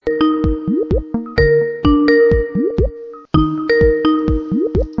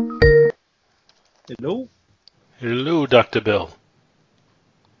Dr. Bill.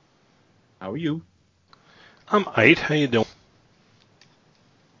 How are you? I'm aight. How you doing?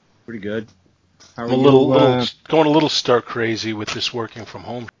 Pretty good. How are I'm going a little stir crazy with this working from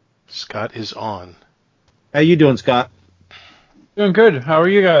home. Scott is on. How you doing, Scott? Doing good. How are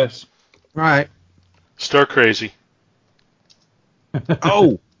you guys? All right. Stir crazy.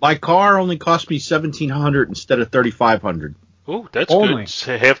 Oh, my car only cost me $1,700 instead of $3,500. Oh, that's Only. good. It's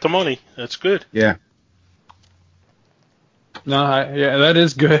half the money. That's good. Yeah. No, yeah, that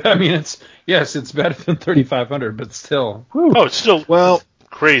is good. I mean, it's better than 3,500, but still. Whew. Oh, it's still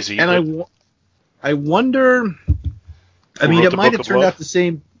crazy. And I wonder. I mean, wrote it the might Book have of turned Love? out the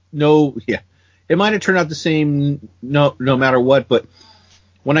same. No, yeah, it might have turned out the same. No matter what. But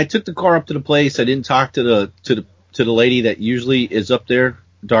when I took the car up to the place, I didn't talk to the lady that usually is up there,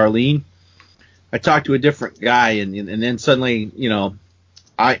 Darlene. I talked to a different guy, and then suddenly,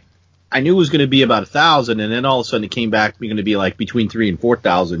 I knew it was going to be about 1,000, and then all of a sudden it came back going to be like between 3,000 and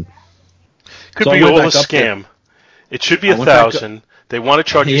 4,000. Could So be I went all a back up there. scam. It should be I went back 1,000. They want to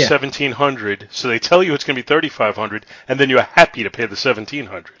charge you Yeah. 1,700, so they tell you it's going to be 3,500, and then you're happy to pay the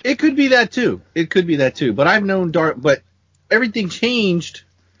 1,700. It could be that too. But I've known but everything changed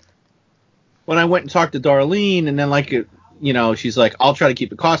when I went and talked to Darlene, and then she's like, I'll try to keep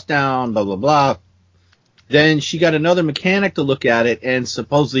the cost down, blah blah blah. Then she got another mechanic to look at it, and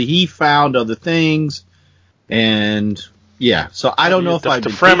supposedly he found other things, and yeah. So I don't know if I've the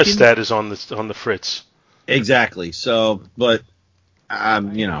been thermostat is on the fritz. Exactly. So, but I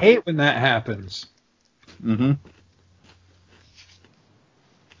hate when that happens. Mm-hmm.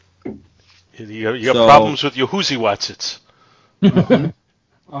 You got problems with your Whoozy Watsits. Mm-hmm.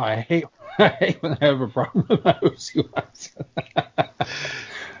 Oh, I hate when I have a problem with my Whoozy Watsits.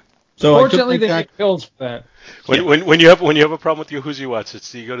 So fortunately, they get pills for that. When you have a problem with your Whoozy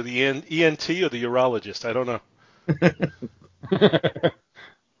Watsits, do you go to the ENT or the urologist? I don't know.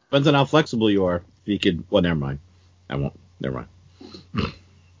 Depends on how flexible you are. You could. Well, never mind. I won't. Never mind.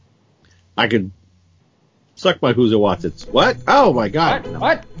 I could suck my Whoozy Watsits. What? Oh my God.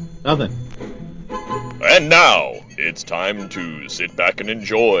 What? Nothing. And now, it's time to sit back and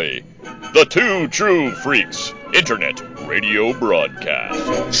enjoy the Two True Freaks Internet Radio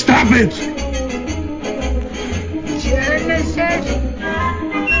Broadcast. Stop it! Genesis?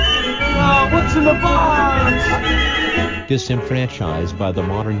 Oh, what's in the box? Disenfranchised by the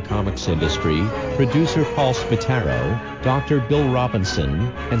modern comics industry, producer Paul Spataro, Dr. Bill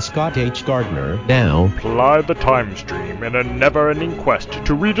Robinson, and Scott H. Gardner now ply the time stream in a never-ending quest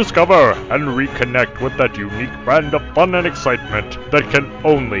to rediscover and reconnect with that unique brand of fun and excitement that can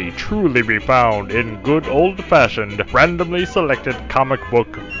only truly be found in good old-fashioned, randomly selected comic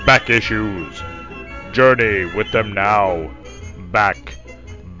book back issues. Journey with them now. Back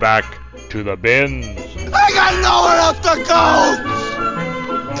to the bins. I got nowhere else to go!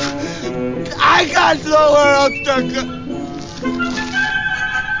 I got nowhere else to go!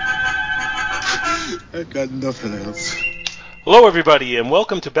 I got nothing else. Hello, everybody, and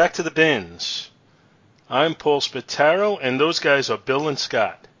welcome to Back to the Bins. I'm Paul Spataro, and those guys are Bill and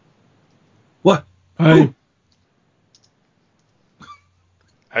Scott. What? Hi.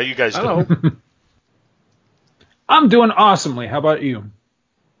 How you guys doing? Hello. I'm doing awesomely. How about you?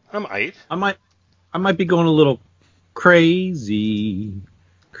 I'm aight. I might be going a little crazy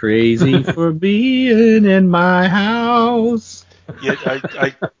for being in my house.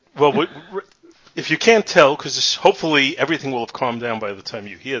 Yeah, well, if you can't tell, because hopefully everything will have calmed down by the time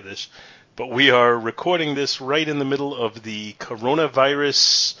you hear this, but we are recording this right in the middle of the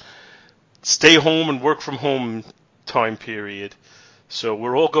coronavirus stay home and work from home time period. So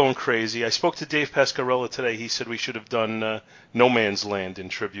we're all going crazy. I spoke to Dave Pascarella today. He said we should have done No Man's Land in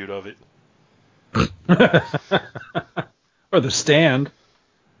tribute of it. Or The Stand.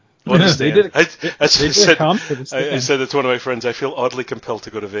 Or The Stand. I said to one of my friends, I feel oddly compelled to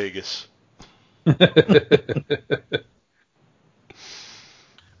go to Vegas. But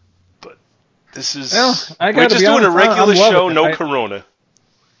this is... we're just doing a regular show, no corona.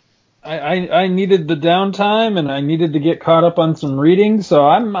 I needed the downtime and I needed to get caught up on some reading, so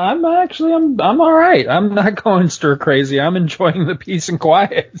I'm all right. I'm not going stir crazy. I'm enjoying the peace and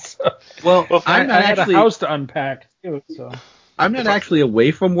quiet. So. Well, I had a house to unpack too. So I'm not actually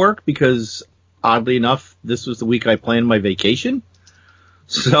away from work because, oddly enough, this was the week I planned my vacation.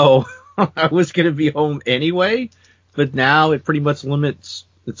 So I was going to be home anyway, but now it pretty much limits.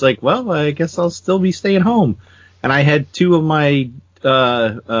 It's like, well, I guess I'll still be staying home. And I had two of my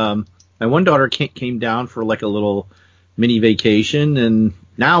my one daughter came down for like a little mini vacation, and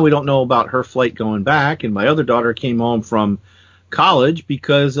now we don't know about her flight going back. And my other daughter came home from college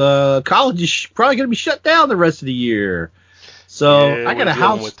because college is probably going to be shut down the rest of the year. So Yeah, I got we're a dealing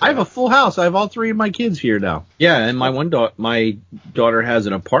house. with I have that. a full house. I have all three of my kids here now. Yeah, and my daughter has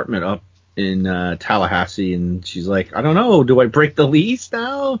an apartment up in Tallahassee, and she's like, I don't know, do I break the lease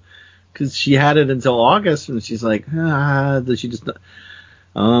now? Because she had it until August, and she's like, does she just?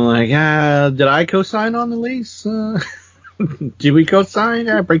 I'm like, did I co-sign on the lease? Did we co-sign?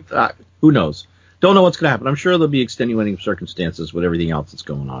 Who knows? Don't know what's going to happen. I'm sure there'll be extenuating circumstances with everything else that's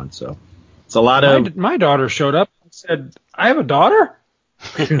going on. So it's a lot of. My daughter showed up and said, "I have a daughter."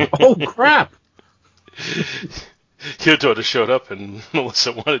 Oh crap! Your daughter showed up, and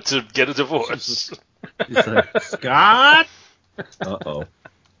Melissa wanted to get a divorce. She's like, Scott. Uh-oh.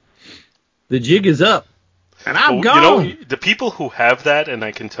 The jig is up, and I'm gone. You know, the people who have that, and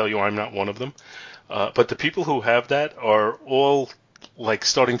I can tell you I'm not one of them, but the people who have that are all like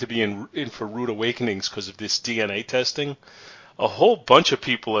starting to be in for rude awakenings because of this DNA testing. A whole bunch of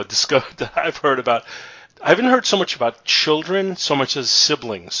people are discovered that I've heard about. I haven't heard so much about children so much as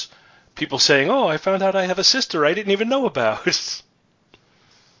siblings. People saying, "Oh, I found out I have a sister I didn't even know about." It's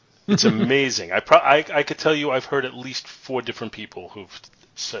amazing. I could tell you I've heard at least 4 different people who've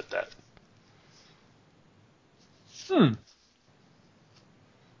said that.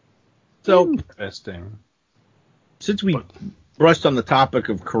 So Interesting. since we brushed on the topic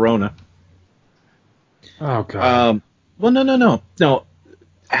of Corona, Oh god. well, no.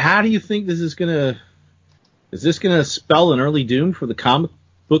 How do you think this is gonna? Is this gonna spell an early doom for the comic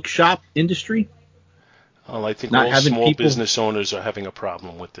book shop industry? Well, I think Not all having small people- business owners are having a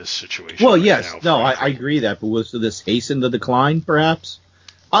problem with this situation. Well, right yes, now, no, I frankly. agree that, but was this hasten the decline, perhaps?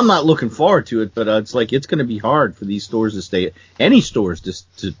 I'm not looking forward to it, but it's like it's going to be hard for these stores to stay, any stores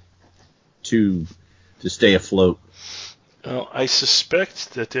to stay afloat. Well, I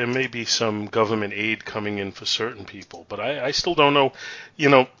suspect that there may be some government aid coming in for certain people, but I still don't know. You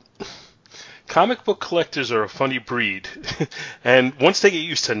know, comic book collectors are a funny breed, and once they get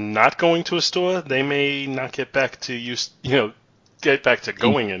used to not going to a store, they may not get back to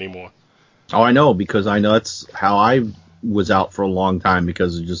going anymore. Oh, I know, because I know that's how I was out for a long time,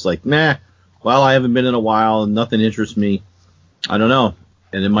 because it's just like, well, I haven't been in a while and nothing interests me. I don't know.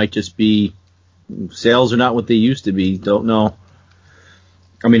 And it might just be sales are not what they used to be. Don't know.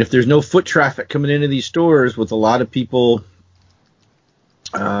 I mean, if there's no foot traffic coming into these stores with a lot of people,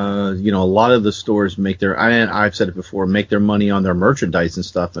 a lot of the stores I've said it before, make their money on their merchandise and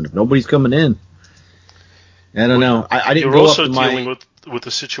stuff. And if nobody's coming in, I don't know. I didn't You're go also up to my... dealing with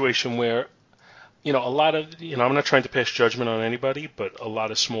a situation where, a lot of, I'm not trying to pass judgment on anybody, but a lot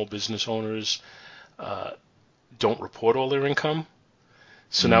of small business owners don't report all their income.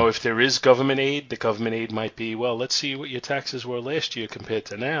 So now if there is government aid, the government aid might be, well, let's see what your taxes were last year compared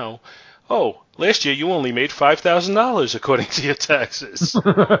to now. Oh, last year you only made $5,000 according to your taxes.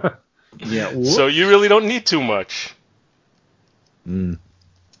 Yeah. So you really don't need too much. So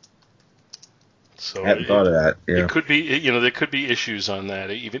I hadn't thought of that. Yeah. It could be, there could be issues on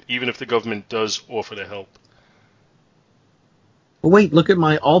that, even if the government does offer to help. But wait, look at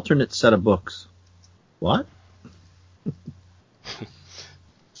my alternate set of books. What?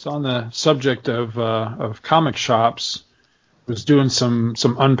 So on the subject of comic shops, I was doing some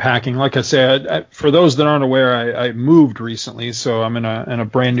unpacking. Like I said, for those that aren't aware, I moved recently, so I'm in a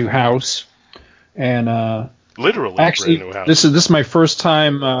brand new house, and Literally, actually, a brand new house. this is my first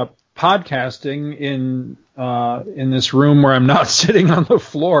time podcasting in this room where I'm not sitting on the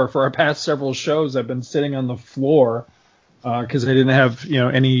floor. For our past several shows, I've been sitting on the floor because I didn't have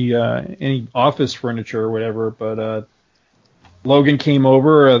any office furniture or whatever, but. Logan came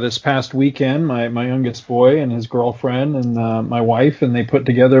over this past weekend, my youngest boy and his girlfriend and my wife, and they put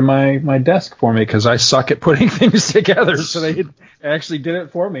together my desk for me because I suck at putting things together. So they actually did it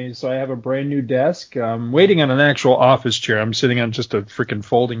for me. So I have a brand new desk. I'm waiting on an actual office chair. I'm sitting on just a freaking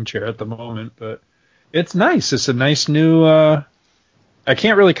folding chair at the moment, but it's nice. It's a nice new. I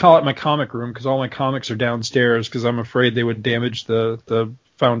can't really call it my comic room because all my comics are downstairs because I'm afraid they would damage the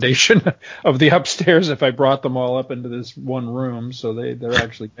foundation of the upstairs if I brought them all up into this one room. So they're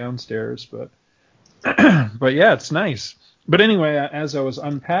actually downstairs, but but yeah, it's nice. But anyway, as I was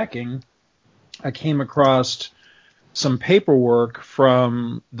unpacking, I came across some paperwork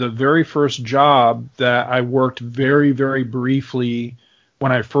from the very first job that I worked very, very briefly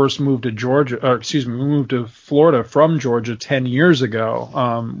when I first moved to moved to Florida from Georgia 10 years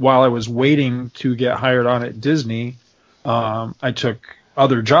ago. While I was waiting to get hired on at Disney, I took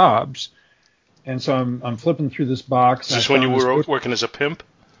other jobs, and so I'm flipping through this box. Is this when you were working as a pimp?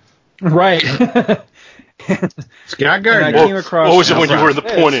 Right. Scott Gardner. I came across. Or was it when you were in the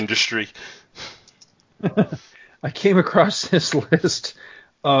porn industry? I came across this list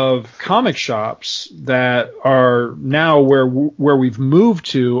of comic shops that are now where we've moved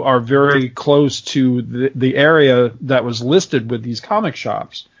to are very close to the area that was listed with these comic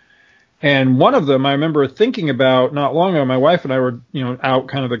shops. And one of them I remember thinking about not long ago. My wife and I were, out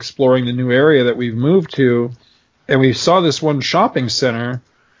kind of exploring the new area that we've moved to, and we saw this one shopping center,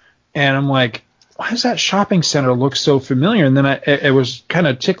 and I'm like, why does that shopping center look so familiar? And then it was kind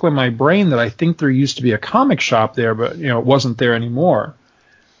of tickling my brain that I think there used to be a comic shop there, but it wasn't there anymore.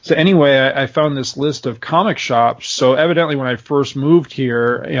 So anyway, I found this list of comic shops. So evidently when I first moved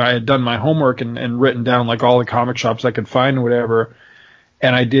here, I had done my homework and written down like all the comic shops I could find or whatever.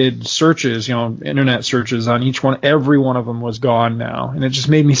 And I did searches, internet searches on each one. Every one of them was gone now. And it just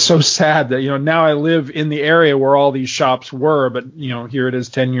made me so sad that, now I live in the area where all these shops were, but, here it is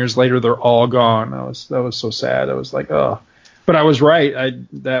 10 years later, they're all gone. That was so sad. I was like, oh. But I was right.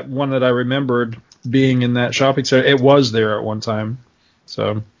 That one that I remembered being in that shopping center, it was there at one time.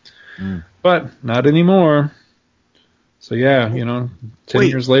 So, but not anymore. So yeah, 10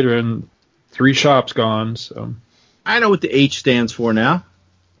 years later and 3 shops gone. So I know what the H stands for now.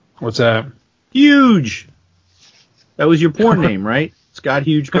 What's that? Huge. That was your porn name, right? Scott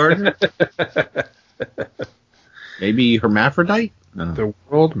Huge Gardner? Maybe hermaphrodite? No. The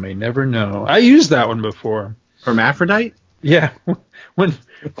world may never know. I used that one before. Hermaphrodite? Yeah.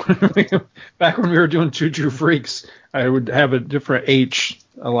 Back when we were doing Two True Freaks, I would have a different H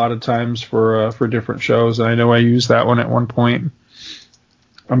a lot of times for different shows. And I know I used that one at one point.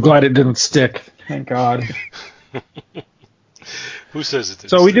 I'm glad it didn't stick. Thank God. Who says it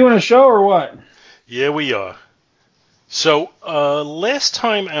didn't So are we doing a show or what? Yeah, we are. So last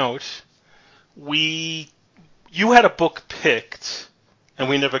time out, you had a book picked, and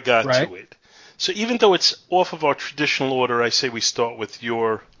we never got to it. So even though it's off of our traditional order, I say we start with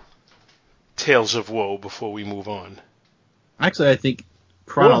your Tales of Woe before we move on. Actually, I think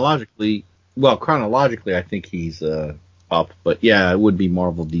chronologically, I think he's up. But yeah, it would be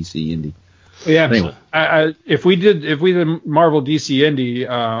Marvel, DC, Indie. Yeah, anyway. If we did Marvel, DC, Indie,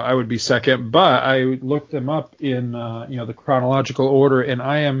 I would be second. But I looked them up in the chronological order, and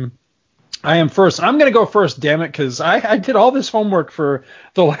I am first. I'm going to go first, damn it, because I did all this homework for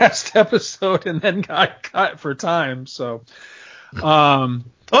the last episode and then got cut for time. So, sorry,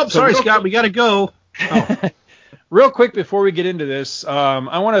 Scott, we got to go. Oh. Real quick before we get into this,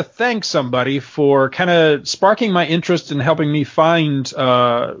 I want to thank somebody for kind of sparking my interest and helping me find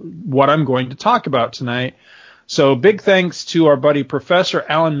what I'm going to talk about tonight. So big thanks to our buddy Professor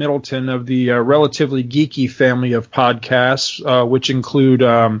Alan Middleton of the Relatively Geeky family of podcasts, which include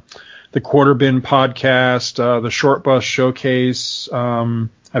the Quarter Bin podcast, the Short Bus Showcase.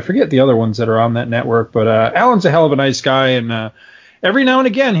 I forget the other ones that are on that network, but Alan's a hell of a nice guy, and every now and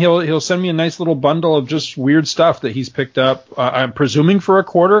again, he'll send me a nice little bundle of just weird stuff that he's picked up. I'm presuming for a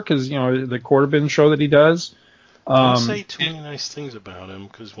quarter, because the Quarter Bin show that he does. Don't say too many nice things about him,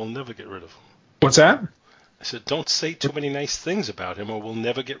 because we'll never get rid of him. What's that? I said, don't say too many nice things about him, or we'll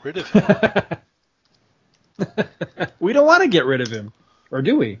never get rid of him. We don't want to get rid of him, or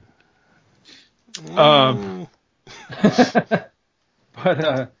do we? But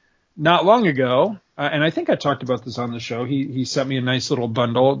not long ago. And I think I talked about this on the show. He sent me a nice little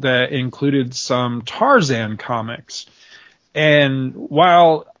bundle that included some Tarzan comics. And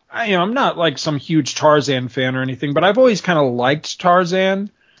while I'm not like some huge Tarzan fan or anything, but I've always kind of liked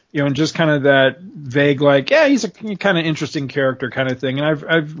Tarzan, and just kind of that vague, like, yeah, he's a kind of interesting character kind of thing. And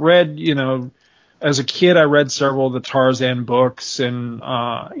I've read, as a kid, I read several of the Tarzan books, and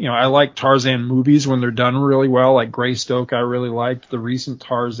I like Tarzan movies when they're done really well. Like Greystoke, I really liked. The recent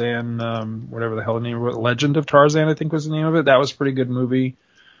Tarzan, whatever the hell the name of it, Legend of Tarzan, I think was the name of it. That was a pretty good movie.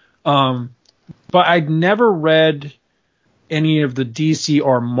 But I'd never read any of the DC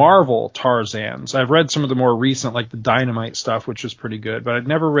or Marvel Tarzans. I've read some of the more recent, like the Dynamite stuff, which was pretty good. But I'd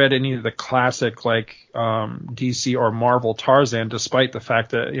never read any of the classic, like DC or Marvel Tarzan, despite the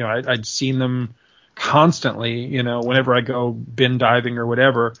fact that I'd seen them constantly, whenever I go bin diving or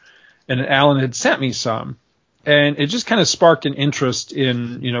whatever. And Alan had sent me some, and it just kind of sparked an interest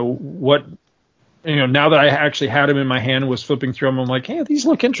in, what, now that I actually had them in my hand and was flipping through them, I'm like, hey, these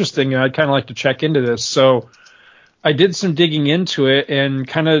look interesting, and I'd kind of like to check into this. So I did some digging into it and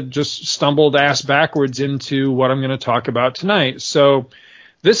kind of just stumbled ass backwards into what I'm going to talk about tonight. So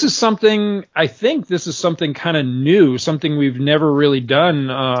this is something kind of new, something we've never really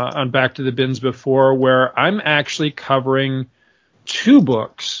done on Back to the Bins before, where I'm actually covering 2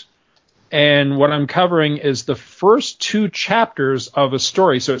 books. And what I'm covering is the first 2 chapters of a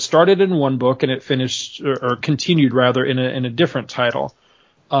story. So it started in one book and it finished, or continued rather, in a different title.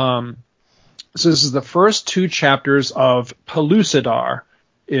 So this is the first 2 chapters of Pellucidar.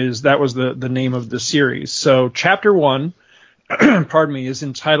 That was the name of the series. So chapter 1, pardon me, is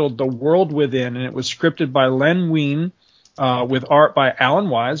entitled The World Within, and it was scripted by Len Wein, with art by Alan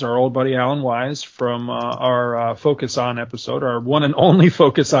Wise, our old buddy Alan Wise from our Focus On episode, our one and only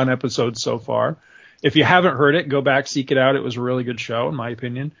Focus On episode so far. If you haven't heard it, go back, seek it out. It was a really good show, in my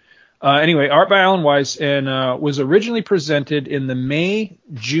opinion. Anyway, art by Alan Weiss, and was originally presented in the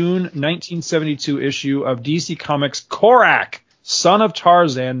May-June 1972 issue of DC Comics Korak, Son of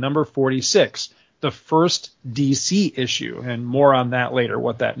Tarzan, number 46, the first DC issue, and more on that later,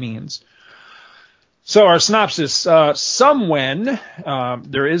 what that means. So our synopsis, there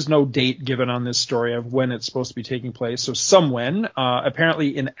is no date given on this story of when it's supposed to be taking place. So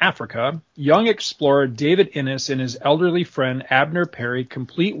apparently in Africa, young explorer David Innes and his elderly friend Abner Perry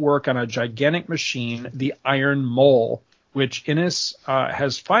complete work on a gigantic machine, the Iron Mole, which Innes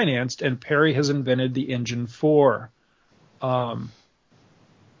has financed and Perry has invented the engine for. That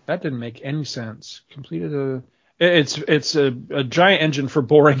didn't make any sense. It's a giant engine for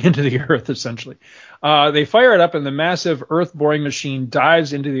boring into the earth, essentially. They fire it up, and the massive earth-boring machine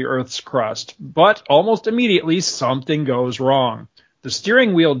dives into the Earth's crust. But almost immediately, something goes wrong. The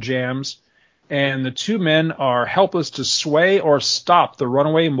steering wheel jams, and the 2 men are helpless to sway or stop the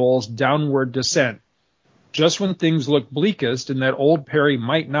runaway mole's downward descent. Just when things look bleakest and that old Perry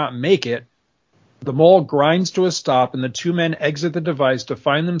might not make it, the mole grinds to a stop, and the 2 men exit the device to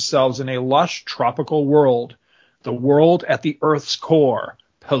find themselves in a lush tropical world. The world at the Earth's core,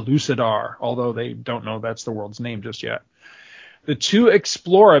 Pellucidar, although they don't know that's the world's name just yet. The 2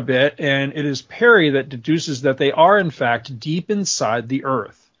 explore a bit, and it is Perry that deduces that they are, in fact, deep inside the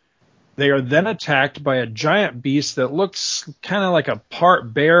Earth. They are then attacked by a giant beast that looks kind of like a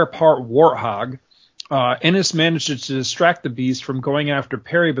part bear, part warthog. Innes manages to distract the beast from going after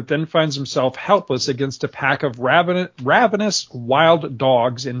Perry, but then finds himself helpless against a pack of ravenous wild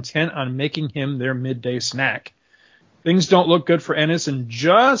dogs intent on making him their midday snack. Things don't look good for Innes, and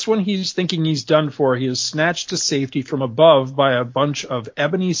just when he's thinking he's done for, he is snatched to safety from above by a bunch of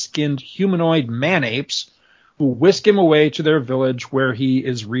ebony-skinned humanoid man-apes who whisk him away to their village where he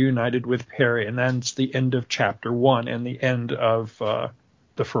is reunited with Perry. And that's the end of chapter 1 and the end of the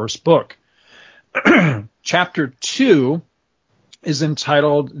first book. Chapter 2 is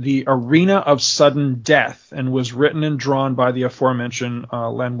entitled The Arena of Sudden Death and was written and drawn by the aforementioned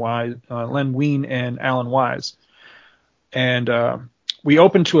Len Wein and Alan Wise. And we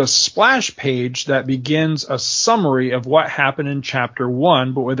open to a splash page that begins a summary of what happened in Chapter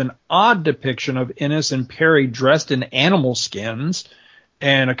 1, but with an odd depiction of Innes and Perry dressed in animal skins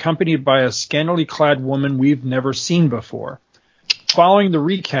and accompanied by a scantily clad woman we've never seen before. Following the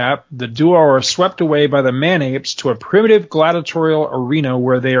recap, the duo are swept away by the man-apes to a primitive gladiatorial arena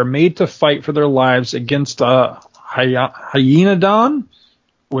where they are made to fight for their lives against Hyaenodon,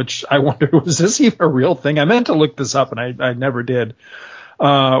 which I wonder, was this even a real thing? I meant to look this up, and I never did. We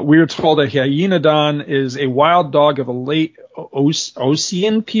were told that Hyaenodon is a wild dog of a late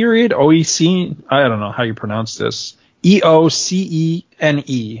Eocene period. Eocene, I don't know how you pronounce this. Eocene.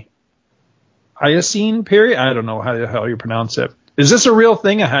 Eocene period? I don't know how the hell you pronounce it. Is this a real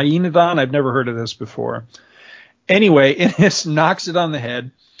thing, a Hyaenodon? I've never heard of this before. Anyway, Innes knocks it on the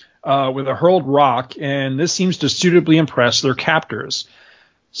head with a hurled rock, and this seems to suitably impress their captors.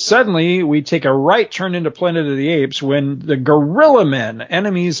 Suddenly, we take a right turn into Planet of the Apes when the Gorilla Men,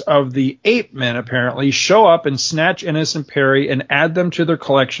 enemies of the Ape Men apparently, show up and snatch Innes and Perry and add them to their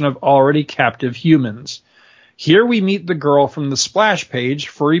collection of already captive humans. Here we meet the girl from the splash page,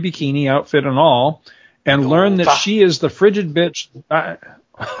 furry bikini outfit and all, and learn that she is the frigid bitch.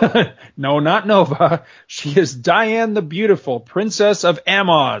 No, not Nova. She is Diane the Beautiful, Princess of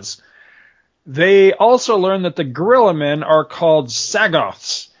Amoz. They also learn that the Gorilla Men are called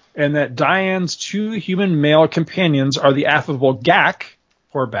Sagoths, and that Diane's 2 human male companions are the affable Gak,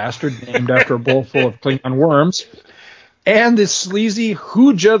 poor bastard named after a bowl full of Klingon worms, and the sleazy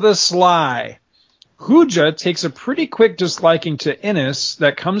Hooja the Sly. Hooja takes a pretty quick disliking to Innes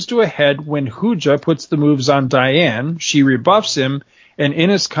that comes to a head when Hooja puts the moves on Diane. She rebuffs him, and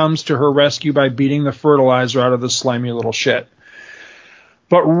Innes comes to her rescue by beating the fertilizer out of the slimy little shit.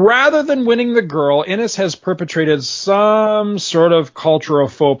 But rather than winning the girl, Innes has perpetrated some sort of cultural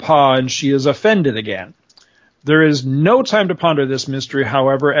faux pas, and she is offended again. There is no time to ponder this mystery,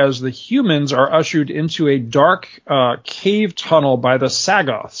 however, as the humans are ushered into a dark cave tunnel by the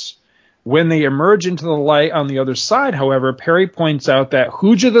Sagoths. When they emerge into the light on the other side, however, Perry points out that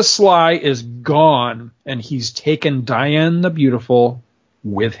Hooja the Sly is gone, and he's taken Diane the Beautiful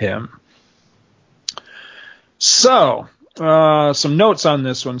with him. So, some notes on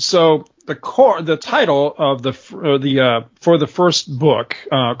this one. So, the title of for the first book,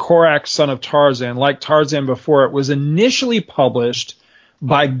 Korak, Son of Tarzan, like Tarzan before it, was initially published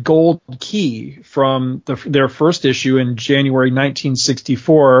by Gold Key from their first issue in January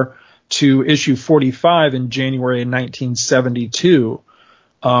 1964 to issue 45 in January 1972.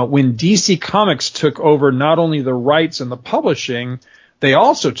 When DC Comics took over not only the rights and the publishing, they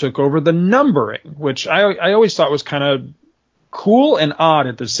also took over the numbering, which I always thought was kind of cool and odd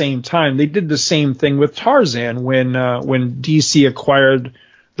at the same time. They did the same thing with Tarzan when DC acquired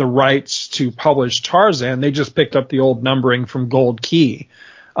the rights to publish Tarzan. They just picked up the old numbering from Gold Key.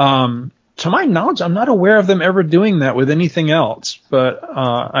 To my knowledge, I'm not aware of them ever doing that with anything else, but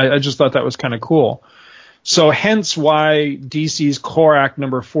I just thought that was kind of cool. So hence why DC's Korak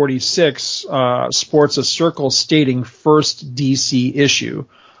number 46 sports a circle stating first DC issue.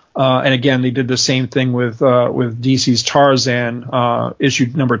 And again, they did the same thing with DC's Tarzan.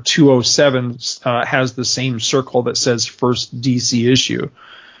 Issue number 207 has the same circle that says first DC issue.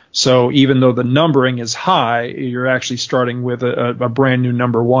 So even though the numbering is high, you're actually starting with a brand new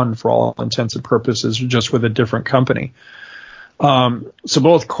number one for all intents and purposes, just with a different company. So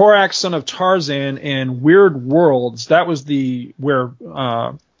both Korak, Son of Tarzan, and Weird Worlds, that was where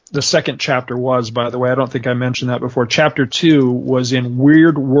the second chapter was, by the way. I don't think I mentioned that before. Chapter 2 was in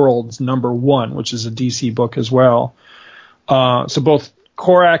Weird Worlds number 1, which is a DC book as well. So both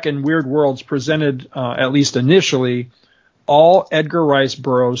Korak and Weird Worlds presented, at least initially, all Edgar Rice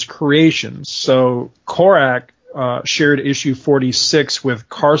Burroughs creations. So Korak shared issue 46 with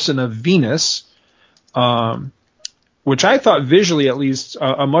Carson of Venus, which I thought visually, at least,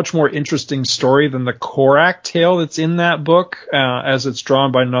 a much more interesting story than the Korak tale that's in that book, as it's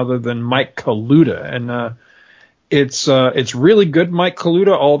drawn by none other than Mike Kaluta. And it's really good, Mike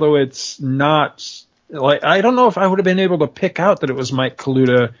Kaluta, although it's not like, I don't know if I would have been able to pick out that it was Mike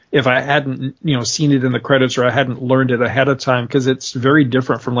Kaluta if I hadn't, seen it in the credits or I hadn't learned it ahead of time, because it's very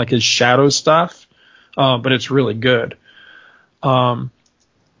different from like his Shadow stuff, but it's really good.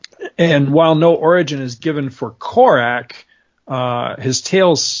 And while no origin is given for Korak, his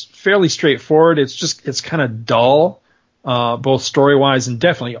tale's fairly straightforward. It's kind of dull, both story-wise and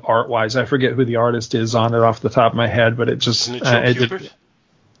definitely art-wise. I forget who the artist is on it off the top of my head, but it just... Isn't it Joe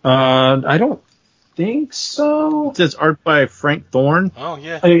Kubert? I don't think so. It says art by Frank Thorne. Oh,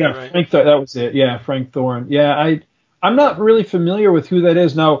 yeah. Oh, yeah, Right. Frank, that was it. Yeah, Frank Thorne. Yeah, I'm not really familiar with who that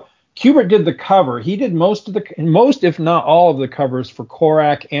is. Now, Kubert did the cover. He did most, if not all, of the covers for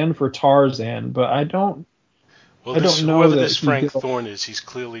Korak and for Tarzan, but I don't know whoever that this Frank did... Thorne is, he's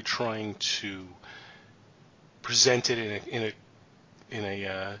clearly trying to present it in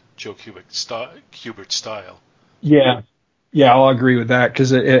a Joe Kubert style. Yeah, I'll agree with that,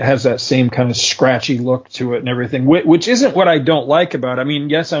 because it has that same kind of scratchy look to it and everything, which isn't what I don't like about it. I mean,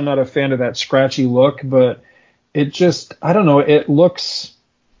 yes, I'm not a fan of that scratchy look, but it just, I don't know, it looks...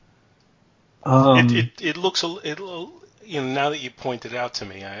 It looks now that you pointed it out to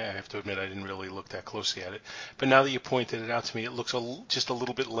me, I have to admit I didn't really look that closely at it, but now that you pointed it out to me, it looks just a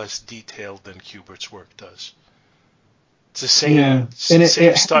little bit less detailed than Kubert's work does. It's the same, same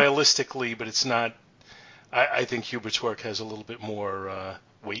stylistically, but it's not. I think Kubert's work has a little bit more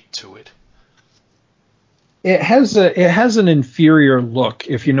weight to it. It has an inferior look,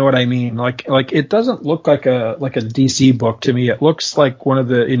 if you know what I mean. Like it doesn't look like a DC book to me. It looks like one of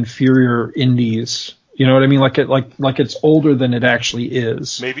the inferior indies. You know what I mean? Like it's older than it actually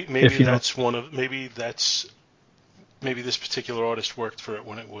is. Maybe this particular artist worked for it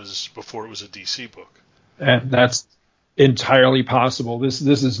before it was a DC book. And that's entirely possible. This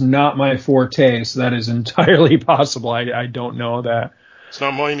is not my forte, so that is entirely possible. I don't know that. It's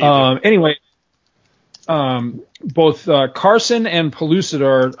not mine either. Anyway. Both Carson and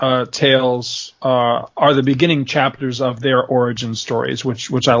Pellucidar tales are the beginning chapters of their origin stories,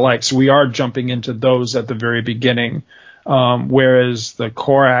 which I like. So we are jumping into those at the very beginning, whereas the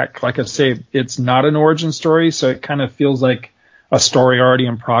Korak, like I say, it's not an origin story, so it kind of feels like a story already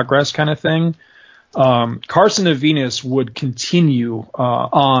in progress kind of thing. Carson of Venus would continue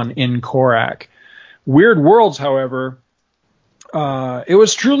on in Korak. Weird Worlds, however... it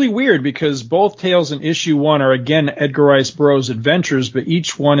was truly weird, because both tales in issue 1 are again Edgar Rice Burroughs' adventures, but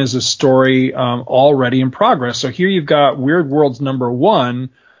each one is a story already in progress. So here you've got Weird Worlds number 1,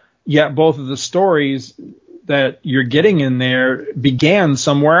 yet both of the stories that you're getting in there began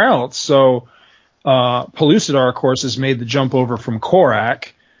somewhere else. So Pellucidar, of course, has made the jump over from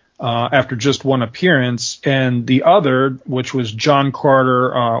Korak after just one appearance, and the other, which was John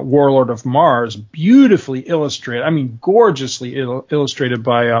Carter, Warlord of Mars, beautifully illustrated, gorgeously illustrated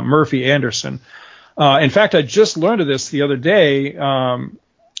by Murphy Anderson. In fact, I just learned of this the other day.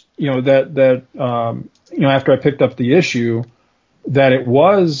 after I picked up the issue, that it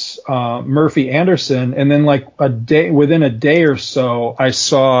was Murphy Anderson, and then like within a day or so, I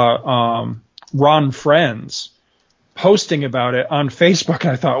saw Ron Friends posting about it on Facebook,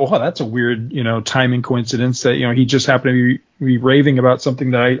 and I thought, well, that's a weird, timing coincidence that he just happened to be raving about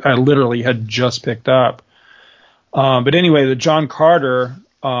something that I literally had just picked up. But anyway, the John Carter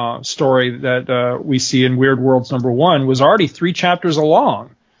story that we see in Weird Worlds #1 was already 3 chapters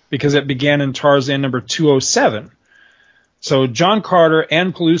along, because it began in Tarzan number 207. So John Carter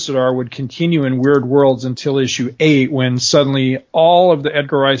and Pellucidar would continue in Weird Worlds until issue 8, when suddenly all of the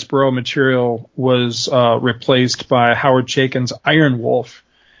Edgar Rice Burroughs material was replaced by Howard Chaykin's Iron Wolf.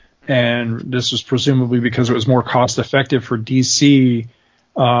 And this was presumably because it was more cost effective for DC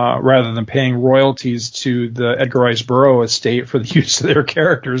rather than paying royalties to the Edgar Rice Burroughs estate for the use of their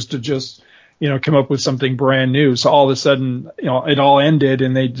characters to just, come up with something brand new. So all of a sudden, it all ended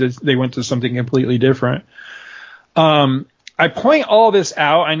and they went to something completely different. I point all this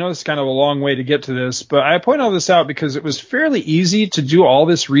out. I know it's kind of a long way to get to this, but I point all this out because it was fairly easy to do all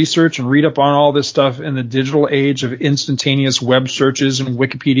this research and read up on all this stuff in the digital age of instantaneous web searches and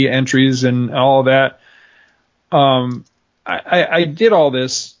Wikipedia entries and all of that. I did all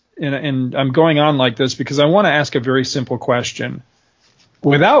this, and I'm going on like this because I want to ask a very simple question.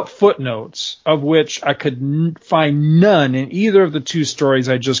 Without footnotes, of which I could find none in either of the 2 stories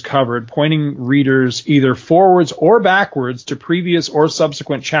I just covered, pointing readers either forwards or backwards to previous or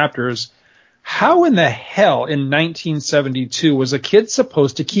subsequent chapters, how in the hell in 1972 was a kid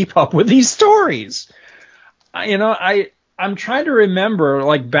supposed to keep up with these stories? I'm trying to remember,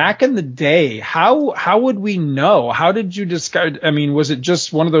 like back in the day, how would we know? How did you discover? I mean, was it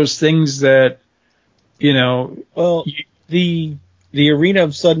just one of those things that, Well, the Arena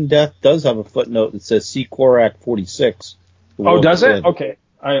of Sudden Death does have a footnote that says see Korak 46. Oh, does it? Okay.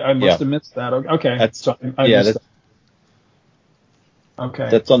 I must have missed that. Okay. That's, okay.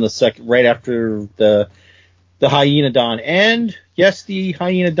 That's on the second, right after the Hyenodon. And yes, the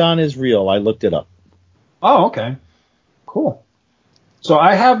Hyenodon is real. I looked it up. Oh, okay. Cool. So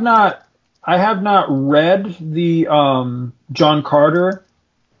I have not read the John Carter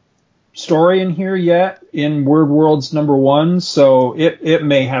story in here yet in Weird Worlds #1, so it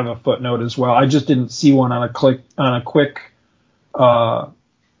may have a footnote as well. I just didn't see one on a quick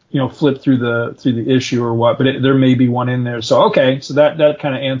flip through the issue or what, but there may be one in there. So okay, so that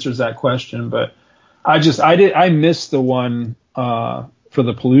kind of answers that question. But I missed the one for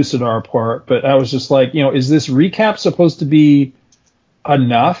the Pellucidar part, but I was just like, is this recap supposed to be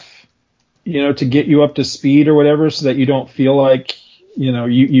enough, to get you up to speed or whatever, so that you don't feel like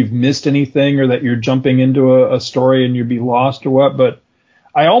you've missed anything or that you're jumping into a story and you'd be lost or what? But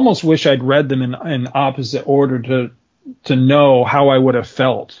I almost wish I'd read them in opposite order to know how I would have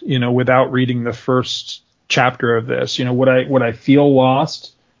felt, without reading the first chapter of this. Would I feel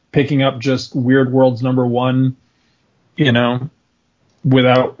lost picking up just Weird Worlds #1,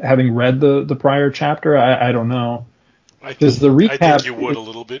 without having read the prior chapter? I don't know. I think you would a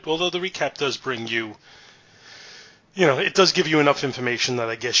little bit, although the recap does bring you, it does give you enough information that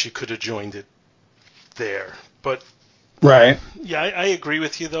I guess you could have joined it there. But right. Yeah, I agree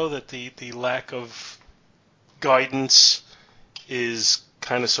with you, though, that the lack of guidance is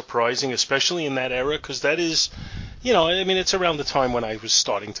kind of surprising, especially in that era, because that is, it's around the time when I was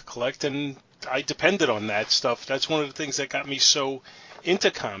starting to collect, and I depended on that stuff. That's one of the things that got me so into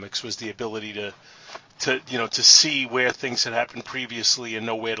comics, was the ability to see where things had happened previously and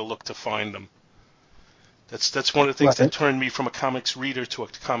know where to look to find them. That's one of the things that turned me from a comics reader to a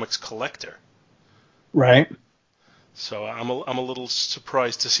comics collector. Right. So I'm a little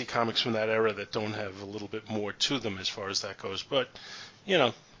surprised to see comics from that era that don't have a little bit more to them as far as that goes. But,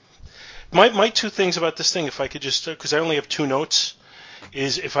 my 2 things about this thing, if I could just, because I only have 2 notes,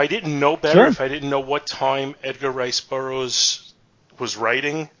 is if I didn't know better, sure. If I didn't know what time Edgar Rice Burroughs was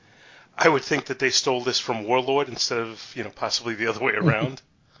writing, I would think that they stole this from Warlord instead of, possibly the other way around.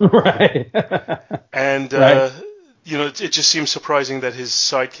 Right. And, it just seems surprising that his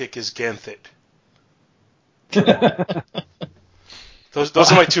sidekick is Ganthet.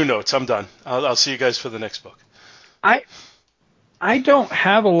 Those are my 2 notes. I'm done. I'll see you guys for the next book. I don't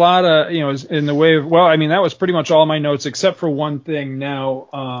have a lot of, in the way of, that was pretty much all my notes except for one thing.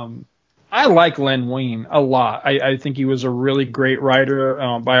 Now, I like Len Wein a lot. I think he was a really great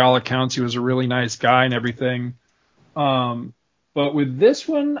writer. By all accounts, he was a really nice guy and everything. But with this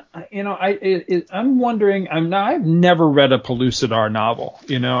one, I'm wondering. I've never read a Pellucidar novel.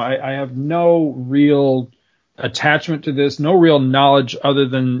 I have no real attachment to this, no real knowledge other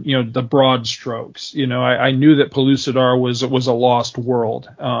than, the broad strokes. I knew that Pellucidar was a lost world,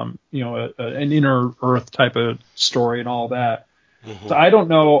 an inner Earth type of story and all that. Mm-hmm. So I don't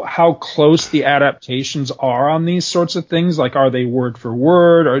know how close the adaptations are on these sorts of things. Like, are they word for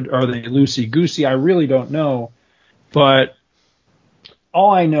word, or are they loosey-goosey? I really don't know. But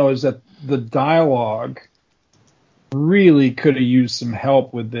all I know is that the dialogue really could have used some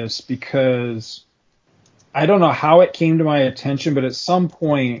help with this, because I don't know how it came to my attention, but at some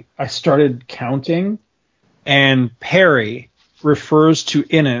point I started counting, and Perry refers to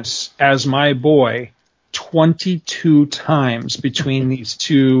Innes as my boy 22 times between these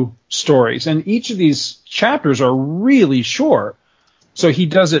two stories. And each of these chapters are really short. So he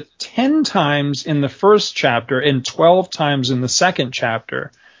does it 10 times in the first chapter and 12 times in the second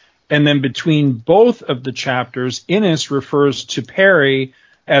chapter. And then between both of the chapters, Innes refers to Perry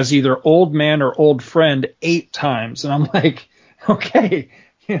as either old man or old friend 8 times. And I'm like, okay,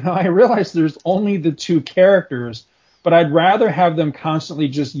 I realize there's only the two characters, but I'd rather have them constantly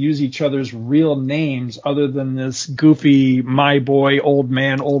just use each other's real names other than this goofy my boy, old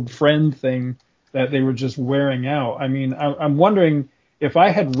man, old friend thing that they were just wearing out. I mean, I'm wondering if I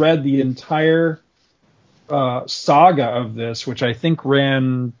had read the entire saga of this, which I think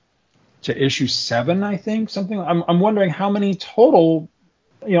ran to issue 7, I think, something. I'm wondering how many total,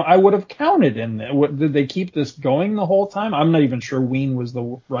 I would have counted in there. Did they keep this going the whole time? I'm not even sure Ween was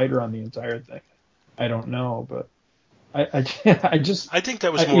the writer on the entire thing. I don't know, but I think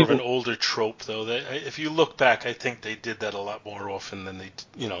that was more of an older trope, though. That if you look back, I think they did that a lot more often than they,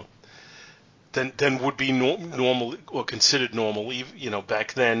 than would be normal or considered normal.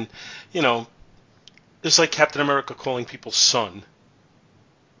 Back then, it's like Captain America calling people son.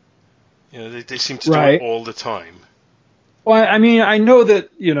 They seem to do it all the time. Well, I mean, I know that,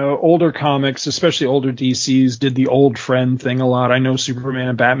 older comics, especially older DCs, did the old friend thing a lot. I know Superman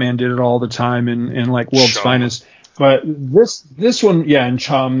and Batman did it all the time in like World's Finest. But this one, and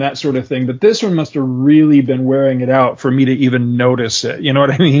Chum, that sort of thing. But this one must have really been wearing it out for me to even notice it. You know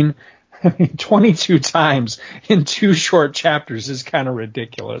what I mean? 22 times in 2 short chapters is kind of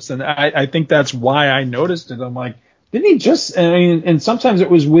ridiculous. And I think that's why I noticed it. I'm like, didn't he just, and sometimes it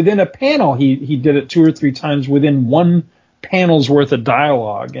was within a panel. He did it 2 or 3 times within one panel's worth of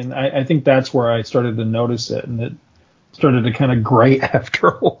dialogue. And I think that's where I started to notice it. And it started to kind of grate after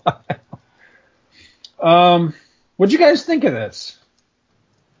a while. What'd you guys think of this?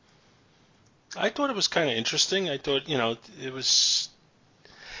 I thought it was kind of interesting. I thought, it was,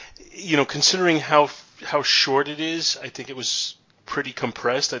 considering how short it is, I think it was pretty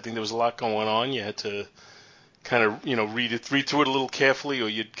compressed. I think there was a lot going on. You had to kind of, read through it a little carefully, or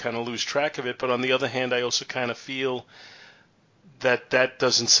you'd kind of lose track of it. But on the other hand, I also kind of feel that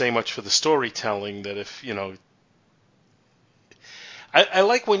doesn't say much for the storytelling. That if, I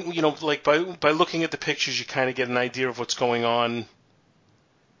like when, like by looking at the pictures, you kind of get an idea of what's going on,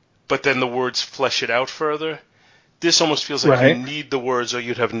 but then the words flesh it out further. This almost feels like you need the words or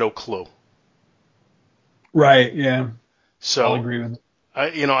you'd have no clue. Right, yeah. So I'll agree with it.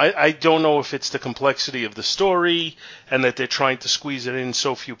 I don't know if it's the complexity of the story and that they're trying to squeeze it in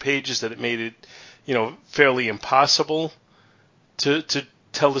so few pages that it made it, fairly impossible to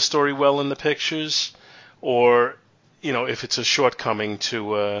tell the story well in the pictures, or if it's a shortcoming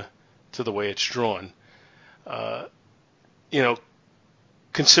to the way it's drawn.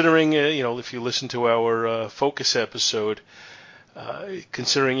 Considering, if you listen to our Focus episode,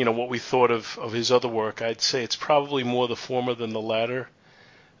 considering, what we thought of his other work, I'd say it's probably more the former than the latter.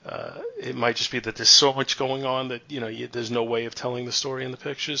 It might just be that there's so much going on that, there's no way of telling the story in the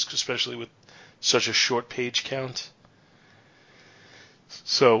pictures, especially with such a short page count.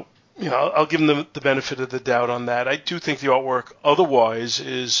 So, I'll give them the benefit of the doubt on that. I do think the artwork otherwise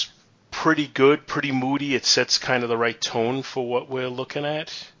is pretty good, pretty moody. It sets kind of the right tone for what we're looking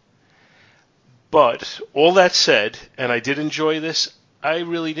at. But all that said, and I did enjoy this, I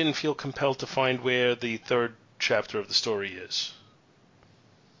really didn't feel compelled to find where the 3rd chapter of the story is.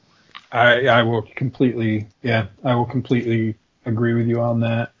 I will completely agree with you on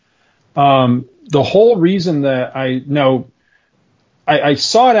that. The whole reason that I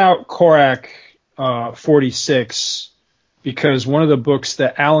sought out Korak 46 because one of the books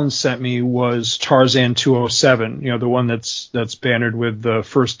that Alan sent me was Tarzan 207, the one that's bannered with the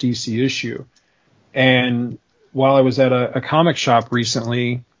first DC issue. And while I was at a comic shop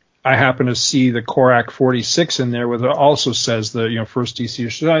recently, I happened to see the Korak 46 in there, where it also says the first DC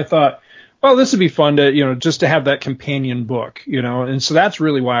issue. And I thought, well, this would be fun to just to have that companion book, and so that's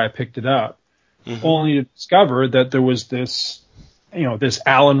really why I picked it up. Mm-hmm. Only to discover that there was this this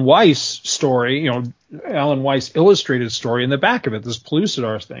Alan Weiss story, Alan Weiss illustrated story in the back of it, this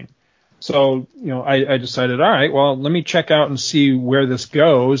Pellucidar thing. So, I decided, all right, well, let me check out and see where this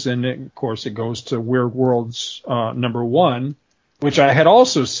goes. And of course, it goes to Weird Worlds #1, which I had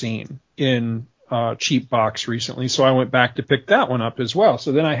also seen in Cheap Box recently. So I went back to pick that one up as well.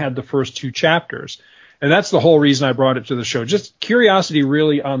 So then I had the first 2 chapters. And that's the whole reason I brought it to the show. Just curiosity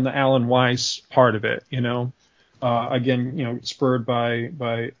really on the Alan Weiss part of it, Again, spurred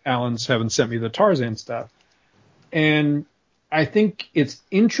by Alan's having sent me the Tarzan stuff. And I think it's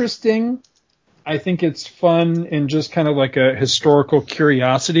interesting. I think it's fun in just kind of like a historical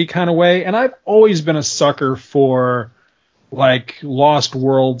curiosity kind of way. And I've always been a sucker for like Lost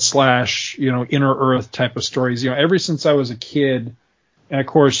World / Inner Earth type of stories. Ever since I was a kid. And of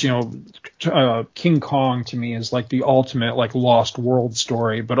course, King Kong to me is like the ultimate like Lost World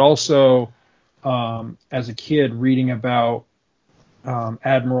story. But also as a kid reading about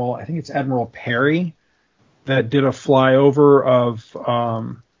Admiral Perry, that did a flyover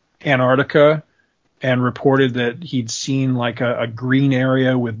of Antarctica and reported that he'd seen like a green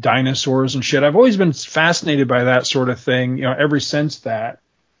area with dinosaurs and shit. I've always been fascinated by that sort of thing, ever since that.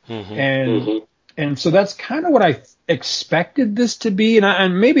 Mm-hmm. And so that's kind of what I expected this to be.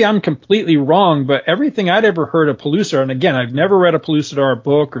 And maybe I'm completely wrong, but everything I'd ever heard of Pellucidar, and again, I've never read a Pellucidar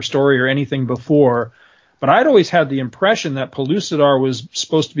book or story or anything before, but I'd always had the impression that Pellucidar was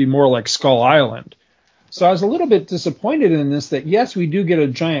supposed to be more like Skull Island. So I was a little bit disappointed in this, that yes, we do get a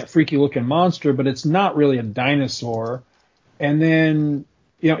giant freaky looking monster, but it's not really a dinosaur. And then,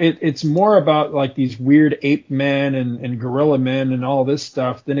 it's more about like these weird ape men and gorilla men and all this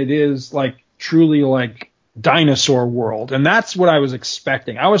stuff than it is like truly like dinosaur world. And that's what I was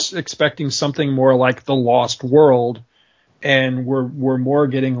expecting. I was expecting something more like the Lost World, and we're more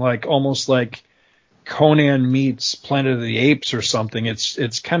getting like almost like Conan meets Planet of the Apes or something.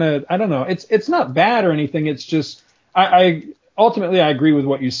 It's kind of, I don't know. It's not bad or anything. It's just, I ultimately agree with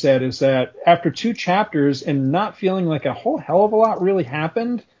what you said, is that after 2 chapters and not feeling like a whole hell of a lot really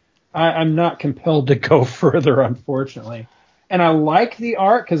happened, I'm not compelled to go further, unfortunately. And I like the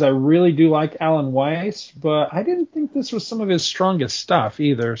art because I really do like Alan Weiss, but I didn't think this was some of his strongest stuff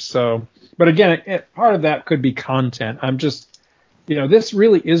either. So, but again, part of that could be content. I'm just, this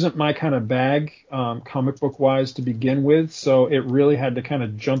really isn't my kind of bag, comic book wise to begin with. So it really had to kind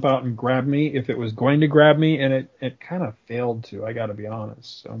of jump out and grab me if it was going to grab me, and it kind of failed to. I got to be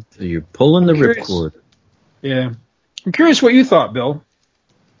honest. So you're pulling the ripcord. Yeah, I'm curious what you thought, Bill.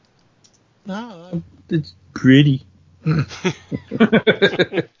 No, it's pretty.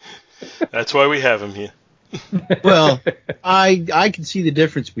 That's why we have him here. Well, I can see the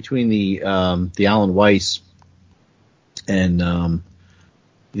difference between the Alan Weiss and who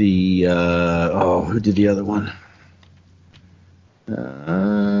did the other one?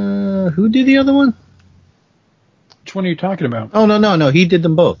 Who did the other one? Which one are you talking about? Oh no, he did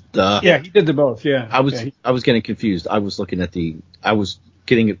them both. Yeah, he did them both. Yeah, I was getting confused. I was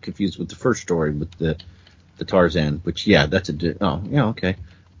getting confused with the first story with the Tarzan, which that's okay.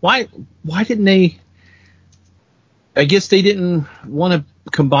 Why didn't they? I guess they didn't want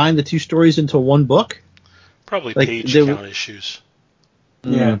to combine the 2 stories into one book. Probably like page count issues.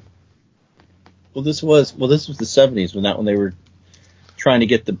 Yeah. Well, this was the 70s when they were trying to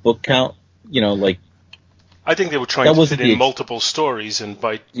get the book count. I think they were trying to fit in multiple stories, and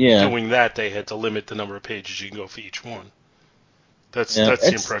by doing that, they had to limit the number of pages you can go for each one. That's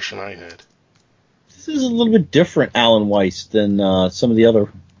the impression I had. This is a little bit different Alan Weiss than some of the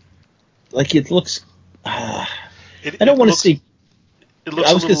other. Like it looks. I don't want to say. It looks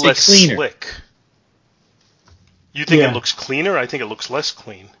a little less cleaner. Slick. You think it looks cleaner? I think it looks less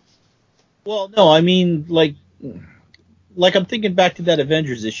clean. Well, no, I mean like I'm thinking back to that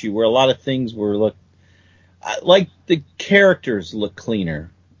Avengers issue where a lot of things were like the characters look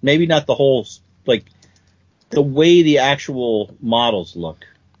cleaner. Maybe not the whole like the way the actual models look.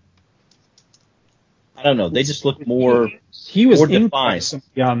 I don't know. They just look more. He was defined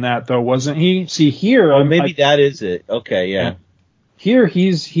on that though, wasn't he? See here. Oh, maybe that is it. Okay, yeah. Here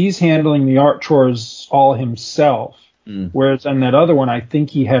he's handling the art chores all himself, whereas on that other one, I think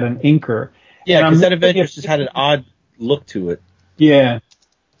he had an inker. Yeah, because that Avengers just had an odd look to it. Yeah,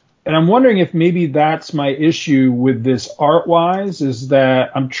 and I'm wondering if maybe that's my issue with this art-wise, is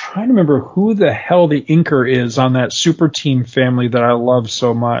that I'm trying to remember who the hell the inker is on that Super Team family that I love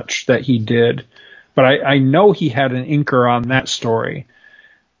so much that he did. But I know he had an inker on that story.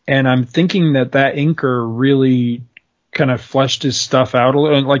 And I'm thinking that inker really kind of fleshed his stuff out a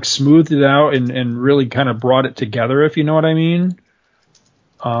little and like smoothed it out and really kind of brought it together, if you know what I mean.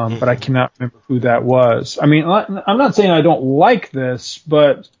 but I cannot remember who that was. I mean, I'm not saying I don't like this,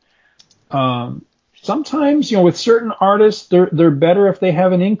 but sometimes, with certain artists, they're better if they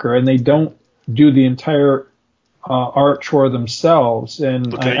have an inker and they don't do the entire art chore themselves.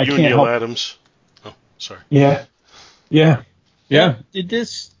 And Looking at I you, can't Neil help. Adams. Oh, sorry. Yeah. Did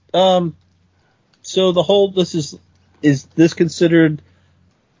this? So the whole is this considered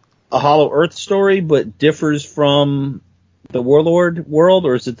a Hollow Earth story, but differs from the Warlord world,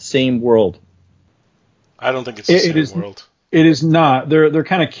 or is it the same world? I don't think it's the same world. It is not. They're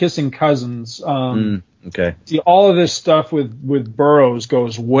kind of kissing cousins. Okay. See, all of this stuff with Burroughs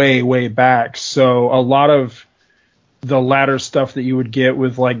goes way, way back. So a lot of the latter stuff that you would get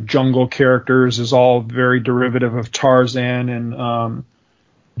with like jungle characters is all very derivative of Tarzan, and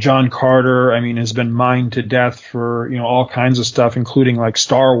John Carter, I mean, has been mined to death for, all kinds of stuff, including like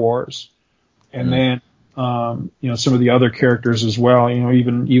Star Wars. And then, some of the other characters as well,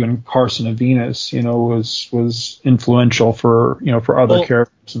 even Carson of Venus, was influential for other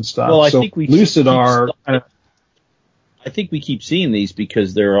characters and stuff. Well, I so think we Lucidar. I think we keep seeing these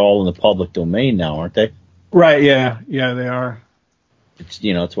because they're all in the public domain now, aren't they? Right. Yeah. Yeah, they are.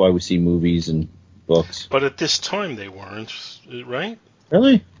 It's why we see movies and books. But at this time they weren't, right?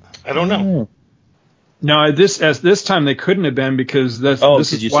 Really? I don't know. No, at this time they couldn't have been because this is why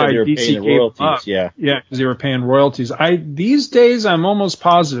said they were DC paying the gave royalties. up. Yeah, because they were paying royalties. These days I'm almost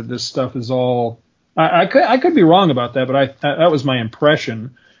positive this stuff is all. I could be wrong about that, but that was my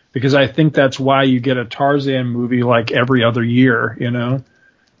impression because I think that's why you get a Tarzan movie like every other year,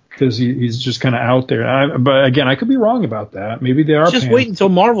 because he's just kind of out there. But again, I could be wrong about that. Maybe they are. Just wait until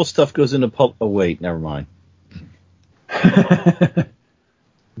Marvel stuff goes into public. Oh wait, never mind.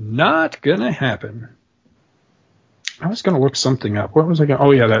 Not gonna happen. I was gonna look something up. What was I gonna?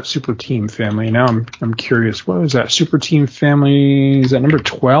 Oh yeah, that Super Team Family. Now I'm curious. What was that Super Team Family? Is that number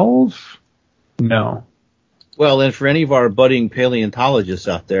 12? No. Well, and for any of our budding paleontologists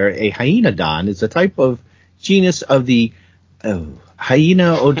out there, a hyenodon is a type of genus of the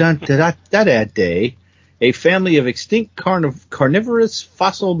Hyaenodontidae, a family of extinct carnivorous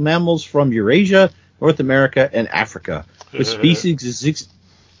fossil mammals from Eurasia, North America, and Africa. With species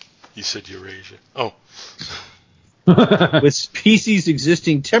You said Eurasia. Oh. with species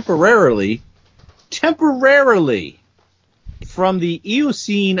existing temporarily from the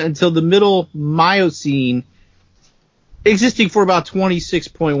Eocene until the middle Miocene, existing for about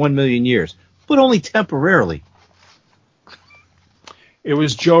 26.1 million years, but only temporarily. It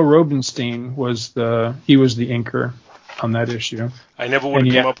was Joe Rodenstein was the inker on that issue. I never would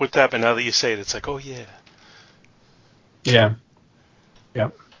have come up with that, but now that you say it, it's like, oh yeah. Yeah.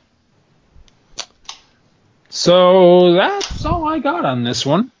 Yep. So that's all I got on this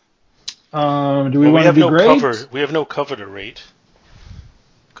one. Do we want to do grades? We have no cover to rate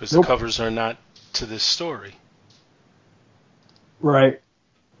because the covers are not to this story. Right.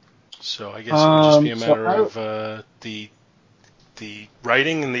 So I guess it would just be a matter of the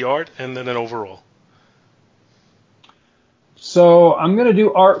writing and the art, and then an overall. So I'm going to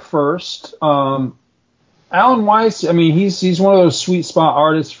do art first. Alan Weiss, I mean, he's one of those sweet spot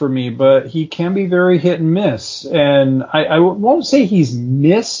artists for me, but he can be very hit and miss. And I won't say he's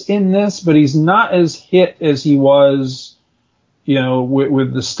miss in this, but he's not as hit as he was,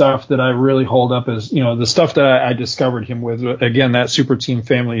 with the stuff that I really hold up as, the stuff that I discovered him with. Again, that Super Team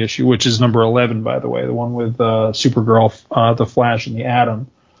Family issue, which is number 11, by the way, the one with Supergirl, the Flash, and the Atom.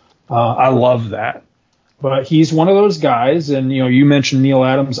 I love that. But he's one of those guys, and you mentioned Neil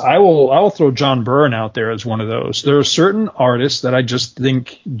Adams. I will throw John Byrne out there as one of those. There are certain artists that I just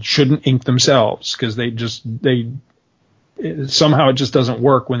think shouldn't ink themselves because somehow it just doesn't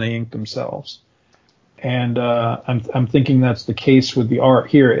work when they ink themselves. And I'm thinking that's the case with the art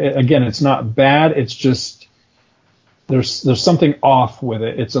here. Again, it's not bad. It's just there's something off with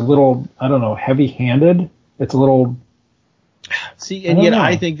it. It's a little, I don't know, heavy-handed. It's a little. See, and yet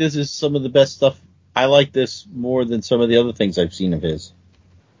I think this is some of the best stuff. I like this more than some of the other things I've seen of his.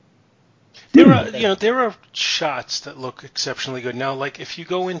 There are shots that look exceptionally good. Now, like if you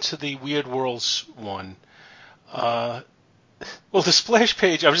go into the Weird Worlds one, the splash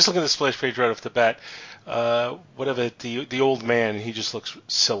page. I was just looking at the splash page right off the bat. The old man, he just looks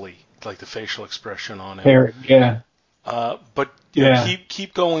silly, like the facial expression on him. Yeah. But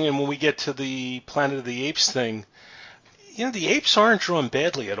keep going, and when we get to the Planet of the Apes thing, the apes aren't drawn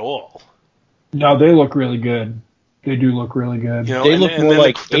badly at all. No, they look really good. They do look really good. They look more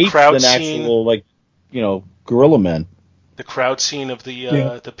like apes than actual, gorilla men. The crowd scene of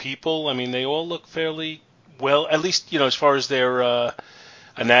the people, I mean, they all look fairly well, at least, as far as their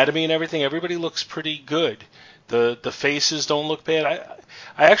anatomy and everything, everybody looks pretty good. The faces don't look bad.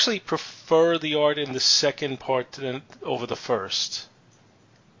 I actually prefer the art in the second part over the first.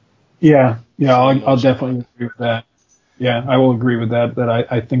 Yeah, I'll definitely agree with that. Yeah, I will agree with that. That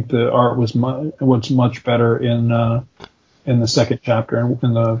I think the art was much better in the second chapter,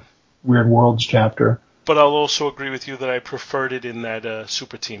 in the Weird Worlds chapter. But I'll also agree with you that I preferred it in that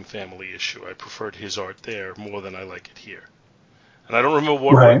Super Team Family issue. I preferred his art there more than I like it here. And I don't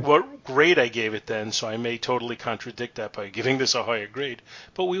remember what grade I gave it then, so I may totally contradict that by giving this a higher grade.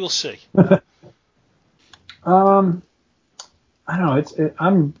 But we will see. I don't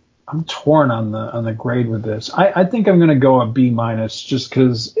know. I'm torn on the grade with this. I think I'm going to go a B- just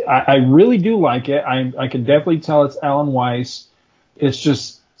because I really do like it. I can definitely tell it's Alan Weiss. It's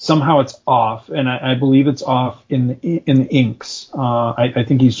just somehow it's off, and I believe it's off in the inks. I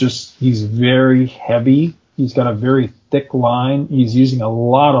think he's very heavy. He's got a very thick line. He's using a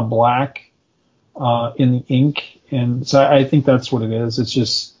lot of black in the ink, and so I think that's what it is. It's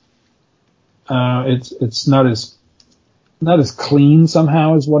just it's not as clean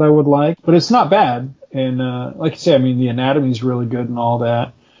somehow as what I would like, but it's not bad. And like I say, I mean, the anatomy is really good and all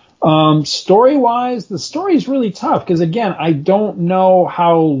that. Story-wise, the story is really tough because, again, I don't know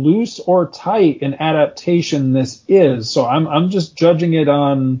how loose or tight an adaptation this is. So I'm just judging it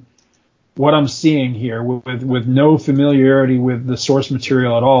on what I'm seeing here with no familiarity with the source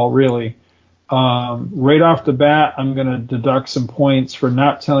material at all, really. Right off the bat, I'm going to deduct some points for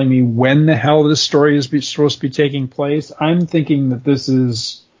not telling me when the hell this story is supposed to be taking place. I'm thinking that this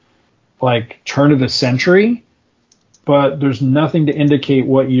is like turn of the century, but there's nothing to indicate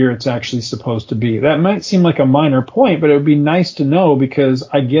what year it's actually supposed to be. That might seem like a minor point, but it would be nice to know because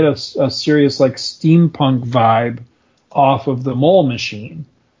I get a serious like steampunk vibe off of the Mole Machine.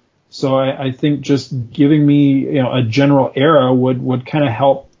 So I think just giving me a general era would kind of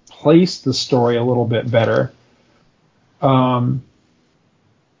help place the story a little bit better. Beyond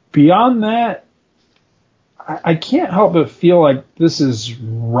that, I can't help but feel like this is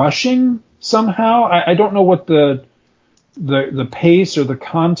rushing somehow. I don't know what the pace or the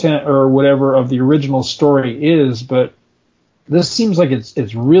content or whatever of the original story is, but this seems like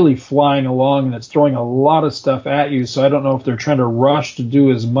it's really flying along and it's throwing a lot of stuff at you. So I don't know if they're trying to rush to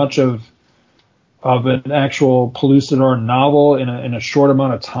do as much of an actual Pellucidar novel in a short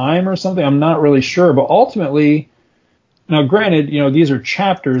amount of time or something. I'm not really sure, but ultimately, now granted, these are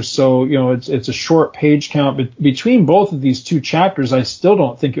chapters, so it's a short page count. But between both of these two chapters, I still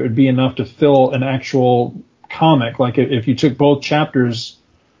don't think it would be enough to fill an actual comic. Like if you took both chapters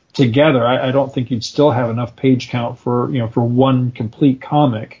together, I don't think you'd still have enough page count for one complete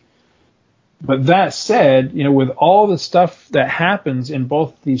comic. But that said, with all the stuff that happens in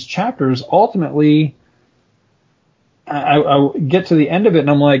both these chapters, ultimately, I get to the end of it and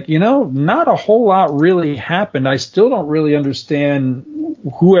I'm like, not a whole lot really happened. I still don't really understand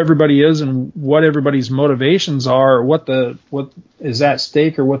who everybody is and what everybody's motivations are, or what is at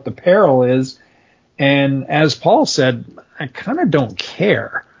stake or what the peril is. And as Paul said, I kind of don't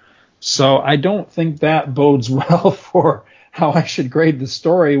care. So I don't think that bodes well for how I should grade the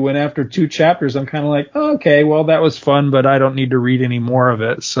story when after two chapters I'm kind of like, oh, okay, well, that was fun, but I don't need to read any more of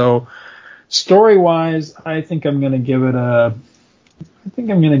it. So story-wise, I think I'm going to give it a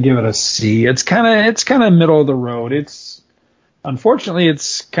C. It's kind of middle of the road. Unfortunately,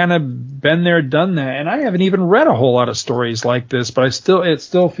 it's kind of been there, done that, and I haven't even read a whole lot of stories like this, but it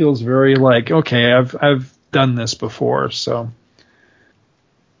still feels very like, okay, I've done this before, so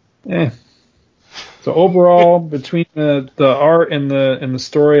So overall, between the art and the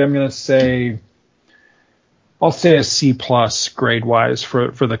story, I'm gonna say I'll say a C+ grade wise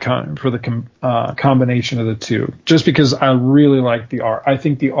for the combination of the two, just because I really like the art. I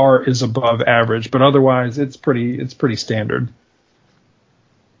think the art is above average, but otherwise it's pretty standard.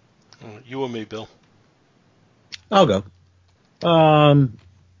 You or me, Bill? I'll go.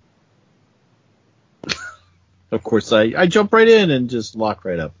 Of course, I jump right in and just lock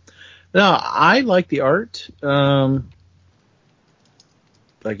right up. No, I like the art.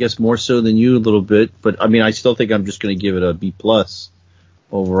 I guess more so than you a little bit, but I mean, I still think I'm just going to give it a B+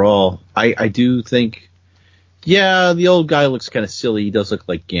 overall. I do think, yeah, the old guy looks kind of silly. He does look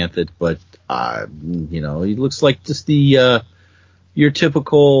like Ganthet, but he looks like just the your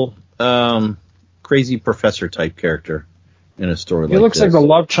typical crazy professor type character in a story like this. He looks like the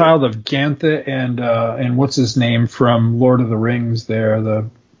love child of Ganthet and what's his name from Lord of the Rings there, the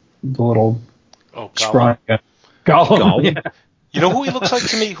little Gollum. Gollum. Yeah. You know who he looks like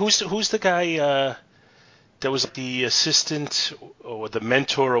to me? Who's the guy that was the assistant or the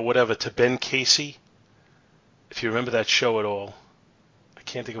mentor or whatever to Ben Casey? If you remember that show at all. I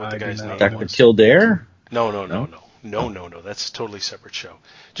can't think of what the guy's name was. Dr. Kildare? No. That's a totally separate show.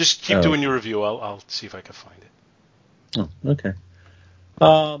 Just keep doing your review. I'll see if I can find it. Oh, okay.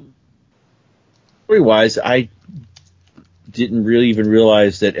 Story-wise, I didn't really even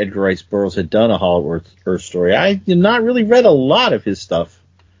realize that Edgar Rice Burroughs had done a Hollow Earth story. I did not really read a lot of his stuff.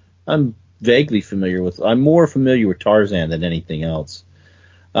 I'm vaguely familiar with. I'm more familiar with Tarzan than anything else.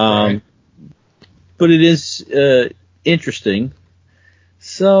 Right. But it is interesting.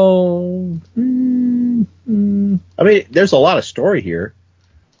 So, I mean, there's a lot of story here.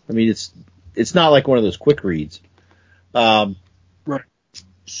 I mean, it's not like one of those quick reads. Right.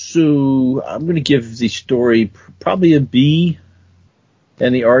 So I'm going to give the story probably a B,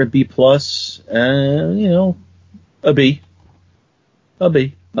 and the art a B plus, and a B.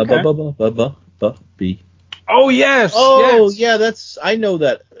 Okay. B. Oh yes. Oh yes. Yeah, I know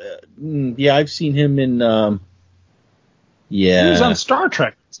that. Yeah, I've seen him in. Yeah. He was on Star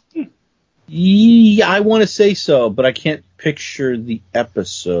Trek. Yeah, I want to say so, but I can't picture the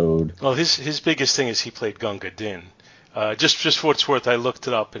episode. Well, his biggest thing is he played Gunga Din. Just for what it's worth, I looked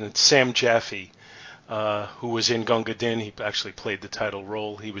it up, and it's Sam Jaffe, who was in Gunga Din. He actually played the title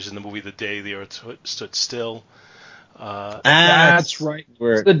role. He was in the movie The Day the Earth Stood Still. That's right.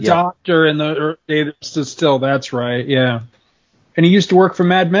 It's the doctor in the Day That Stood Still. That's right. Yeah. And he used to work for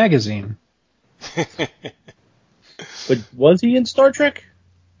Mad Magazine. But was he in Star Trek?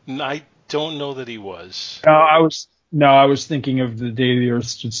 I don't know that he was. No, I was thinking of The Day the Earth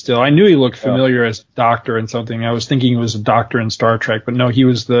Stood Still. I knew he looked familiar as a doctor in something. I was thinking he was a doctor in Star Trek, but no, he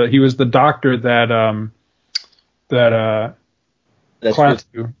was the doctor that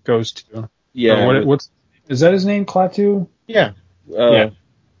Klaatu goes to. Yeah. Is that his name, Klaatu? Yeah.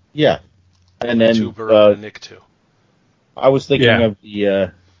 Yeah. And then Nick too. I was thinking of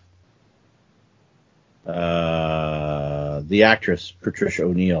the actress Patricia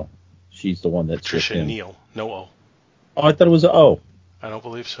O'Neill. She's the one that's Patricia Neal. No O. Oh, I thought it was an O. I don't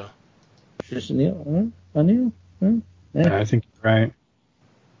believe so. Patricia Neal? O'Neill? Yeah, I think you're right.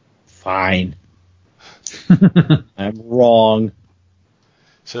 Fine. I'm wrong.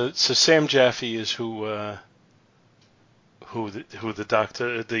 So Sam Jaffe is who the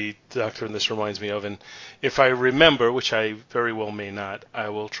doctor in this reminds me of, and if I remember, which I very well may not, I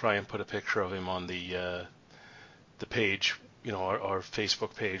will try and put a picture of him on the page, our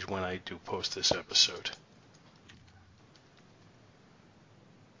Facebook page when I do post this episode.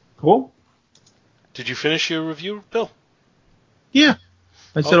 Cool. Did you finish your review, Bill? Yeah.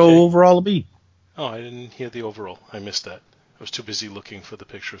 I said overall a B. Oh, I didn't hear the overall. I missed that. I was too busy looking for the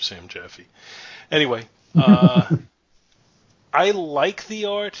picture of Sam Jaffe. Anyway, I like the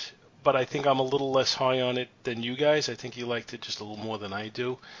art, but I think I'm a little less high on it than you guys. I think you liked it just a little more than I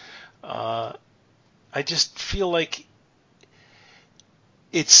do. I just feel like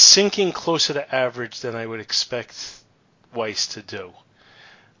it's sinking closer to average than I would expect Weiss to do.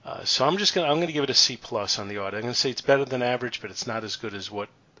 So I'm going to give it a C plus on the art. I'm going to say it's better than average, but it's not as good as what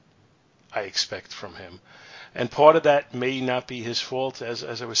I expect from him. And part of that may not be his fault, as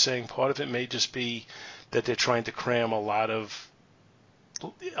I was saying. Part of it may just be that they're trying to cram a lot of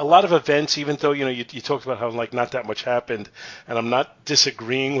events, even though you talked about how not that much happened, and I'm not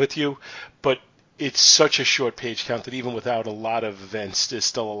disagreeing with you, but it's such a short page count that even without a lot of events, there's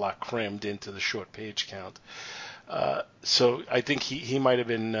still a lot crammed into the short page count. So I think he might have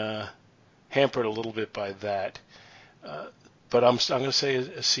been hampered a little bit by that. But I'm going to say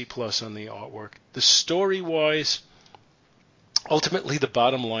a C plus on the artwork. The story wise, ultimately the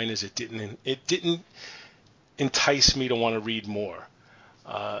bottom line is it didn't entice me to want to read more.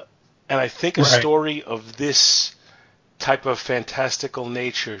 And I think a story of this type of fantastical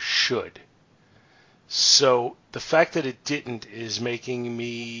nature should. So the fact that it didn't is making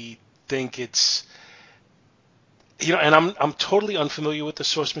me think it's, and I'm totally unfamiliar with the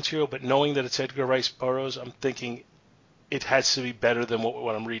source material, but knowing that it's Edgar Rice Burroughs, I'm thinking it has to be better than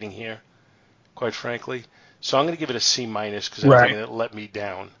what I'm reading here, quite frankly. So I'm going to give it a C minus because I think it let me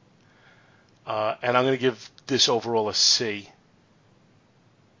down. And I'm going to give this overall a C.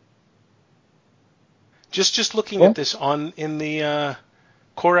 Just looking at this in the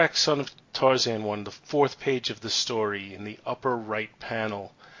Korak Son of Tarzan one, the fourth page of the story in the upper right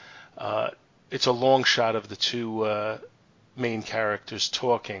panel, it's a long shot of the two main characters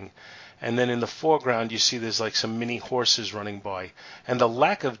talking. And then in the foreground, you see there's some mini horses running by. And the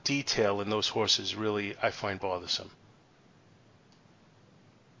lack of detail in those horses really, I find bothersome.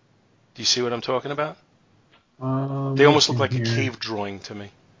 Do you see what I'm talking about? They almost look like a cave drawing to me.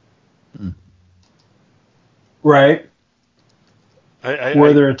 Right.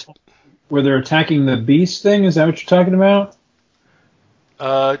 Where they're attacking the beast thing? Is that what you're talking about?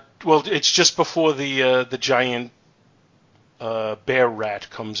 Well, it's just before the giant bear rat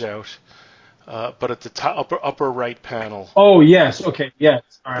comes out, but at the top, upper right panel, Oh yes, okay, yes.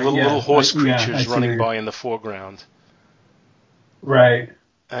 All right, little horse I creatures see running by in the foreground. Right.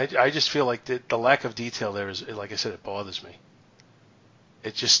 I just feel like the lack of detail there is, like I said, it bothers me.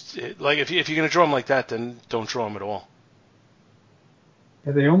 Like if you're going to draw them like that, then don't draw them at all.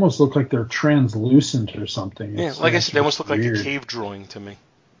 Yeah, they almost look like they're translucent or something. Yeah, like I said, they almost look weird. like a cave drawing to me.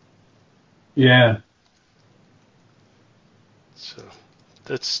 Yeah. So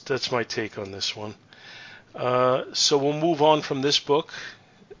that's my take on this one. So we'll move on from this book,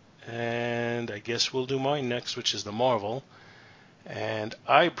 and I guess we'll do mine next, which is the Marvel. And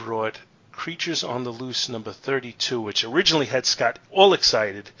I brought Creatures on the Loose number 32, which originally had Scott all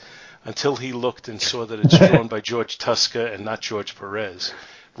excited until he looked and saw that it's drawn by George Tuska and not George Perez.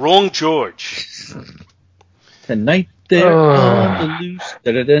 Wrong George. Tonight they're on the loose.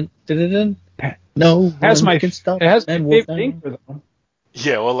 Da-da-dun, da-da-dun. No one can stop. It has my and favorite we'll inker, though.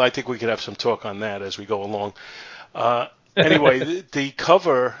 Yeah, well, I think we could have some talk on that as we go along. Anyway, the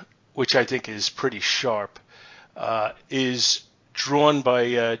cover, which I think is pretty sharp, is drawn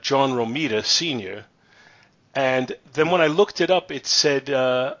by John Romita Sr., and then when I looked it up, it said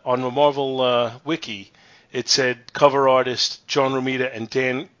on the Marvel Wiki, it said cover artist John Romita and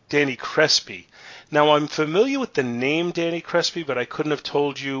Danny Crespi. Now, I'm familiar with the name Danny Crespi, but I couldn't have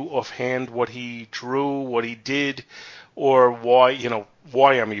told you offhand what he drew, what he did, or why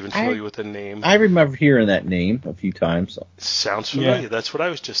I'm even familiar with the name. I remember hearing that name a few times. Sounds familiar. Yeah. That's what I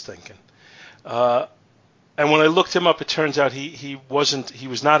was just thinking. And when I looked him up, it turns out he was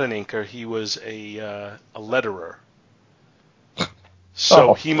not an inker. He was a letterer.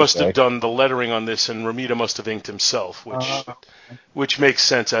 So he must have done the lettering on this, and Romita must have inked himself, which makes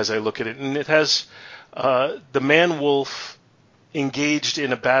sense as I look at it. And it has the Man-Wolf engaged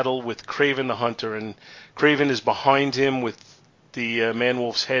in a battle with Kraven the Hunter, and Kraven is behind him with the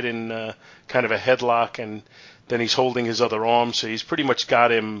Man-Wolf's head in kind of a headlock, and then he's holding his other arm, so he's pretty much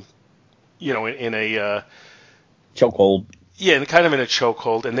got him, in a chokehold. Yeah, and kind of in a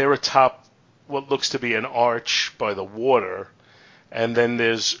chokehold, and they're atop what looks to be an arch by the water, and then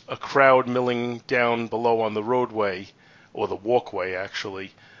there's a crowd milling down below on the roadway, or the walkway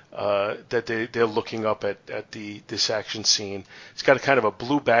actually, that they're looking up at this action scene. It's got a kind of a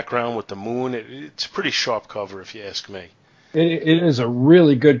blue background with the moon. It's a pretty sharp cover, if you ask me. It is a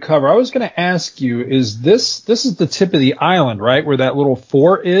really good cover. I was going to ask you, is this is the tip of the island, right, where that little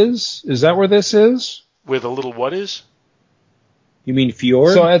fort is? Is that where this is? Where the little what is? You mean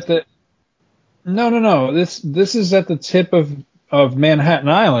fjord? So at the no. This is at the tip of Manhattan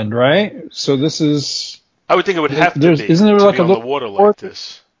Island, right? So this is. I would think it would have to be. Isn't there like be a on the water like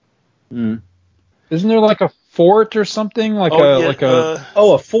this? Mm. Isn't there like a fort or something a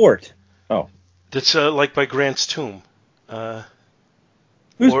fort? Oh, that's like by Grant's tomb.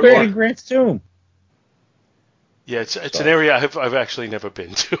 Who's buried in Grant's tomb? Yeah, it's an area I've actually never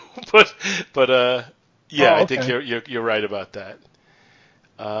been to, but yeah, I think you're right about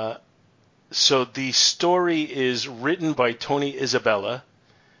that. So the story is written by Tony Isabella,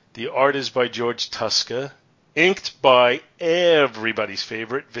 the art is by George Tuska, inked by everybody's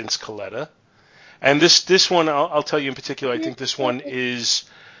favorite Vince Colletta, and this one I'll tell you in particular. I think this one is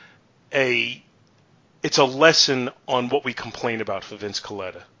it's a lesson on what we complain about for Vince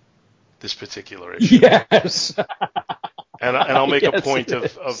Colletta, this particular issue. Yes. And I'll make a point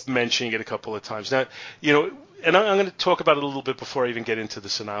of mentioning it a couple of times. Now, and I'm going to talk about it a little bit before I even get into the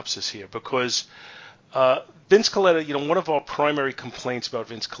synopsis here, because Vince Colletta, one of our primary complaints about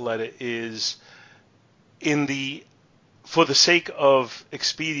Vince Colletta is for the sake of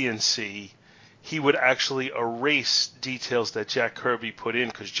expediency, he would actually erase details that Jack Kirby put in,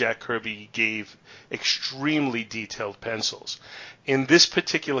 because Jack Kirby gave extremely detailed pencils. In this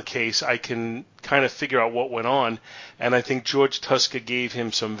particular case, I can kind of figure out what went on, and I think George Tuska gave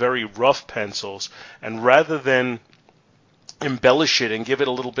him some very rough pencils, and rather than embellish it and give it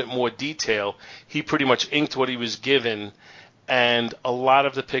a little bit more detail, he pretty much inked what he was given, and a lot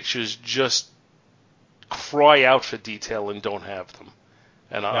of the pictures just cry out for detail and don't have them.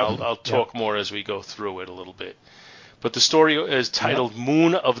 And I'll talk more as we go through it a little bit. But the story is titled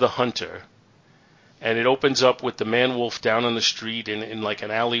Moon of the Hunter. And it opens up with the Man-Wolf down on the street in like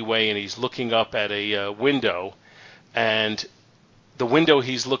an alleyway, and he's looking up at a window. And the window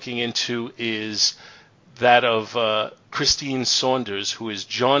he's looking into is that of Christine Saunders, who is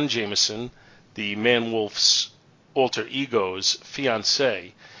John Jameson, the Man-Wolf's alter ego's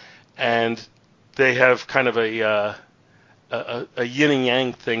fiancée. And they have kind of a yin and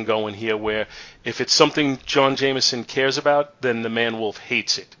yang thing going here, where if it's something John Jameson cares about, then the Man-Wolf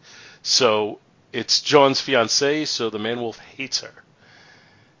hates it. So it's John's fiancée, so the Man-Wolf hates her.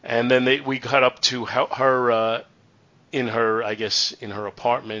 And then we got up to her in her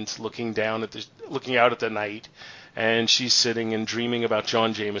apartment, looking out at the night, and she's sitting and dreaming about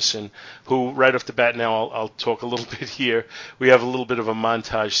John Jameson, who right off the bat, now I'll talk a little bit here. We have a little bit of a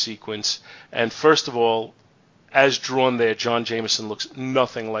montage sequence, and first of all, as drawn there, John Jameson looks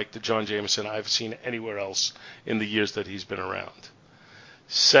nothing like the John Jameson I've seen anywhere else in the years that he's been around.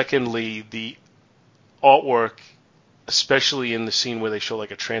 Secondly, the artwork, especially in the scene where they show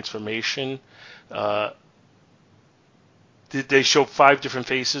like a transformation, they show 5 different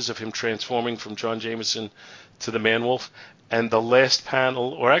faces of him transforming from John Jameson to the Man-Wolf, and the last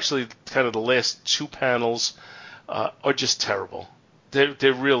panel, or actually kind of the last 2 panels, are just terrible.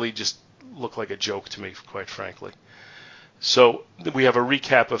 They really just look like a joke to me, quite frankly. So we have a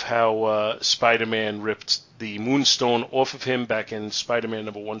recap of how Spider-Man ripped the Moonstone off of him back in Spider-Man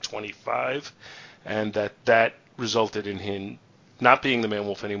number 125, and that resulted in him not being the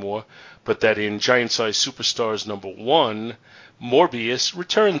Man-Wolf anymore, but that in Giant Size Superstars number 1, Morbius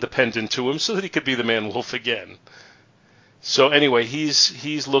returned the pendant to him so that he could be the Man-Wolf again. So anyway,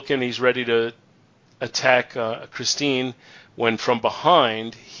 he's looking, he's ready to attack Christine, when from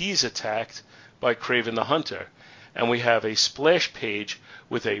behind he's attacked by Kraven the Hunter. And we have a splash page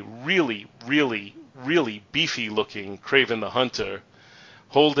with a really, really, really beefy looking Kraven the Hunter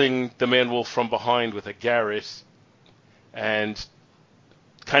holding the Man-Wolf from behind with a garrote and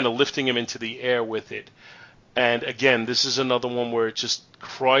kind of lifting him into the air with it. And again, this is another one where it just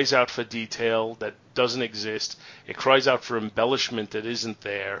cries out for detail that doesn't exist. It cries out for embellishment that isn't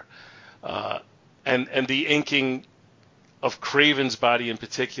there. And the inking of Kraven's body in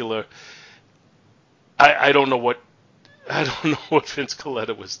particular, I don't know what Vince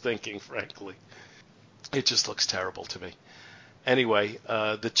Colletta was thinking, frankly. It just looks terrible to me. Anyway,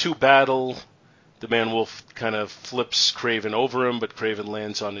 the 2 battle. The Man-Wolf kind of flips Kraven over him, but Kraven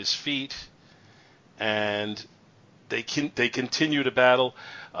lands on his feet, and they continue to battle.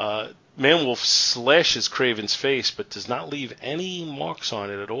 Man-Wolf slashes Kraven's face, but does not leave any marks on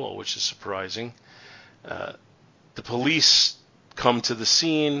it at all, which is surprising. The police come to the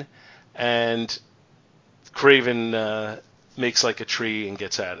scene, and Kraven makes like a tree and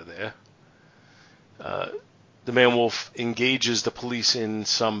gets out of there. The Man-Wolf engages the police in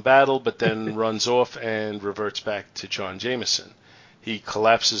some battle, but then runs off and reverts back to John Jameson. He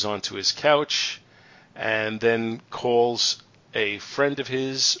collapses onto his couch and then calls a friend of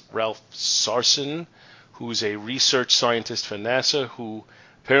his, Ralph Sarson, who's a research scientist for NASA, who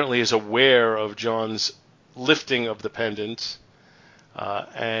apparently is aware of John's lifting of the pendant,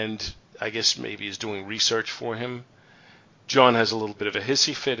 and I guess maybe is doing research for him. John has a little bit of a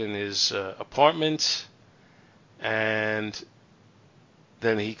hissy fit in his apartment, and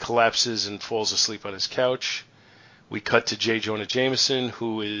then he collapses and falls asleep on his couch. We cut to J. Jonah Jameson,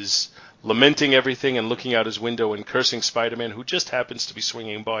 who is lamenting everything and looking out his window and cursing Spider-Man, who just happens to be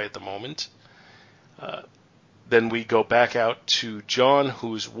swinging by at the moment. Then we go back out to John,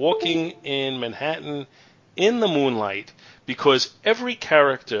 who's walking in Manhattan in the moonlight, because every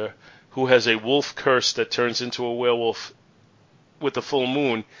character who has a wolf curse that turns into a werewolf with the full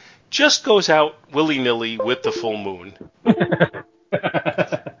moon just goes out willy-nilly with the full moon.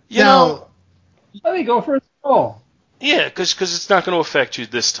 You know, let me go for a stroll. Yeah, because it's not going to affect you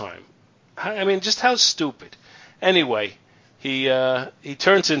this time. I mean, just how stupid. Anyway, he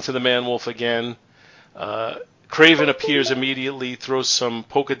turns into the Man-Wolf again. Kraven appears immediately, throws some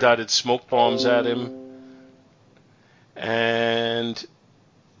polka-dotted smoke bombs at him, and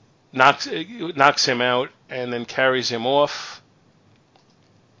knocks him out, and then carries him off.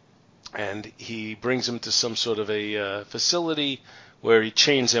 And he brings him to some sort of a facility where he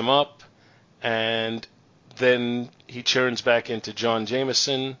chains him up, and then he turns back into John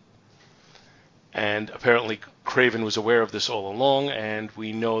Jameson. And apparently Kraven was aware of this all along, and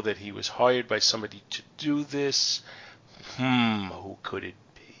we know that he was hired by somebody to do this. Who could it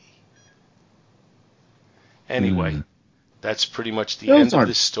be? Anyway, that's pretty much the end of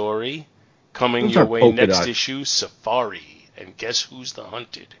this story. Coming your way next issue, Safari. And guess who's the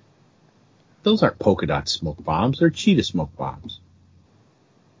hunted? Those aren't polka dot smoke bombs. They're cheetah smoke bombs.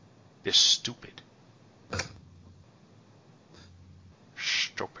 They're stupid.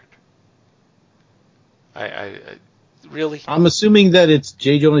 Stupid. I really? I'm assuming that it's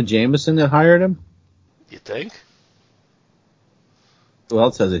J. Jonah Jameson that hired him. You think? Who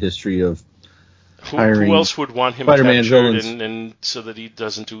else has a history of hiring? Who else would want him Spider-Man captured and so that he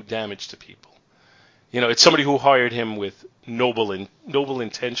doesn't do damage to people? You know, it's somebody who hired him with noble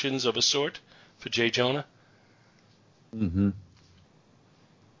intentions of a sort for J. Jonah. Mm-hmm.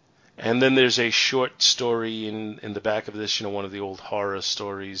 And then there's a short story in the back of this, one of the old horror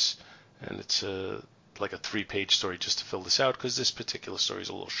stories, and it's like a 3-page story just to fill this out because this particular story is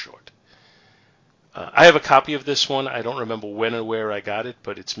a little short. I have a copy of this one. I don't remember when or where I got it,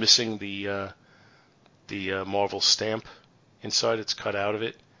 but it's missing the Marvel stamp inside. It's cut out of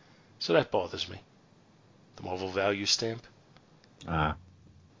it, so that bothers me. The Marvel value stamp.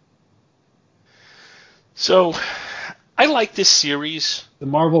 So I like this series. The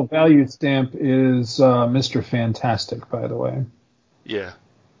Marvel value stamp is Mr. Fantastic, by the way. Yeah.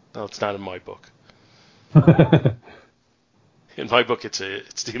 No, it's not in my book. In my book, it's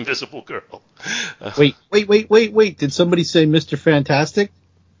the Invisible Girl. Wait. Did somebody say Mr. Fantastic?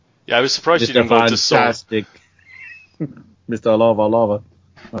 Yeah, I was surprised you Mr. didn't go to Soul. Fantastic. Mr. Lava.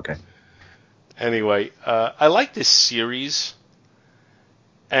 Okay. Anyway, I like this series,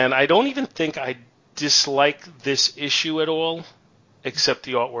 and I don't even think I dislike this issue at all, except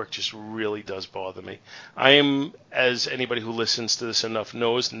the artwork just really does bother me. I am, as anybody who listens to this enough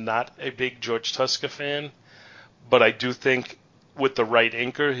knows, not a big George Tuska fan, but I do think with the right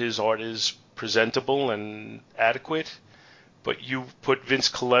inker, his art is presentable and adequate. But you put Vince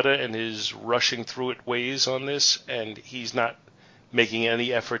Colletta and his rushing through it ways on this, and he's not making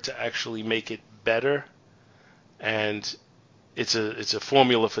any effort to actually make it better. And it's a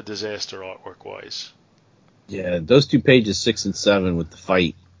formula for disaster artwork-wise. Yeah, those 2 pages, 6 and 7 with the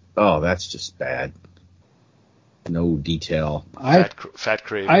fight. Oh, that's just bad. No detail. Fat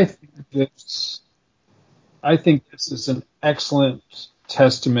Craven. I think this is an excellent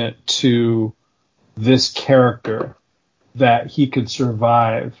testament to this character, that he could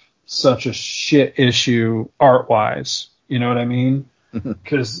survive such a shit issue art-wise. You know what I mean?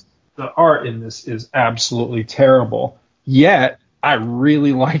 Because the art in this is absolutely terrible. Yet, I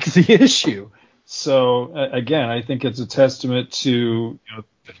really like the issue. So, again, I think it's a testament to,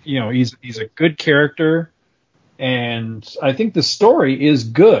 he's a good character, and I think the story is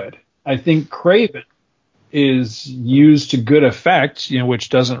good. I think Craven is used to good effect, which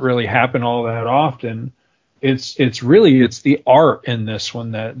doesn't really happen all that often. It's the art in this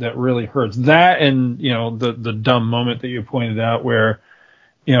one that really hurts. That and, the dumb moment that you pointed out where,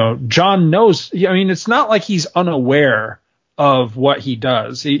 John knows, it's not like he's unaware of what he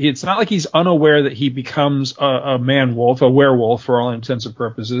does. It's not like he's unaware that he becomes a man-wolf, a werewolf for all intents and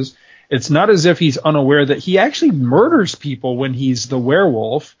purposes. It's not as if he's unaware that he actually murders people when he's the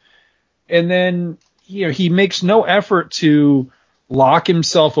werewolf. And then, he makes no effort to lock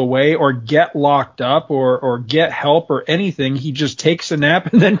himself away or get locked up or get help or anything. He just takes a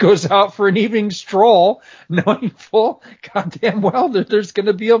nap and then goes out for an evening stroll, knowing full goddamn well that there's going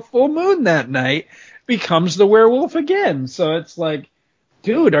to be a full moon that night, becomes the werewolf again. So it's like,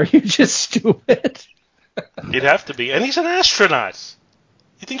 dude, are you just stupid? You'd have to be. And he's an astronaut.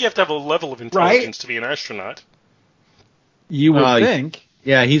 You think you have to have a level of intelligence to be an astronaut? You would think.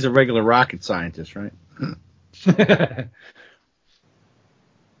 Yeah, he's a regular rocket scientist, right?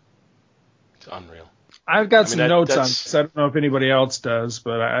 It's unreal. I've got some notes on this. I don't know if anybody else does,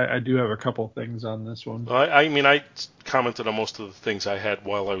 but I do have a couple things on this one. Well, I commented on most of the things I had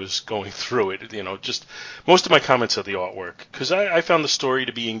while I was going through it. Just most of my comments are the artwork, because I found the story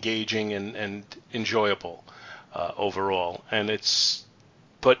to be engaging and enjoyable overall. And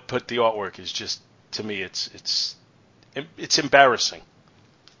but the artwork is just, to me, it's embarrassing.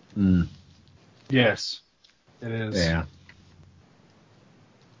 Mm. Yes, it is. Yeah.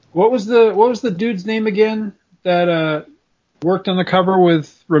 What was the dude's name again that worked on the cover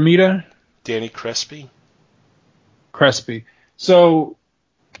with Romita? Danny Crespi. So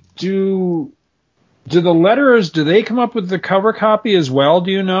do the letters, do they come up with the cover copy as well,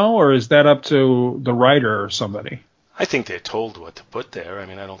 do you know? Or is that up to the writer or somebody? I think they're told what to put there. I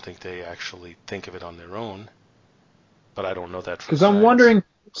don't think they actually think of it on their own. But I don't know that for because I'm wondering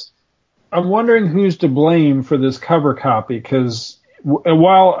who's to blame for this cover copy, because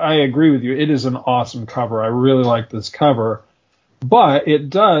while I agree with you, it is an awesome cover. I really like this cover. But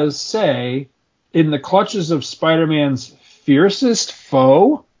it does say, in the clutches of Spider-Man's fiercest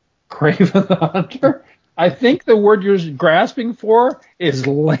foe, Kraven the Hunter. I think the word you're grasping for is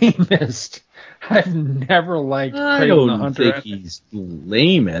lamest. I've never liked Kraven the Hunter. I don't think he's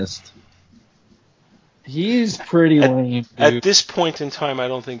lamest. He's pretty lame, dude. At this point in time, I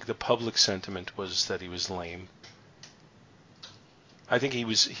don't think the public sentiment was that he was lame. I think he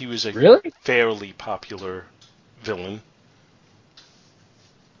was a fairly popular villain.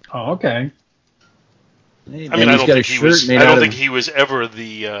 Oh, okay. I don't think he was ever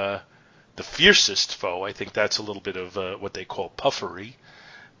the fiercest foe. I think that's a little bit of what they call puffery,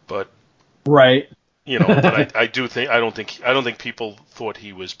 but right. But I don't think people thought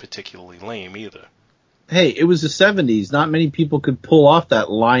he was particularly lame either. Hey, it was the 70s. Not many people could pull off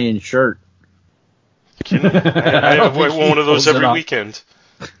that lion shirt. I wear one of those every weekend.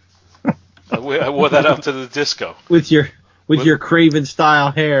 I wore that out to the disco. With your Craven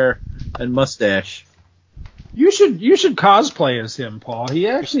style hair and mustache. You should cosplay as him, Paul.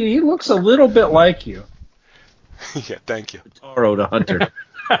 He looks a little bit like you. Yeah, thank you. Toro the Hunter.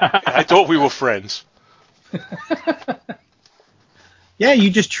 I thought we were friends. Yeah,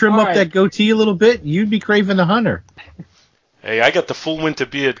 you just trim up that goatee a little bit, you'd be Craven the Hunter. Hey, I got the full winter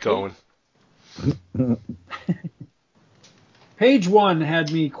beard going. Page 1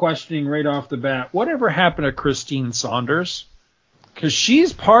 had me questioning right off the bat, whatever happened to Christine Saunders? Because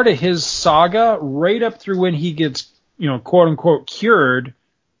she's part of his saga right up through when he gets, quote unquote, cured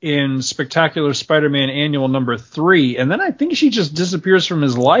in Spectacular Spider-Man Annual number 3, and then I think she just disappears from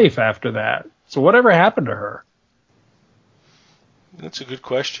his life after that. So whatever happened to her? That's a good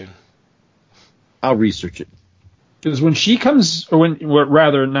question. I'll research it. Because when she comes, or when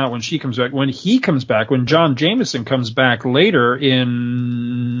he comes back, when John Jameson comes back later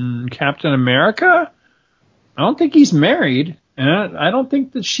in Captain America, I don't think he's married, and I don't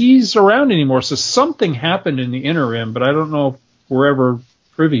think that she's around anymore. So something happened in the interim, but I don't know if we're ever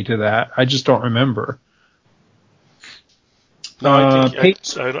privy to that. I just don't remember. No,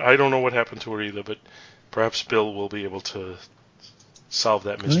 I don't know what happened to her either, but perhaps Bill will be able to solve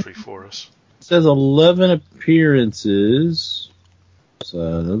that mystery for us. It says 11 appearances. So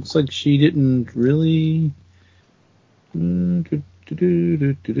it looks like she didn't really. What do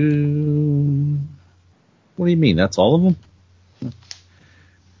you mean? That's all of them?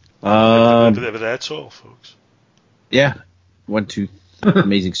 That's all, folks. Yeah. 1, 2,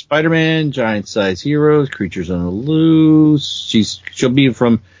 Amazing Spider-Man, Giant Size Heroes, Creatures on the Loose. She'll be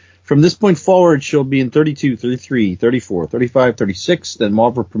from this point forward, she'll be in 32, 33, 34, 35, 36, then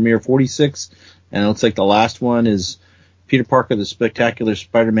Marvel Premiere 46, and it looks like the last one is Peter Parker, The Spectacular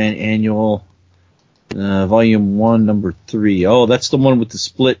Spider-Man Annual, Volume 1, Number 3. Oh, that's the one with the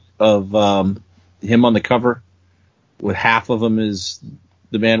split of him on the cover, with half of him is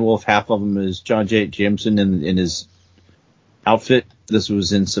the Man-Wolf, half of him is John J. Jameson in his outfit. This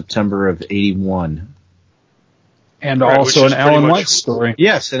was in September of 81. And also an Alan White story.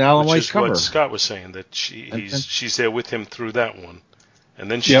 Yes, an Alan White cover. Which is what Scott was saying, that she's there with him through that one, and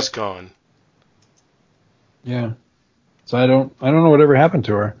then she's gone. Yeah. So I don't know whatever happened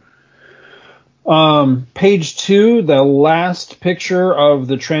to her. Page 2, the last picture of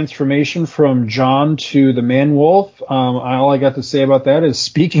the transformation from John to the Man-Wolf. All I got to say about that is,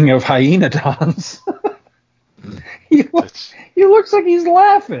 speaking of hyenodons, he looks like he's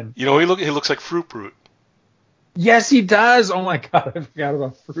laughing. He looks like Fruit Brute. Yes, he does. Oh my God, I forgot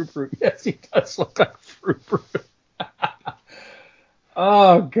about Fruit Brute. Yes, he does look like Fruit Brute.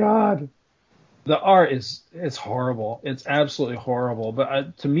 Oh God, the art it's horrible. It's absolutely horrible.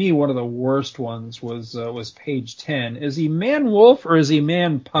 But to me, one of the worst ones was page 10. Is he Man-Wolf or is he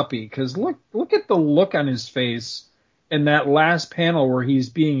Man-Puppy? Because look at the look on his face in that last panel where he's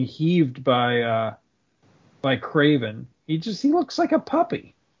being heaved by Craven. He looks like a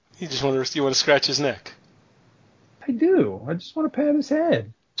puppy. You want to scratch his neck? I do. I just want to pat his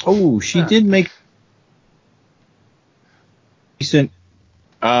head. Oh, she did make a decent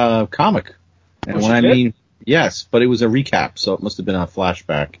comic. And yes, but it was a recap, so it must have been a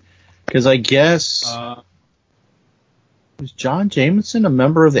flashback. Because I guess was John Jameson a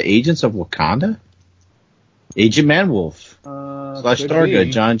member of the Agents of Wakanda? Agent Man-Wolf /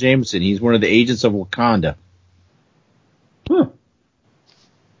 Stargood, John Jameson. He's one of the Agents of Wakanda. Huh.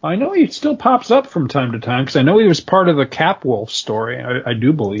 I know he still pops up from time to time, because I know he was part of the Cap Wolf story, I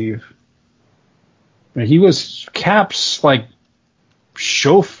do believe. He was Cap's,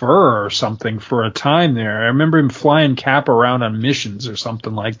 chauffeur or something for a time there. I remember him flying Cap around on missions or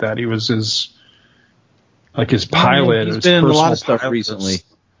something like that. He was his pilot. He's been in a lot of stuff recently.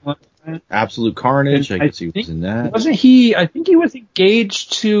 Absolute Carnage, I guess he was in that. Wasn't he? I think he was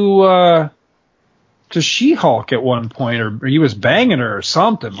engaged to She-Hulk at one point, or he was banging her or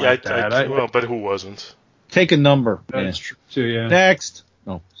something like that. But who wasn't? Take a number. That's true too, yeah. Next.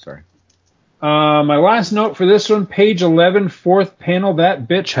 Oh, sorry. My last note for this one, page 11, fourth panel. That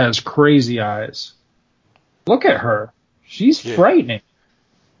bitch has crazy eyes. Look at her. She's frightening.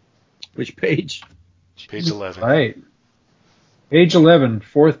 Which page? Page 11. Right. Page 11,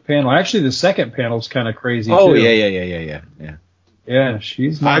 fourth panel. Actually, the second panel is kind of crazy, too. Oh, yeah. Yeah,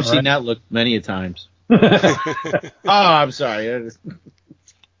 she's I've seen that look many a times. Oh, I'm sorry. Is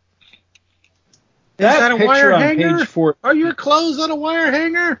that a wire hanger? Are your clothes on a wire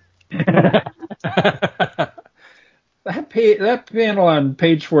hanger? That panel on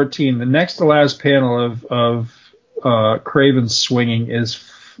page 14, the next to last panel of Kraven's swinging is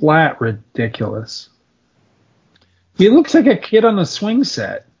flat ridiculous. He looks like a kid on a swing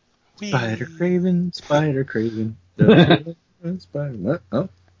set. Spider Kraven, Spider Kraven. Spider. Oh.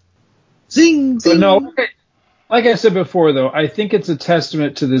 Zing, zing. But no, like I said before, though, I think it's a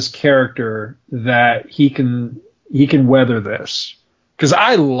testament to this character that he can weather this. Because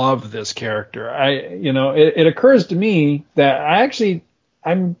I love this character. It occurs to me that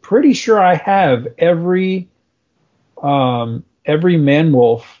I'm pretty sure I have every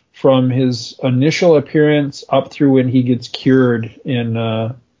Man-Wolf from his initial appearance up through when he gets cured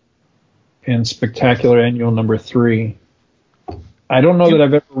in Spectacular Annual number 3. I don't know that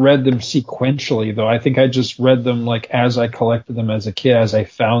I've ever read them sequentially, though. I think I just read them like as I collected them as a kid, as I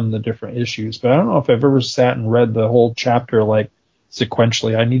found the different issues. But I don't know if I've ever sat and read the whole chapter like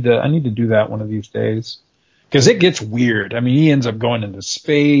sequentially. I need to do that one of these days, because it gets weird. I mean, he ends up going into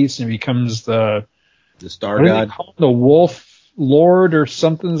space and becomes the Star God, the Wolf Lord or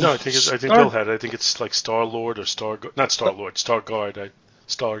something. No, I think Bill had it. I think it's like Star Lord or not Star Lord, Star God.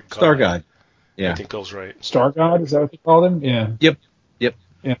 Star God. Yeah, I think Bill's right. Star God, is that what they called him? Yeah. Yep. Yeah,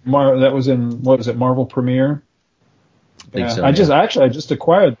 that was in, what was it, Marvel Premiere? I think so. I just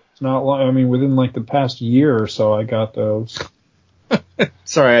acquired. It's not long. I mean, within like the past year or so, I got those.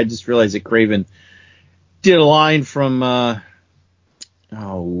 Sorry, I just realized that Kraven did a line from.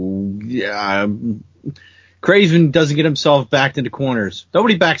 Kraven doesn't get himself backed into corners.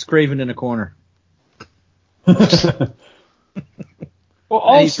 Nobody backs Kraven in a corner. Well,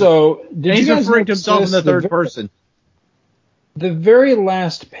 also, did he's you guys referring to notice himself in the third person. The very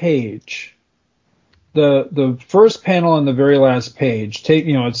last page, the first panel on the very last page,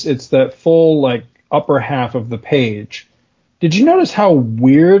 it's that full like upper half of the page. Did you notice how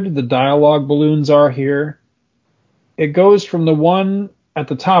weird the dialogue balloons are here? It goes from the one at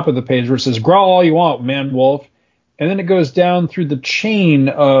the top of the page where it says "Growl all you want, Man-Wolf," and then it goes down through the chain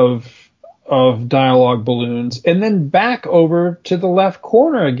of dialogue balloons, and then back over to the left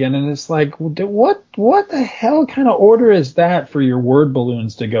corner again, and it's like, what the hell kind of order is that for your word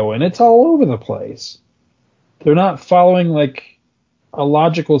balloons to go in? It's all over the place. They're not following like a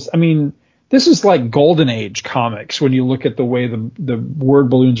logical. I mean, this is like Golden Age comics when you look at the way the word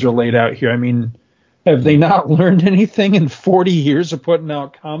balloons are laid out here. I mean, have they not learned anything in 40 years of putting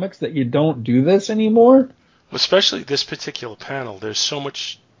out comics that you don't do this anymore? Especially this particular panel. There's so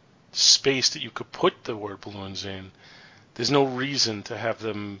much space that you could put the word balloons in. There's no reason to have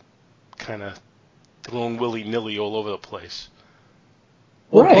them kind of thrown willy-nilly all over the place.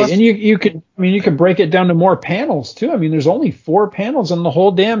 Well, right, and you could break it down to more panels too. I mean, there's only 4 panels on the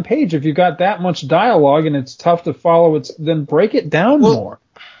whole damn page. If you've got that much dialogue and it's tough to follow, then break it down more.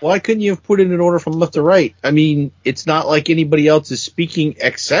 Why couldn't you have put it in order from left to right? I mean, it's not like anybody else is speaking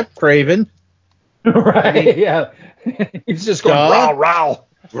except Kraven. Right? Yeah, he's just going row row.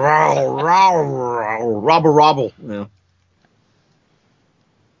 Row, row, row, robble, robble. Yeah.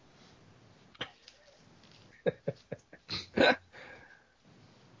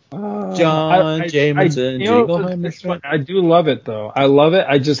 John Jameson, I do love it though. I love it.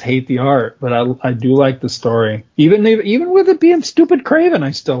 I just hate the art, but I do like the story. Even with it being stupid Kraven,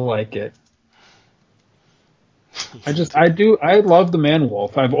 I still like it. I love the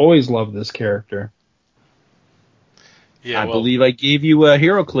Man-Wolf. I've always loved this character. Yeah, I believe I gave you a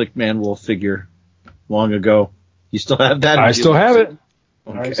HeroClick Man-Wolf figure long ago. You still have that? I still have it.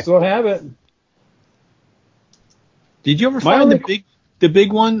 Okay. I still have it. Did you ever find the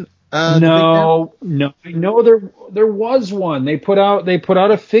big one? No. I know there was one. They put out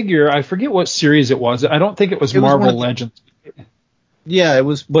a figure. I forget what series it was. I don't think it was Marvel Legends. Yeah, it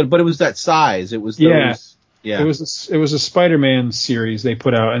was, but it was that size. It was those. Yeah. Yeah. It was a Spider-Man series they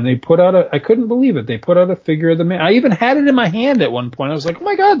put out, and they put out I couldn't believe it. They put out a figure of the Man. I even had it in my hand at one point. I was like, oh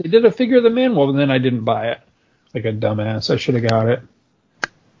my god, they did a figure of the Man-Wolf, and then I didn't buy it. Like a dumbass. I should have got it.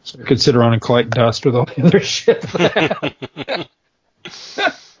 So I could sit around and collect dust with all the other shit.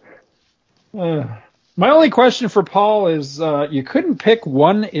 My only question for Paul is, you couldn't pick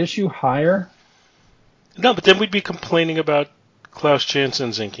one issue higher? No, but then we'd be complaining about Klaus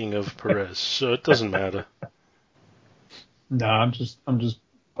Jansson's inking of Perez, so it doesn't matter. No, I'm just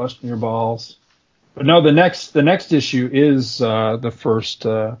busting your balls. But no, the next issue is the first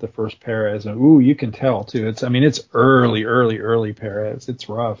Perez, and ooh, you can tell too. It's early Perez. It's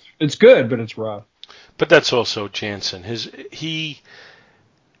rough. It's good, but it's rough. But that's also Jansson.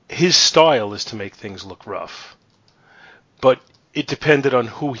 His style is to make things look rough, but it depended on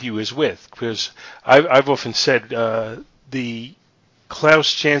who he was with. Because I've often said the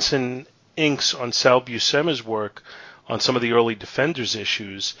Klaus Jansson inks on Sal Buscema's work on some of the early Defenders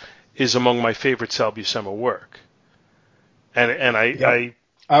issues is among my favorite Sal Buscema work. And I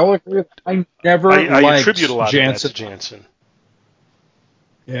will agree with that. I never liked attribute a lot Janson. of that to Janson.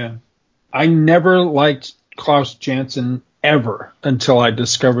 Yeah. I never liked Klaus Janson ever until I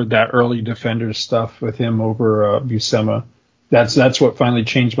discovered that early Defenders stuff with him over Buscema. That's what finally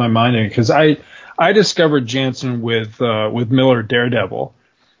changed my mind, because I discovered Janson with Miller Daredevil,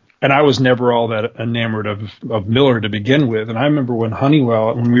 and I was never all that enamored of Miller to begin with. And I remember when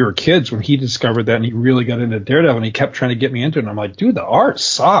Honeywell, when we were kids, when he discovered that and he really got into Daredevil, and he kept trying to get me into it, and I'm like, dude, the art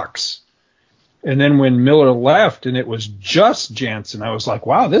sucks. And then when Miller left and it was just Janson, I was like,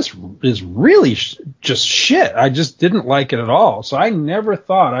 wow, this is really just shit. I just didn't like it at all. So I never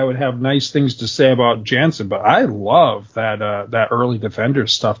thought I would have nice things to say about Janson, but I love that early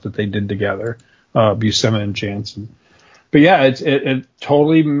Defenders stuff that they did together, Buscema and Janson. But yeah, it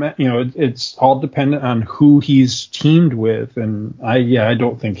totally, it's all dependent on who he's teamed with. And I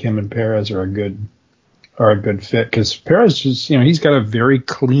don't think him and Perez are a good fit, because Perez just, he's got a very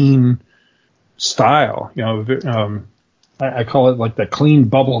clean style, I call it like the clean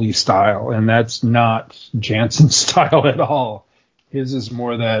bubbly style, and that's not Janson's style at all. His is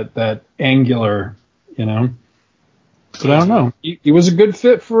more that angular, But I don't know. He was a good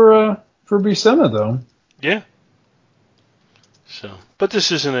fit for Buscema, though. Yeah. So, but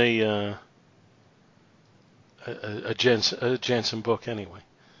this isn't a Janson book anyway.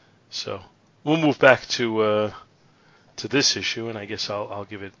 So we'll move back to this issue, and I guess I'll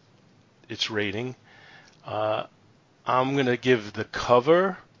give it its rating. I'm going to give the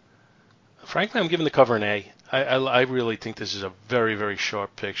cover, frankly, I'm giving the cover an A. I really think this is a very, very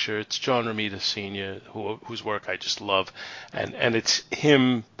sharp picture. It's John Romita Sr., whose work I just love, and it's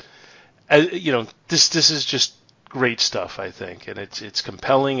him. This is just great stuff, I think, and it's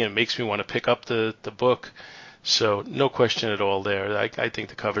compelling, and it makes me want to pick up the book. So no question at all there. I think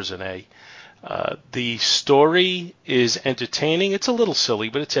the cover's an A. The story is entertaining. It's a little silly,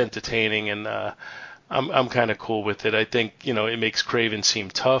 but it's entertaining, and I'm kind of cool with it. I think it makes Kraven seem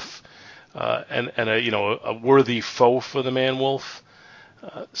tough, and a worthy foe for the Man-Wolf.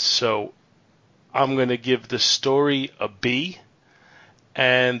 So I'm going to give the story a B,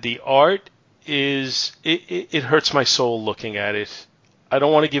 and the art is it hurts my soul looking at it. I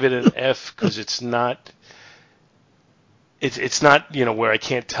don't want to give it an F because it's not. It's not, where I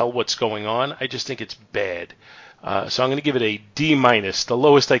can't tell what's going on. I just think it's bad. So I'm going to give it a D-, the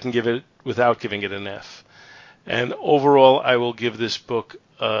lowest I can give it without giving it an F. And overall, I will give this book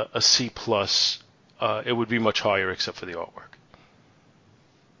a C+. It would be much higher except for the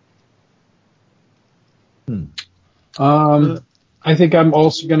artwork. I think I'm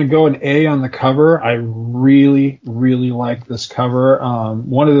also going to go an A on the cover. I really, really like this cover.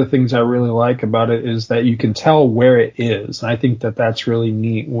 One of the things I really like about it is that you can tell where it is. And I think that that's really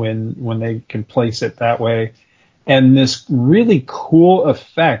neat when they can place it that way. And this really cool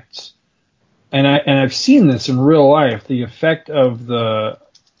effect, and I've seen this in real life, the effect of now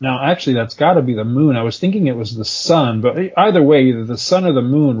actually that's got to be the moon. I was thinking it was the sun, but either way, either the sun or the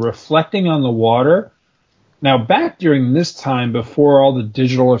moon reflecting on the water. Now, back during this time, before all the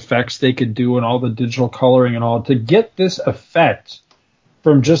digital effects they could do and all the digital coloring and all, to get this effect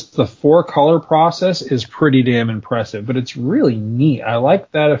from just the 4-color process is pretty damn impressive. But it's really neat. I like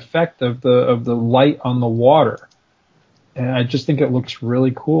that effect of the light on the water, and I just think it looks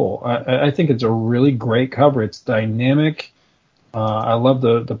really cool. I think it's a really great cover. It's dynamic. I love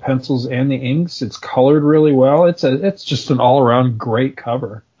the pencils and the inks. It's colored really well. It's just an all around great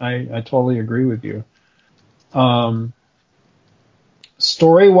cover. I totally agree with you.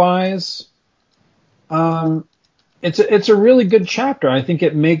 Story-wise, it's a really good chapter. I think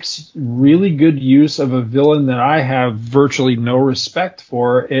it makes really good use of a villain that I have virtually no respect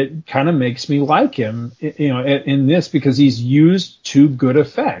for. It kind of makes me like him, in this, because he's used to good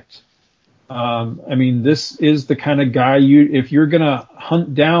effect. This is the kind of guy if you're gonna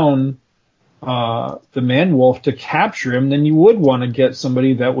hunt down the Man-Wolf to capture him, then you would want to get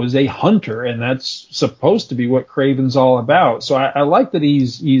somebody that was a hunter, and that's supposed to be what Kraven's all about. So I like that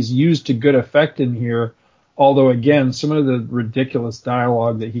he's used to good effect in here, although again, some of the ridiculous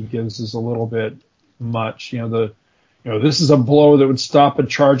dialogue that he gives is a little bit much. This is a blow that would stop a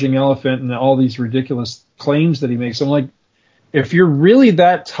charging elephant, and all these ridiculous claims that he makes. I'm like, if you're really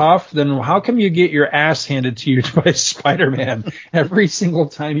that tough, then how come you get your ass handed to you by Spider-Man every single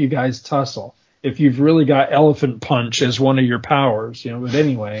time you guys tussle? If you've really got elephant punch as one of your powers, But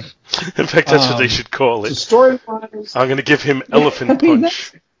anyway, in fact, that's what they should call it. Story-wise, I'm going to give him elephant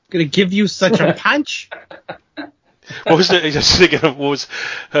punch. Going to give you such a punch. What was it? I was thinking of what was,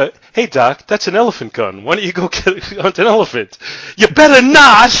 hey Doc, that's an elephant gun. Why don't you go hunt an elephant? You better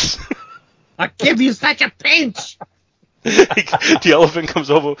not! I'll give you such a pinch! The elephant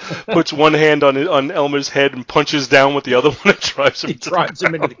comes over, puts one hand on Elmer's head and punches down with the other one and drives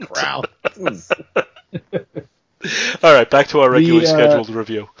him into the crowd. All right, back to our regularly scheduled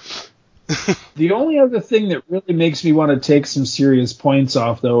review. The only other thing that really makes me want to take some serious points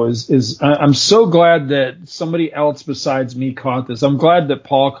off, though, is I'm so glad that somebody else besides me caught this. I'm glad that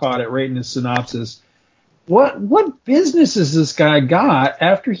Paul caught it right in his synopsis. What business has this guy got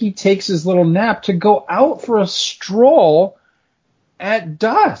after he takes his little nap to go out for a stroll at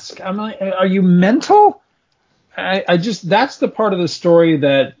dusk? I'm like, are you mental? I just, that's the part of the story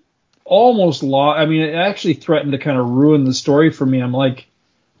that almost it actually threatened to kind of ruin the story for me. I'm like,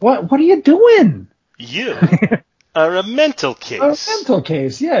 what are you doing? You are a mental case. A mental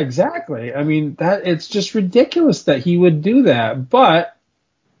case, yeah, exactly. I mean, it's just ridiculous that he would do that. But,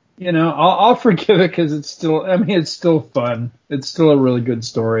 I'll forgive it because it's still fun. It's still a really good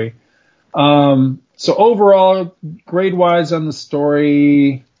story. So overall, grade-wise on the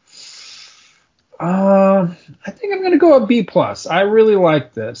story, I think I'm going to go a B+. I really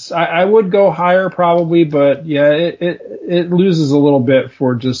like this. I would go higher probably, but yeah, it loses a little bit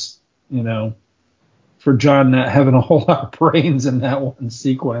for just, for John not having a whole lot of brains in that one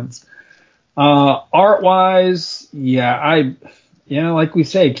sequence. Art-wise, like we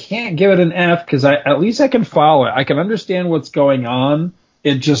say, can't give it an F because at least I can follow it. I can understand what's going on.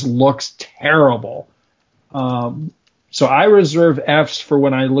 It just looks terrible. So I reserve Fs for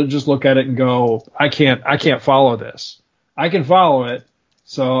when I just look at it and go, I can't follow this. I can follow it,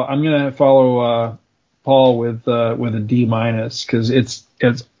 so I'm gonna follow Paul with a D- because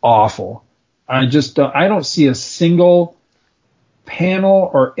it's awful. I don't see a single panel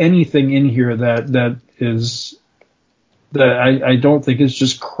or anything in here that I don't think is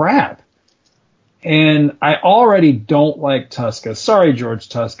just crap. And I already don't like Tuska. Sorry, George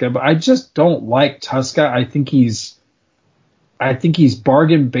Tuska, but I just don't like Tuska. I think he's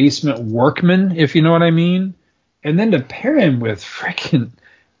bargain basement workman, if you know what I mean. And then to pair him with frickin'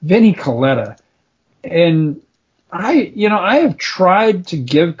 Vinnie Coletta. And I have tried to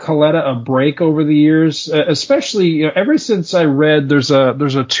give Coletta a break over the years, especially ever since I read there's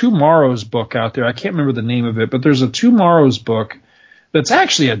a Tomorrow's book out there. I can't remember the name of it, but there's a Tomorrow's book that's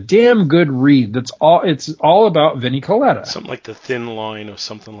actually a damn good read. It's all about Vinnie Coletta. Something like The Thin Line or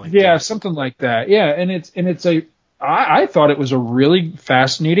something like that. Yeah, something like that. Yeah, and I thought it was a really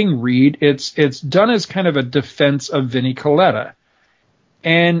fascinating read. It's done as kind of a defense of Vinnie Coletta.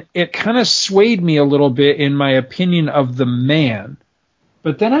 And it kind of swayed me a little bit in my opinion of the man.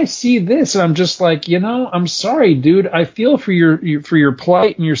 But then I see this and I'm just like, I'm sorry, dude. I feel for your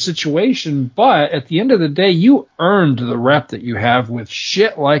plight and your situation, but at the end of the day, you earned the rep that you have with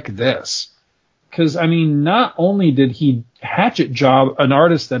shit like this. Because, not only did he hatchet job an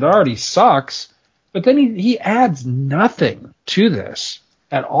artist that already sucks, but then he adds nothing to this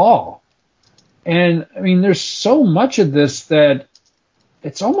at all. And, there's so much of this that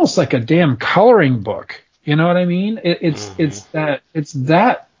it's almost like a damn coloring book. You know what I mean? It's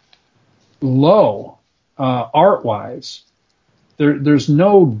that low art-wise. There's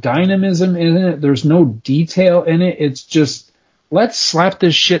no dynamism in it. There's no detail in it. It's just, let's slap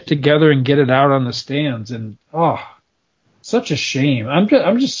this shit together and get it out on the stands. And, such a shame. I'm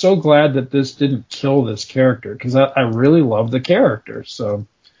just so glad that this didn't kill this character because I really love the character. So,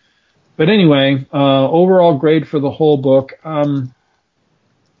 but anyway, overall grade for the whole book.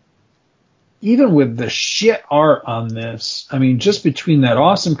 Even with the shit art on this, just between that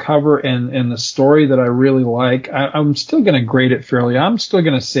awesome cover and the story that I really like, I'm still going to grade it fairly. I'm still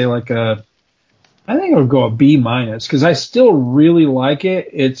going to say I think I'll go a B- because I still really like it.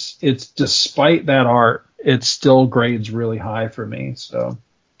 It's despite that art, it still grades really high for me. So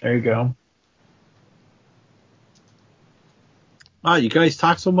there you go. Wow, you guys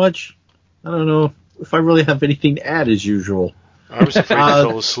talk so much. I don't know if I really have anything to add as usual. I was afraid you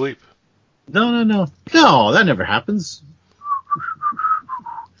fell asleep. No, that never happens.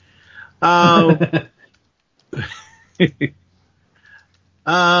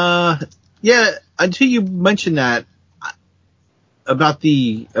 Yeah, until you mentioned that about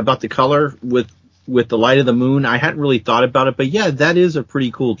the color with the light of the moon, I hadn't really thought about it, but yeah, that is a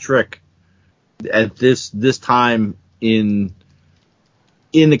pretty cool trick at this time in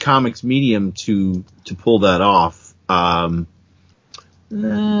the comics medium to pull that off.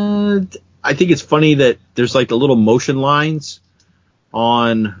 I think it's funny that there's like the little motion lines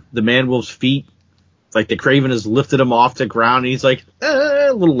on the Man-Wolf's feet. It's like the Kraven has lifted him off the ground and he's like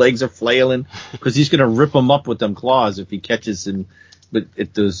little legs are flailing because he's gonna rip him up with them claws if he catches him. But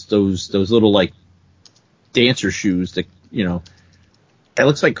those little like dancer shoes that it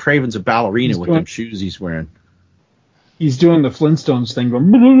looks like Craven's a ballerina with them shoes he's wearing. He's doing the Flintstones thing,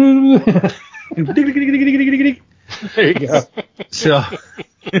 going. There you go. So,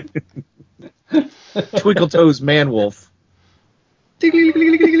 Twinkle Toes Man Wolf. But he's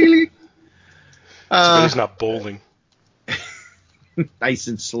not bowling. Nice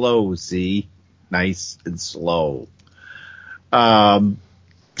and slow, see? Nice and slow. So I'm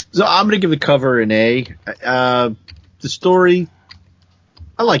going to give the cover an A. The story,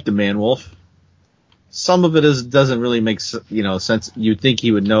 I like the Man Wolf. Some of it doesn't really make sense. You'd think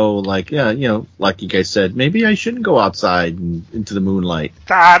he would know, like you guys said, maybe I shouldn't go outside and into the moonlight.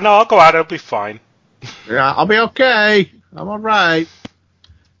 No, I'll go out. It'll be fine. Yeah, I'll be okay. I'm all right.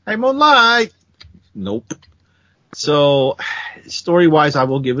 Hey, Moonlight. Nope. So, story-wise, I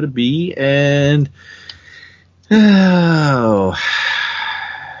will give it a B. And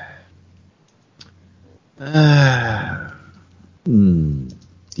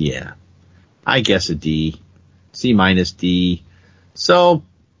yeah, I guess a D. C minus D. So,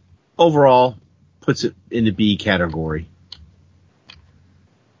 overall, puts it in the B category.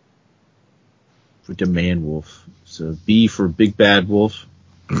 For the Man Wolf. So, B for Big Bad Wolf.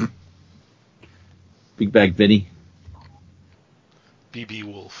 Big Bag Vinny. BB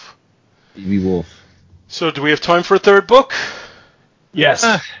Wolf. BB Wolf. So, do we have time for a third book? Yes.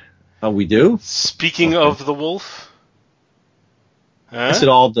 Oh, we do? Speaking of the wolf. Yes, it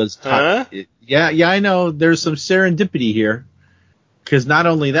all does. Huh? Yeah, I know. There's some serendipity here. Because not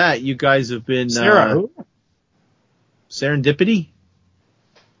only that, you guys have been... Sarah, Serendipity?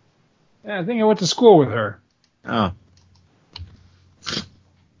 Yeah, I think I went to school with her. Oh.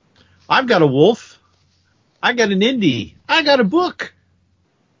 I've got a wolf. I got an indie. I got a book.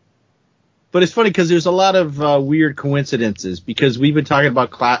 But it's funny because there's a lot of weird coincidences because we've been talking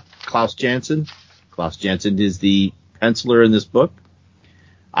about Klaus Janson. Klaus Janson is the penciler in this book.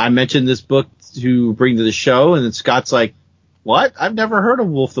 I mentioned this book to bring to the show, and then Scott's like, "What? I've never heard of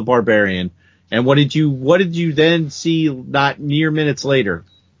Wolf the Barbarian." And what did you then see not mere minutes later?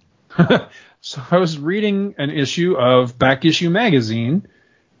 So I was reading an issue of Back Issue Magazine,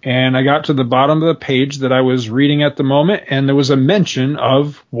 and I got to the bottom of the page that I was reading at the moment, and there was a mention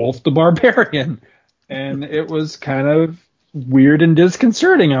of Wolf the Barbarian. And it was kind of weird and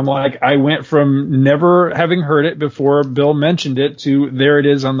disconcerting. I'm like, I went from never having heard it before Bill mentioned it to there it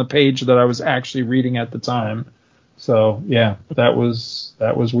is on the page that I was actually reading at the time. So, yeah, that was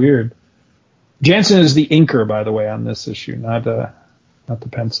weird. Jansen is the inker, by the way, on this issue, not the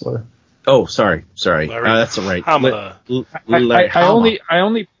penciler. Oh, sorry. Larry That's all right. Hama.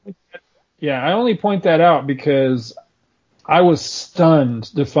 I only point that out because I was stunned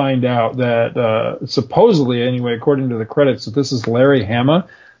to find out that supposedly, anyway, according to the credits, that this is Larry Hama.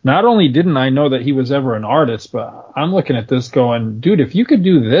 Not only didn't I know that he was ever an artist, but I'm looking at this going, dude, if you could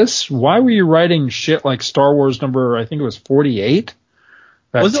do this, why were you writing shit like Star Wars number, I think it was 48?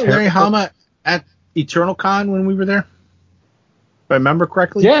 Wasn't Larry Hama at Eternal Con when we were there? If I remember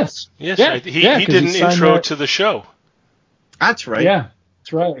correctly? Yes. Yes, Yeah. he did an intro to the show. That's right. Yeah,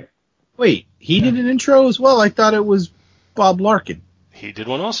 that's right. Wait, he did an intro as well? I thought it was Bob Larkin. He did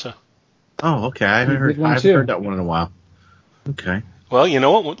one also. Oh, okay. I haven't heard that one in a while. Okay. Well, you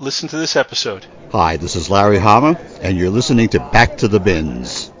know what? Listen to this episode. Hi, this is Larry Hama, and you're listening to Back to the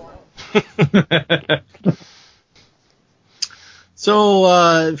Bins.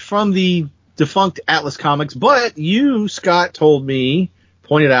 So, from the defunct Atlas Comics, but you, Scott,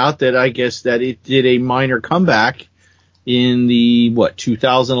 pointed out that I guess that it did a minor comeback in the,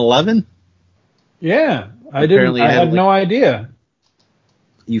 2011? Yeah, I had no idea.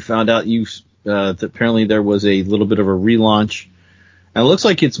 You found out that apparently there was a little bit of a relaunch. And it looks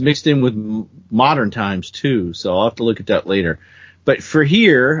like it's mixed in with modern times, too, so I'll have to look at that later. But for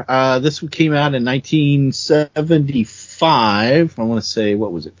here, this came out in 1975. I want to say,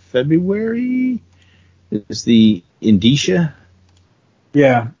 what was it, February? Is the Indicia?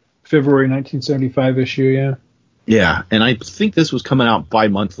 Yeah, February 1975 issue, yeah. Yeah, and I think this was coming out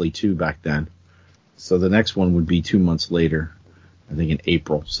bi-monthly, too, back then. So the next one would be 2 months later, I think in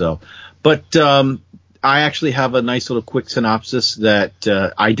April. But I actually have a nice little quick synopsis that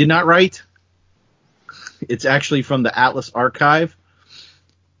I did not write. It's actually from the Atlas Archive.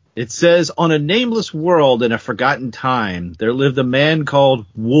 It says, on a nameless world in a forgotten time, there lived a man called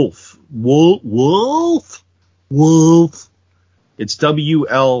Wolf. Wolf? It's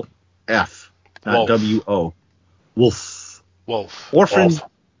W-L-F, not W-O. Wolf. Wolf. Orphaned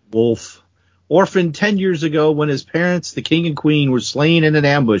orphaned 10 years ago when his parents, the king and queen, were slain in an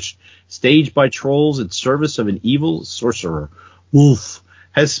ambush staged by trolls in service of an evil sorcerer. Wolf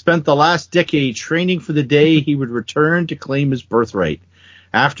has spent the last decade training for the day he would return to claim his birthright.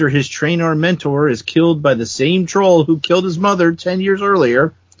 After his trainer mentor is killed by the same troll who killed his mother 10 years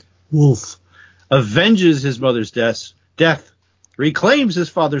earlier, Wolf avenges his mother's death, reclaims his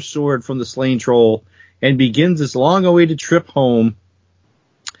father's sword from the slain troll, and begins his long-awaited trip home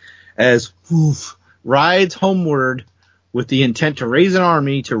as Wolf rides homeward with the intent to raise an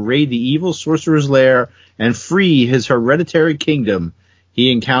army to raid the evil sorcerer's lair and free his hereditary kingdom.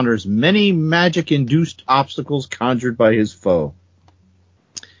 He encounters many magic-induced obstacles conjured by his foe.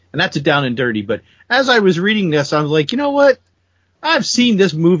 And that's a down and dirty, but as I was reading this, I was like, you know what? I've seen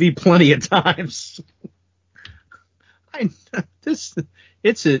this movie plenty of times. It's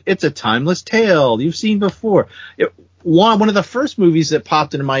a timeless tale you've seen before. One of the first movies that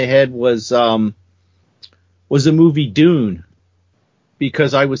popped into my head was the movie Dune,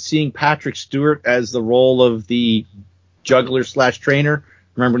 because I was seeing Patrick Stewart as the role of the juggler / trainer.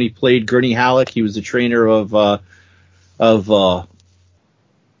 Remember when he played Gurney Halleck? He was the trainer of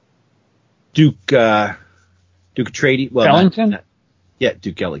Duke Atreides. Well, Ellington? Yeah,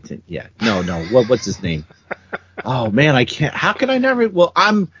 Duke Ellington. Yeah. No. What's his name? Oh man, I can't. How can I never? Well,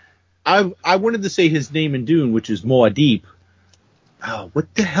 I wanted to say his name in Dune, which is Muad'Dib. Oh,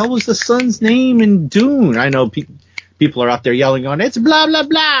 what the hell was the son's name in Dune? I know people are out there yelling on it's blah blah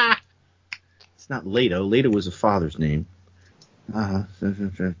blah. It's not Leto. Leto was a father's name. I have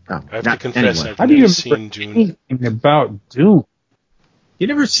to confess, anyway. I've never seen Dune. Anything about Dune? You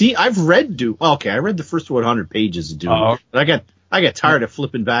never seen? I've read Dune. Well, okay, I read the first 100 pages of Dune, but I got tired of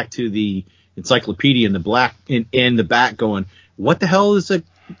flipping back to the encyclopedia in the back, going, "What the hell is a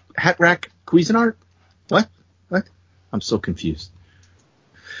Hatrak Cuisinart? What? I'm so confused."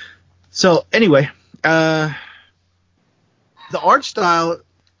 So anyway, the art style.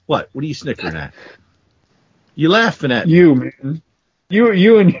 What are you snickering at? You laughing at you, man?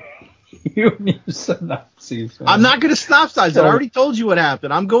 You and your synopses. Man. I'm not going to synopsize it. I already told you what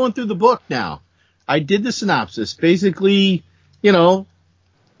happened. I'm going through the book now. I did the synopsis. Basically,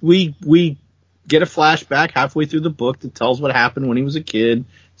 we get a flashback halfway through the book that tells what happened when he was a kid.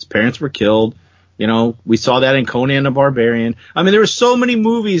 His parents were killed. We saw that in Conan the Barbarian. I mean, there were so many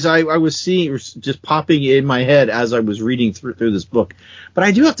movies I was seeing just popping in my head as I was reading through this book. But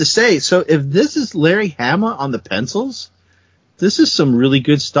I do have to say, so if this is Larry Hama on the pencils, this is some really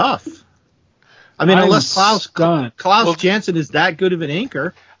good stuff. I mean, unless Klaus Janson is that good of an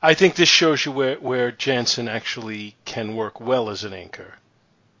inker. I think this shows you where Janson actually can work well as an inker.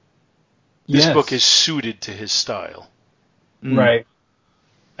 This book is suited to his style. Right.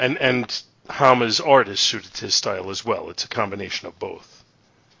 And Hama's art is suited to his style as well. It's a combination of both.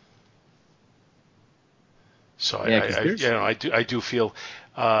 So I do feel,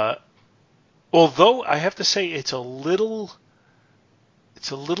 although I have to say it's a little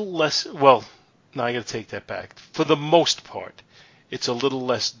less. Well, no, I got to take that back. For the most part, it's a little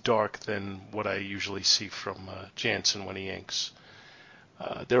less dark than what I usually see from Janson when he inks.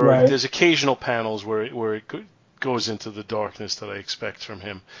 There's occasional panels where it goes into the darkness that I expect from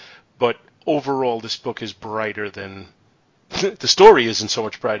him, but overall, this book is brighter than the story isn't so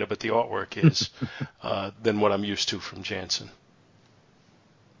much brighter, but the artwork is than what I'm used to from Janson.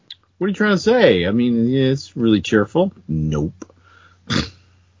 What are you trying to say? I mean, it's really cheerful. Nope.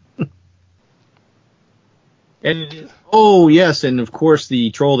 And yes, and of course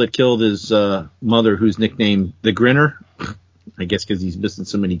the troll that killed his mother, who's nicknamed the Grinner, I guess because he's missing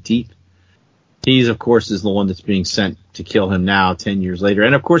so many teeth. He's, of course, is the one that's being sent to kill him now, 10 years later.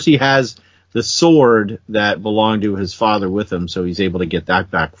 And, of course, he has the sword that belonged to his father with him, so he's able to get that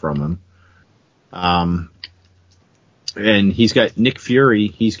back from him. And he's got Nick Fury.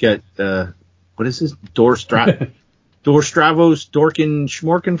 He's got, what is this? Dorstravos, Dorkin,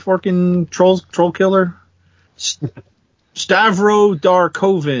 Schmorkin, Forkin, Troll Killer? Stavro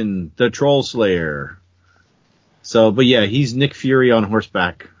Darkoven, the Troll Slayer. So, but yeah, he's Nick Fury on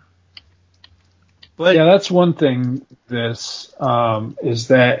horseback. But yeah, that's one thing. This is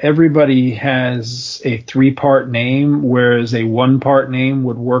that everybody has a 3-part name, whereas a 1-part name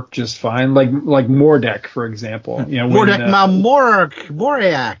would work just fine. Like Mordek, for example. Moriak.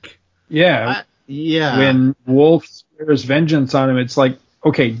 Yeah. Yeah. When Wolf swears vengeance on him, it's like,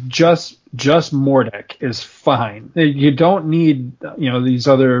 okay, just Mordek is fine. You don't need these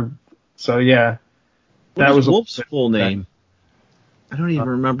other. So yeah, that was Wolf's full name. I don't even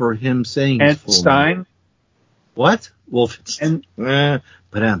remember him saying his full name. What? Wolfenstein.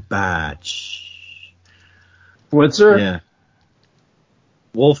 But I'm batch. What's her? Yeah.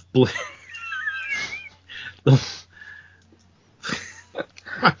 Wolf.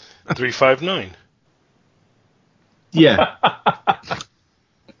 $359. Yeah.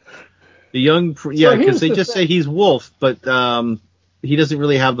 The young, yeah, because they just say he's Wolf, but he doesn't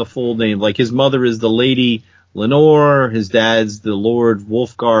really have the full name. Like, his mother is the Lady Lenore, his dad's the Lord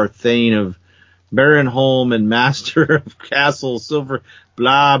Wolfgar Thane of Barenholm and Master of Castle Silver,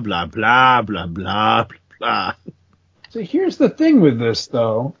 blah, blah, blah, blah, blah, blah. So here's the thing with this,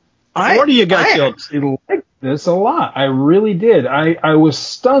 though. I actually liked this a lot. I really did. I was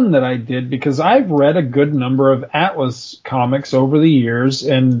stunned that I did, because I've read a good number of Atlas comics over the years,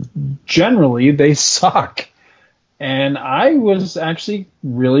 and generally they suck. And I was actually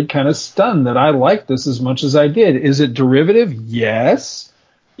really kind of stunned that I liked this as much as I did. Is it derivative? Yes.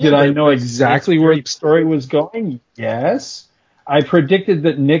 Did I know exactly where the story was going? Yes. I predicted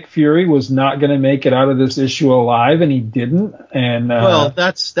that Nick Fury was not going to make it out of this issue alive, and he didn't. And well,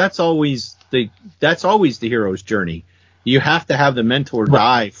 that's always the hero's journey. You have to have the mentor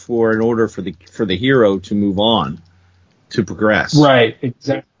die in order for the hero to move on, to progress. Right,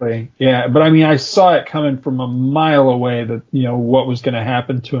 exactly. Yeah, but I mean, I saw it coming from a mile away that, what was going to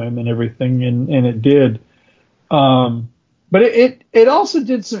happen to him and everything, and it did. But it also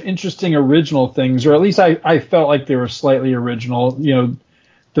did some interesting original things, or at least I felt like they were slightly original.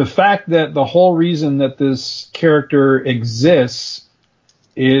 The fact that the whole reason that this character exists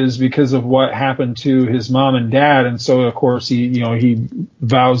is because of what happened to his mom and dad, and so of course he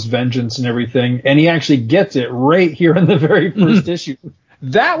vows vengeance and everything, and he actually gets it right here in the very first issue.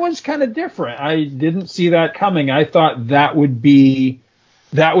 That was kind of different. I didn't see that coming. I thought that would be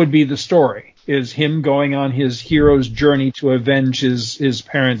the story, is him going on his hero's journey to avenge his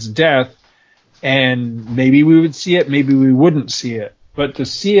parents' death, and maybe we would see it, maybe we wouldn't see it, but to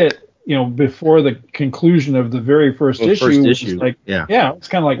see it, before the conclusion of the very first issue, was like, yeah, it's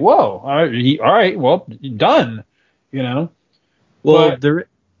kind of like, whoa, all right, well, done, Well, but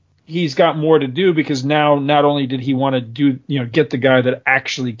he's got more to do, because now not only did he want to get the guy that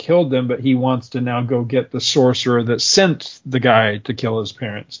actually killed them, but he wants to now go get the sorcerer that sent the guy to kill his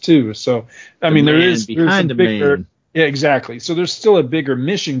parents too. So, I mean, there's a bigger, man. Yeah, exactly. So there's still a bigger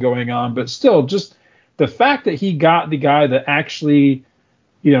mission going on, but still, just the fact that he got the guy that actually,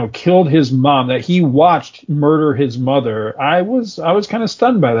 killed his mom, that he watched murder his mother, I was kind of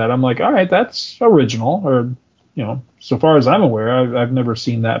stunned by that. I'm like, all right, that's original, or, so far as I'm aware, I've never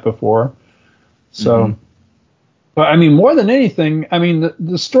seen that before. So, but I mean, more than anything, I mean,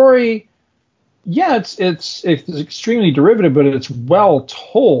 the story, yeah, it's extremely derivative, but it's well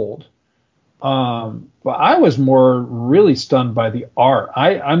told. But I was more really stunned by the art.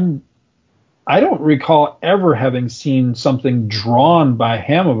 I don't recall ever having seen something drawn by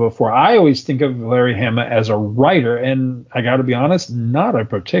Hama before. I always think of Larry Hama as a writer, and I got to be honest, not a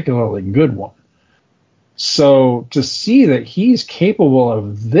particularly good one. So to see that he's capable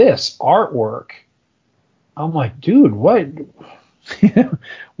of this artwork, I'm like, dude, what?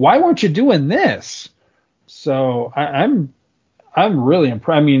 Why weren't you doing this? So I'm really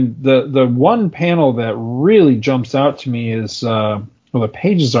impressed. I mean, the one panel that really jumps out to me is, well, the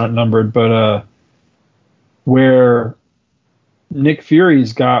pages aren't numbered, but where Nick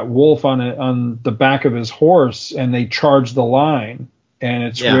Fury's got Wolf on the back of his horse, and they charge the line, and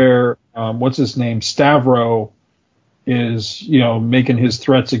it's where what's his name, Stavro, is making his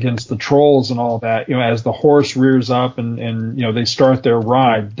threats against the trolls and all that. As the horse rears up and they start their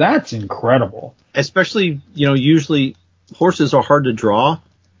ride. That's incredible. Especially usually horses are hard to draw,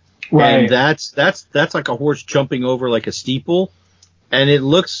 right? And that's like a horse jumping over like a steeple, and it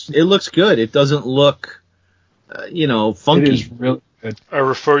looks good. It doesn't look funky. It is really good. I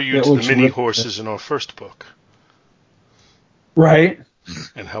refer you to the mini horses in our first book, right?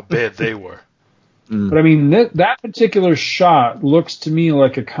 And how bad they were. But I mean, that particular shot looks to me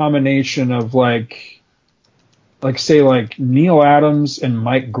like a combination of like Neil Adams and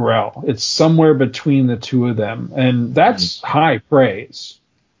Mike Grell. It's somewhere between the two of them, and that's high praise.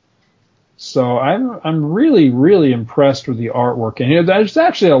 So I'm really, really impressed with the artwork, and there's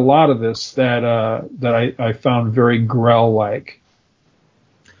actually a lot of this that I found very Grell-like.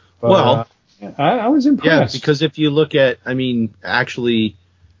 But, I was impressed. Yeah, because if you look at, I mean, actually,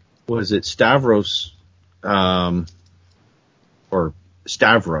 was it Stavros, or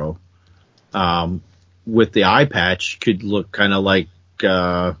Stavro, with the eye patch could look kind of like,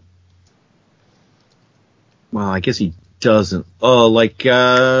 well, I guess he doesn't.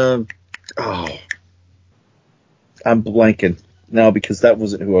 I'm blanking now because that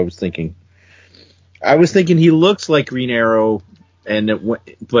wasn't who I was thinking. I was thinking he looks like Green Arrow,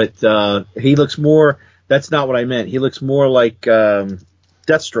 but he looks more. That's not what I meant. He looks more like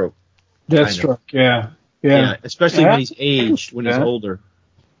Deathstroke. Deathstroke, yeah. Yeah. especially when he's aged, when he's older.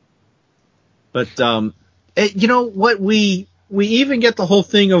 But you know what? We even get the whole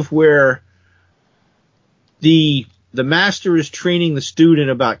thing of where the master is training the student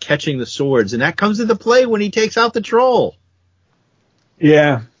about catching the swords, and that comes into play when he takes out the troll.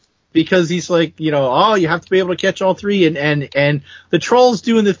 Yeah. Because he's like, you have to be able to catch all three, and the troll's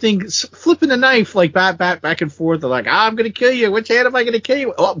doing the thing, flipping the knife like back and forth. They're like, I'm gonna kill you. Which hand am I gonna kill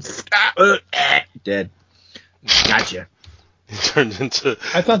you? Oh, dead. Gotcha. He turned into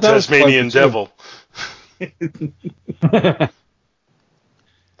I thought that Tasmanian was devil.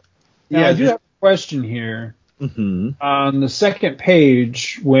 Now, I do have a question here. Mm-hmm. On the second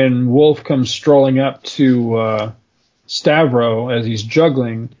page, when Wolf comes strolling up to Stavro as he's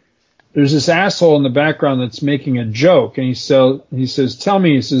juggling, there's this asshole in the background that's making a joke, and he says, "Tell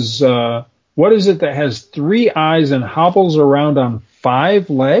me," he says, "what is it that has 3 eyes and hobbles around on 5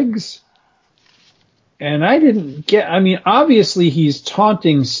 legs?" And I didn't get. I mean, obviously he's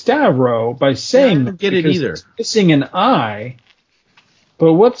taunting Stavro by saying I don't get it either. He's missing an eye.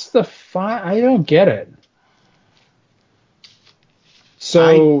 But what's the I don't get it.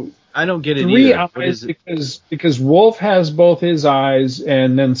 So I don't get it 3 either. eyes because Wolf has both his eyes,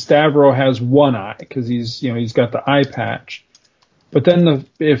 and then Stavro has 1 eye because he's got the eye patch. But then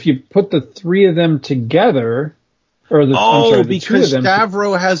if you put the 3 of them together, the because 2 of them,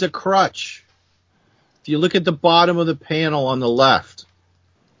 Stavro has a crutch. If you look at the bottom of the panel on the left,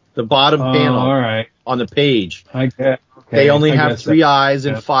 the bottom panel all right. on the page, I get. Okay, they only have 3 eyes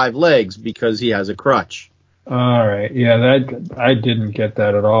and 5 legs because he has a crutch. All right. Yeah, that I didn't get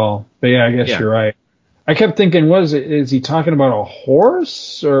that at all. But yeah, I guess you're right. I kept thinking, what is it? Is he talking about a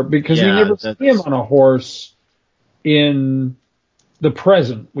horse, or because we never see him on a horse in the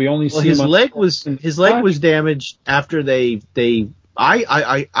present? We only see his him. Leg was damaged after they.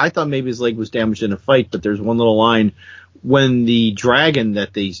 I thought maybe his leg was damaged in a fight, but there's one little line when the dragon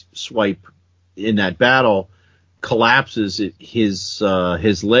that they swipe in that battle collapses. His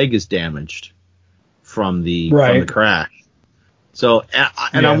leg is damaged from the crash. So,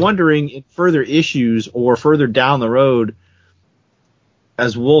 and I'm wondering in further issues or further down the road,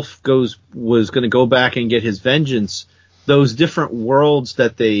 as Wolf was going to go back and get his vengeance, those different worlds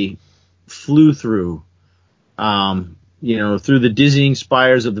that they flew through, through the dizzying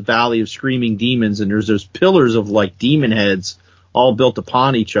spires of the Valley of Screaming Demons, and there's those pillars of like demon heads all built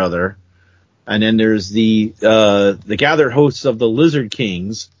upon each other, and then there's the gathered hosts of the Lizard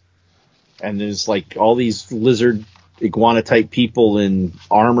Kings. And there's like all these lizard iguana type people in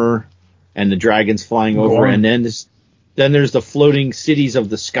armor, and the dragons flying over, and then there's the floating cities of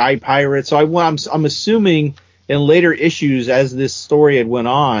the Sky Pirates. So I'm assuming in later issues as this story had went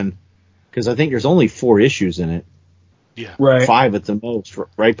on, because I think there's only 4 issues in it. Yeah, right. 5 at the most,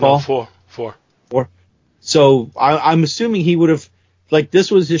 right, Paul? No, 4. So I'm assuming he would have, like,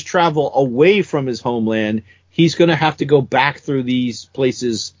 this was his travel away from his homeland. He's going to have to go back through these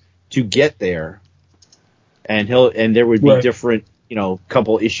places to get there, and there would be different,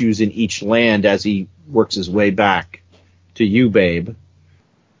 couple issues in each land as he works his way back to you, babe.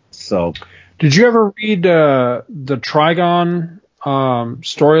 So, did you ever read the Trigon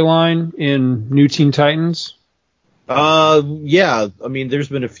storyline in New Teen Titans? Yeah. I mean, there's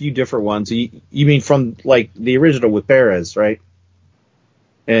been a few different ones. You mean from like the original with Perez, right?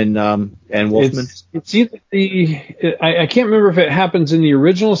 And Wolfman. It's either I can't remember if it happens in the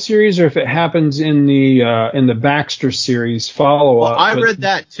original series or if it happens in the Baxter series follow-up. Well, I read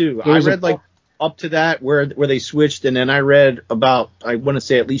that too. I read up to that where they switched, and then I read about, I want to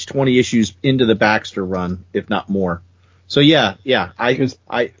say, at least 20 issues into the Baxter run, if not more. So yeah.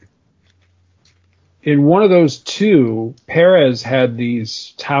 In one of those 2, Perez had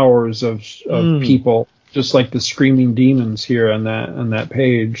these towers of people, just like the Screaming Demons here on that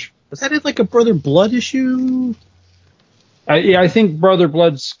page. Was that in like a Brother Blood issue? I think Brother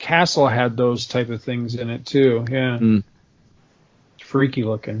Blood's Castle had those type of things in it too. Yeah, It's freaky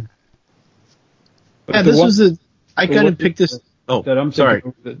looking. But yeah, this was I kind of picked this. Oh, that I'm sorry.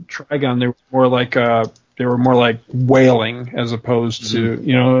 The Trigon, they were more like wailing as opposed to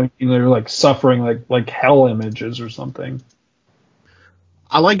they were like suffering like hell images or something.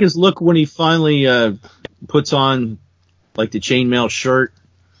 I like his look when he finally puts on like the chainmail shirt,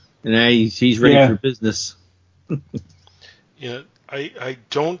 and he's ready for business. Yeah, I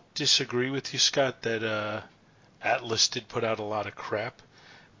don't disagree with you, Scott, that Atlas did put out a lot of crap,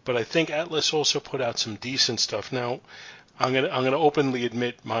 but I think Atlas also put out some decent stuff. Now, I'm gonna openly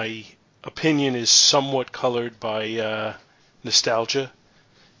admit my opinion is somewhat colored by nostalgia,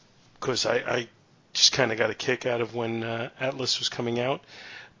 because I just kind of got a kick out of when Atlas was coming out.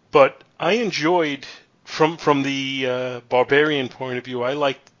 But I enjoyed from the barbarian point of view, I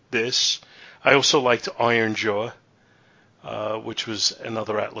liked this. I also liked Iron Jaw, which was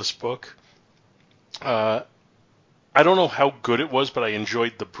another Atlas book. I don't know how good it was, but I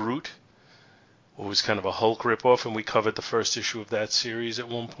enjoyed The Brute. It was kind of a Hulk ripoff, and we covered the first issue of that series at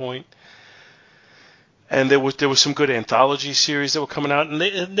one point. And there was some good anthology series that were coming out,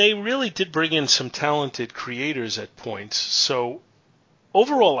 and they really did bring in some talented creators at points. So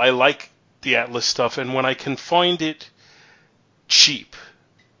overall, I like the Atlas stuff, and when I can find it cheap,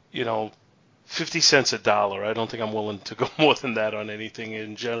 50 cents $1, I don't think I'm willing to go more than that on anything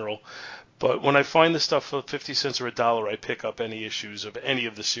in general. But when I find the stuff for 50 cents or $1, I pick up any issues of any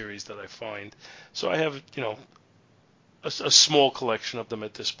of the series that I find. So I have, a small collection of them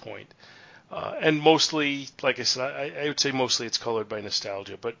at this point. And mostly, like I said, I would say mostly it's colored by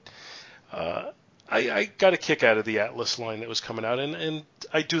nostalgia. But I got a kick out of the Atlas line that was coming out, and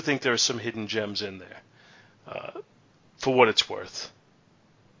I do think there are some hidden gems in there, for what it's worth.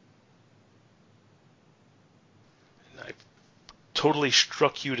 Totally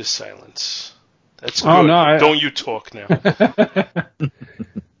struck you to silence. That's good. Oh, no, don't you talk now.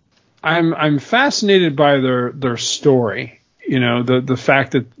 I'm fascinated by their story. The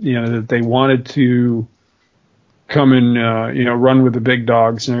fact that that they wanted to come and run with the big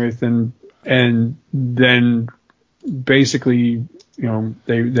dogs and everything, and then basically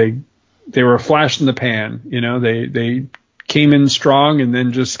they were a flash in the pan. They came in strong and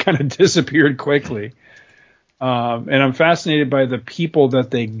then just kind of disappeared quickly. And I'm fascinated by the people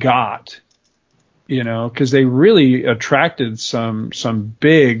that they got, because they really attracted some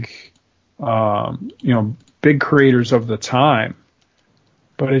big, big creators of the time.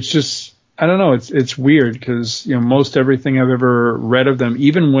 But it's just, I don't know, it's weird because, most everything I've ever read of them,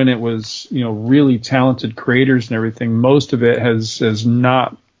 even when it was, really talented creators and everything, most of it has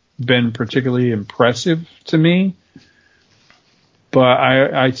not been particularly impressive to me. But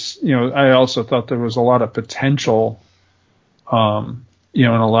I also thought there was a lot of potential, in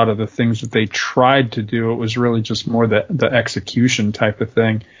a lot of the things that they tried to do. It was really just more the execution type of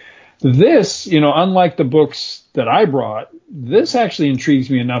thing. This, unlike the books that I brought, this actually intrigues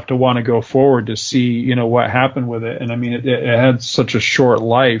me enough to want to go forward to see, what happened with it. And I mean, it had such a short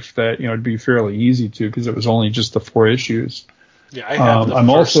life that, it'd be fairly easy to, because it was only just the 4 issues. Yeah, I have the I'm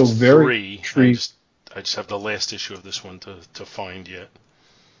first also very 3. intrigued. I just have the last issue of this one to find yet.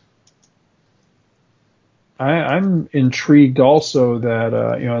 I'm intrigued also that,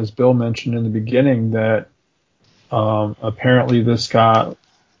 as Bill mentioned in the beginning, that apparently this got,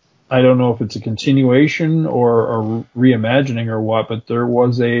 I don't know if it's a continuation or a reimagining or what, but there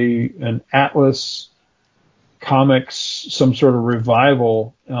was an Atlas Comics, some sort of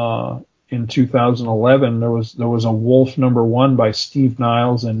revival in 2011. There was a Wolf #1 by Steve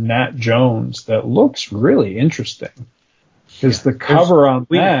Niles and Nat Jones that looks really interesting. Because the cover on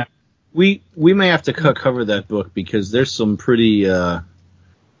that, we may have to cover that book because there's some pretty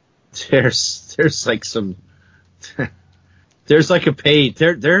there's like some there's like a page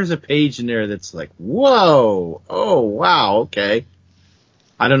there's a page in there that's like, whoa, oh wow, okay.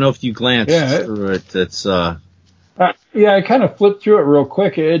 I don't know if you glanced through it. That's yeah, I kind of flipped through it real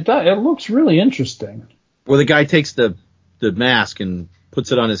quick. It looks really interesting. Well, the guy takes the mask and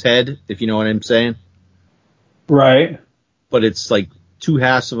puts it on his head, if you know what I'm saying. Right. But it's like 2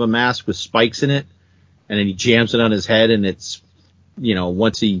 halves of a mask with spikes in it, and then he jams it on his head, and it's,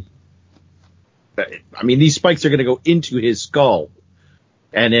 once he... I mean, these spikes are going to go into his skull.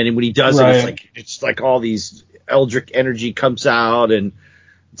 And then when he does it, it's like all these eldritch energy comes out, and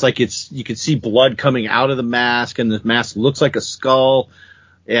it's like you can see blood coming out of the mask, and the mask looks like a skull.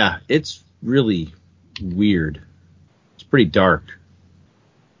 Yeah, it's really weird. It's pretty dark.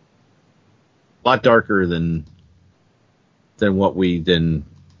 A lot darker than what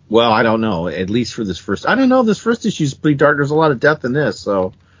well, I don't know. At least for this first, I don't know. This first issue is pretty dark. There's a lot of death in this,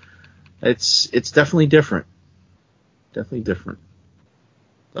 so it's definitely different. Definitely different.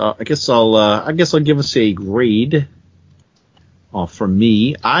 I guess I'll give us a grade. From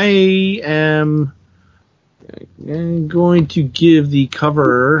me, I am going to give the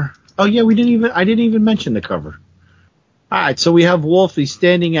cover. Oh yeah, I didn't even mention the cover. All right, so we have Wolf. He's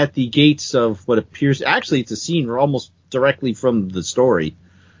standing at the gates of what appears. Actually, it's a scene almost directly from the story,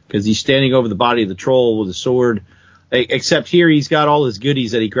 because he's standing over the body of the troll with a sword. Except here, he's got all his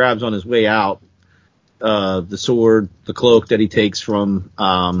goodies that he grabs on his way out. The sword, the cloak that he takes from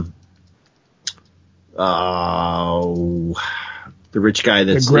the rich guy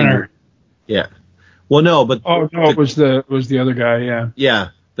that's the Grinner. Yeah. Well, no, but it was the other guy. Yeah.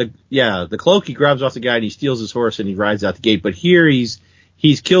 Yeah. The cloak he grabs off the guy and he steals his horse and he rides out the gate. But here he's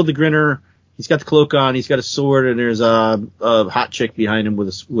killed the Grinner. He's got the cloak on. He's got a sword, and there's a hot chick behind him with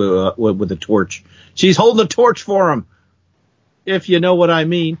a torch. She's holding a torch for him, if you know what I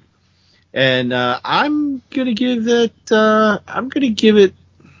mean. And I'm gonna give it. That's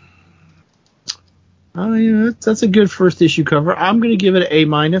a good first issue cover. I'm gonna give it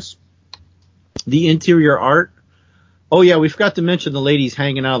an A-. The interior art. Oh yeah, we forgot to mention the ladies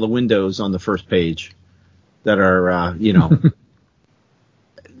hanging out of the windows on the first page that are,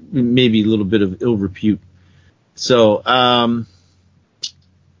 maybe a little bit of ill repute. So I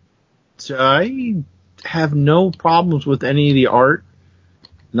have no problems with any of the art.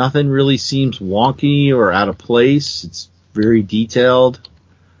 Nothing really seems wonky or out of place. It's very detailed.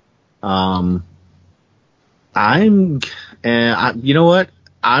 You know what?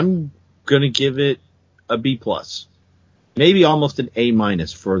 I'm gonna give it a B+, maybe almost an A-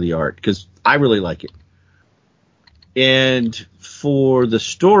 for the art, because I really like it. And for the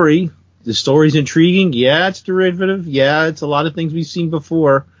story's intriguing. Yeah, it's derivative. Yeah, it's a lot of things we've seen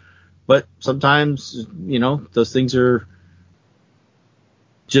before. But sometimes, those things are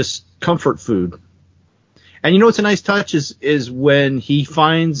just comfort food. And what's a nice touch is when he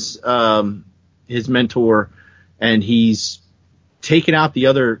finds his mentor, and he's taken out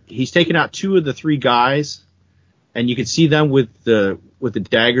two of the three guys, and you can see them with the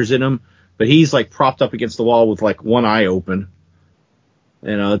daggers in them, but he's like propped up against the wall with like one eye open.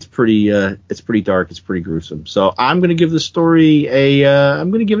 It's pretty dark. It's pretty gruesome. So I'm going to give the story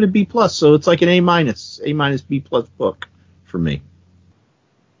I'm going to give it a B+. So it's like an A-, B+ book for me.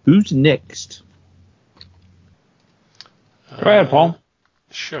 Who's next? Go ahead, Paul.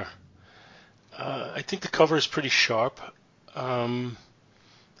 Sure. I think the cover is pretty sharp. I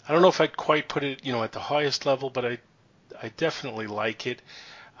don't know if I'd quite put it, at the highest level, but I definitely like it.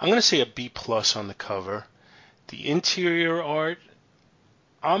 I'm going to say a B+ on the cover. The interior art,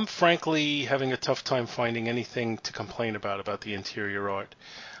 I'm frankly having a tough time finding anything to complain about the interior art,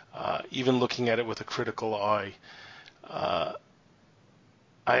 even looking at it with a critical eye.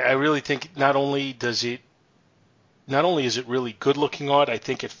 I really think not only is it really good-looking art, I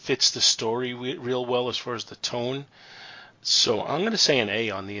think it fits the story real well as far as the tone. So I'm going to say an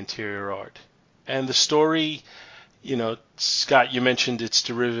A on the interior art. And the story, Scott, you mentioned its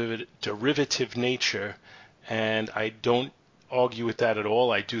derivative nature, and I don't argue with that at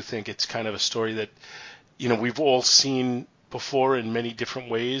all. I do think it's kind of a story that, we've all seen before in many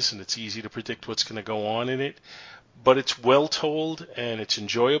different ways, and it's easy to predict what's going to go on in it. But it's well told, and it's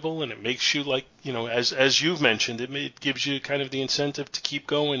enjoyable, and it makes you as you've mentioned, it gives you kind of the incentive to keep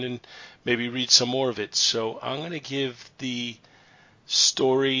going and maybe read some more of it. So I'm going to give the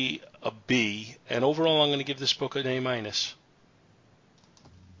story a B, and overall I'm going to give this book an A-.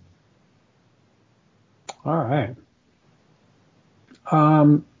 All right.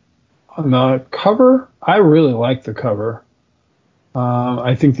 On the cover, I really like the cover.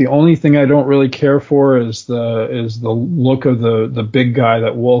 I think the only thing I don't really care for is the look of the big guy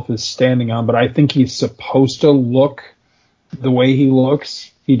that Wolf is standing on, but I think he's supposed to look the way he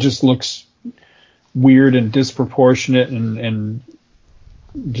looks. He just looks weird and disproportionate and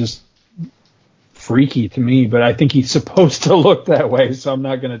just freaky to me, but I think he's supposed to look that way, so I'm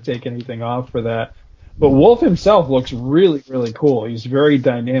not going to take anything off for that. But Wolf himself looks really, really cool. He's very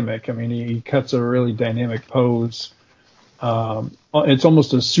dynamic. I mean, he cuts a really dynamic pose. It's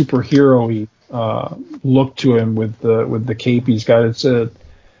almost a superhero-y look to him with the cape he's got. It's a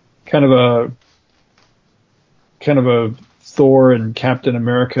kind of a Thor and Captain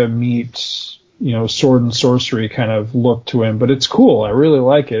America meets sword and sorcery kind of look to him, but it's cool. I really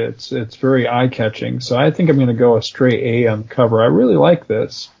like it. It's very eye-catching. So I think I'm going to go a straight A on the cover. I really like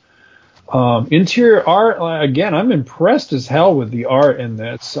this. Interior art, again, I'm impressed as hell with the art in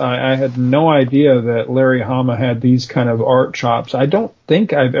this. I had no idea that Larry Hama had these kind of art chops. I don't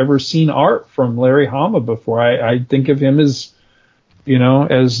think I've ever seen art from Larry Hama before. I think of him as,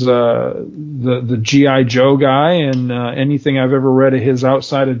 the G.I. Joe guy, and anything I've ever read of his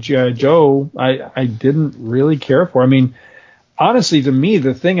outside of G.I. Joe, I didn't really care for. I mean, honestly, to me,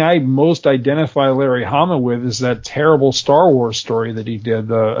 the thing I most identify Larry Hama with is that terrible Star Wars story that he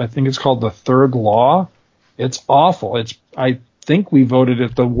did. I think it's called The Third Law. It's awful. I think we voted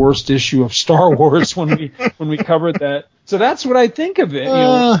it the worst issue of Star Wars when we covered that. So that's what I think of it.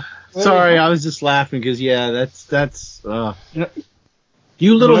 Sorry, I was just laughing because that's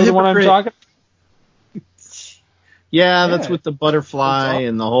you little hypocrite. The one I'm talking. Yeah, that's with the butterfly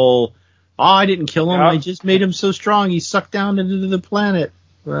and the whole. Oh, I didn't kill him. I just made him so strong he sucked down into the planet.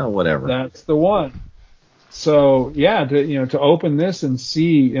 Well, whatever. That's the one. So yeah, to open this and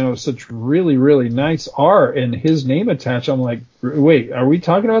see such really really nice art and his name attached, I'm like, wait, are we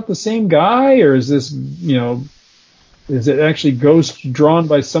talking about the same guy, or is this is it actually ghost drawn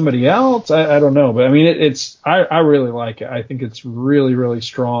by somebody else? I don't know, but I mean I really like it. I think it's really really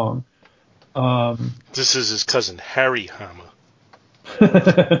strong. This is his cousin Harry Hama.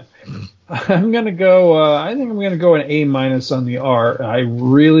 I'm gonna go. I think I'm gonna go an A- on the art. I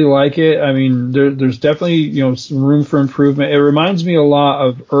really like it. I mean, there's definitely some room for improvement. It reminds me a lot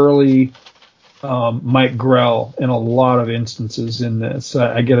of early Mike Grell in a lot of instances in this.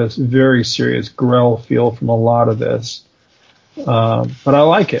 I get a very serious Grell feel from a lot of this, but I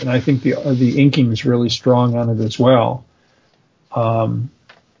like it, and I think the inking is really strong on it as well.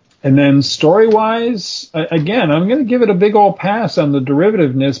 And then story-wise, again, I'm going to give it a big old pass on the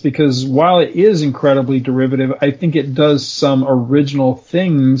derivativeness, because while it is incredibly derivative, I think it does some original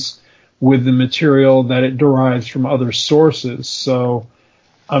things with the material that it derives from other sources. So,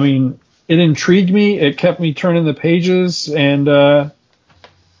 I mean, it intrigued me. It kept me turning the pages, and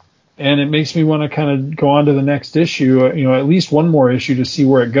it makes me want to kind of go on to the next issue, at least one more issue to see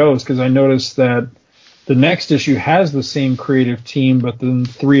where it goes, because I noticed that the next issue has the same creative team, but then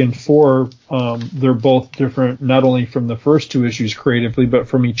 3 and 4, they're both different, not only from the first 2 issues creatively, but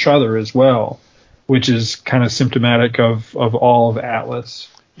from each other as well, which is kind of symptomatic of all of Atlas.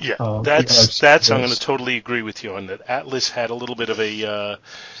 Yeah, that's I'm going to totally agree with you on that. Atlas had a little bit of a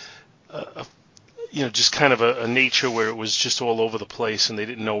just kind of a nature where it was just all over the place, and they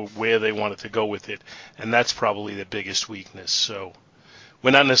didn't know where they wanted to go with it, and that's probably the biggest weakness. So we're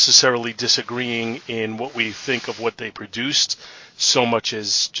not necessarily disagreeing in what we think of what they produced, so much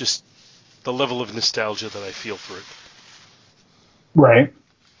as just the level of nostalgia that I feel for it. Right.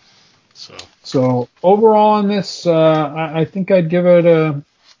 So overall on this, I think I'd give it an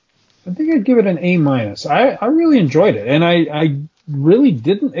A-. I really enjoyed it, and I really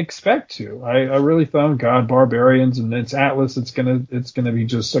didn't expect to. I really thought, God, barbarians, and it's Atlas. It's gonna be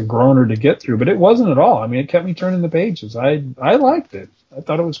just a groaner to get through, but it wasn't at all. I mean, it kept me turning the pages. I liked it. I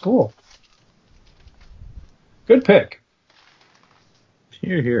thought it was cool. Good pick.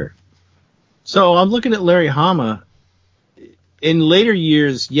 Here. So I'm looking at Larry Hama. In later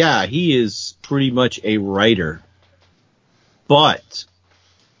years, yeah, he is pretty much a writer. But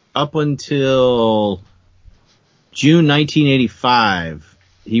up until June 1985,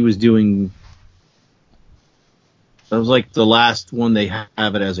 he was doing... That was like the last one they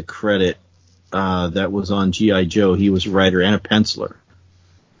have it as a credit. That was on G.I. Joe. He was a writer and a penciler.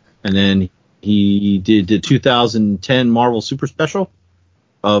 And then he did the 2010 Marvel Super Special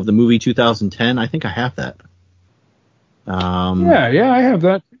of the movie 2010. I think I have that. Yeah, I have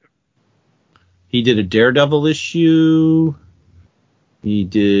that. He did a Daredevil issue. He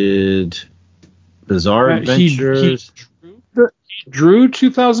did Bizarre Adventures. He drew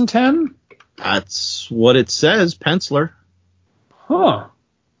 2010? That's what it says, penciler. Huh.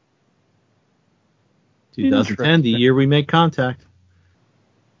 2010, the year we made contact.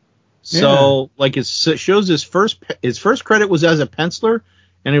 So, like, it shows his first credit was as a penciler,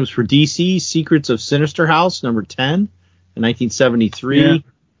 and it was for DC Secrets of Sinister House number 10 in 1973. Yeah.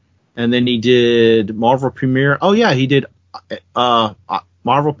 And then he did Marvel Premiere. Oh yeah, he did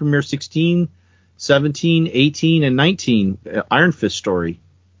Marvel Premiere 16, 17, 18, and 19 Iron Fist story.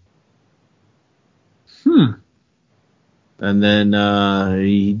 And then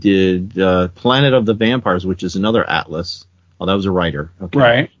he did Planet of the Vampires, which is another Atlas. Oh, that was a writer. Okay.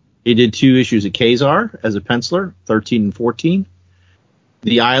 Right. He did 2 issues of Kazar as a penciler, 13 and 14.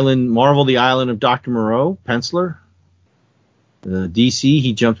 Marvel, The Island of Dr. Moreau, penciler. DC,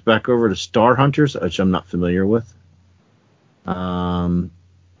 he jumped back over to Star Hunters, which I'm not familiar with. Men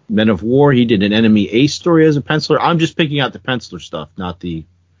of War, he did an Enemy Ace story as a penciler. I'm just picking out the penciler stuff, not the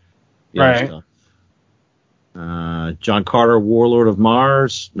other stuff. John Carter, Warlord of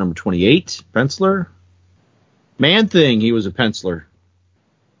Mars, number 28, penciler. Man-Thing, he was a penciler.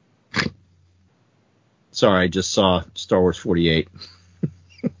 Sorry, I just saw Star Wars 48.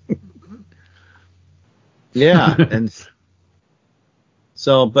 Yeah, and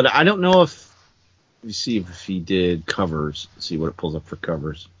so, but I don't know if you see if he did covers. See what it pulls up for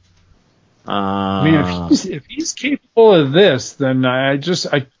covers. I mean, if he's capable of this, then I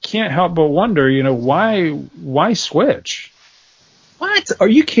can't help but wonder, why switch? What? Are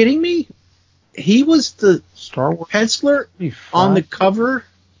you kidding me? He was the Star Wars penciler on the cover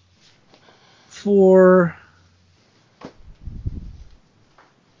for...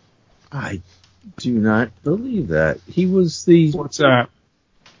 I do not believe that. He was the... What's that?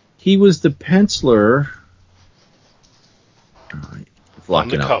 He was the penciler... On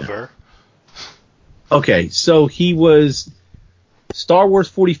the cover. Okay, so he was Star Wars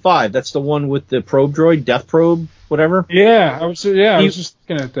 45. That's the one with the probe droid, Death Probe, whatever. Yeah, I was just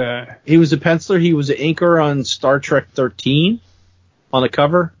looking at that. He was a penciler. He was an inker on Star Trek 13 on the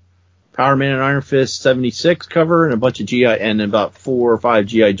cover. Power Man and Iron Fist 76 cover, and a bunch of GI, and about 4 or 5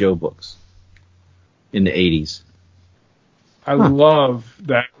 GI Joe books in the 80s. I love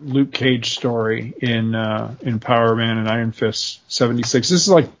that Luke Cage story in Power Man and Iron Fist 76. This is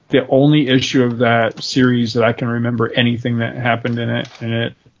like the only issue of that series that I can remember anything that happened in it.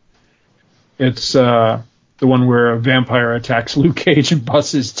 And it's the one where a vampire attacks Luke Cage and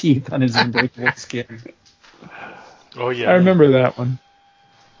busts his teeth on his unbreakable skin. Oh yeah, I remember that one.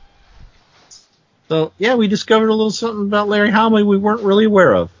 So yeah, we discovered a little something about Larry Hama we weren't really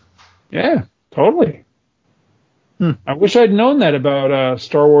aware of. Yeah, totally. I wish I'd known that about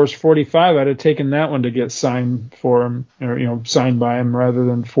Star Wars 45. I'd have taken that one to get signed for him, or signed by him rather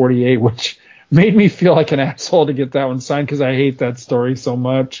than 48, which made me feel like an asshole to get that one signed because I hate that story so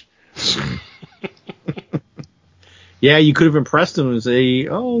much. Yeah, you could have impressed him and say,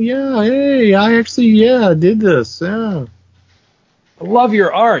 "Oh yeah, hey, I actually did this." Yeah. Love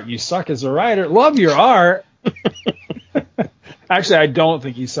your art. You suck as a writer. Love your art. Actually, I don't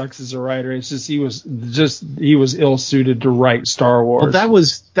think he sucks as a writer. It's just he was ill suited to write Star Wars. Well, that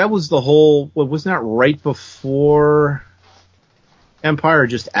was the whole. Wasn't that right before Empire, or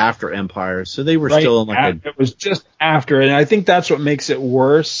just after Empire? So they were still in like It was just after, and I think that's what makes it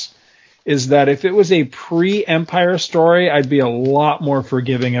worse. Is that if it was a pre-Empire story, I'd be a lot more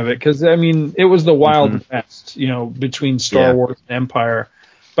forgiving of it because I mean it was the Wild West, between Star Wars and Empire.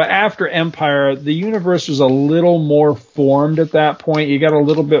 But after Empire, the universe was a little more formed at that point. You got a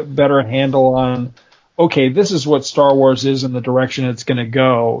little bit better handle on, okay, this is what Star Wars is and the direction it's going to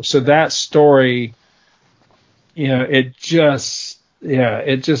go. So that story, it just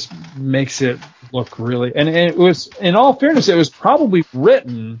makes it look really. And it was, in all fairness, it was probably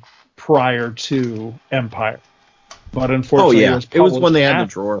written prior to Empire. But unfortunately, it was when they had the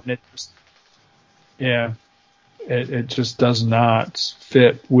drawer. It just does not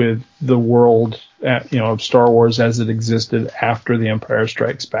fit with the world, of Star Wars as it existed after The Empire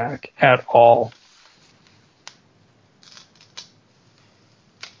Strikes Back at all.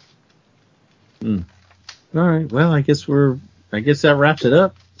 All right. Well, I guess that wraps it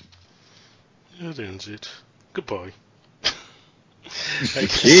up. That ends it. Goodbye.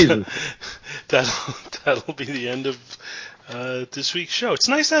 Jesus. That'll be the end of this week's show. It's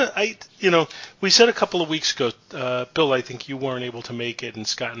nice that we said a couple of weeks ago, Bill, I think you weren't able to make it, and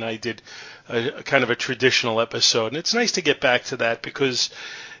Scott and I did a kind of a traditional episode, and it's nice to get back to that because,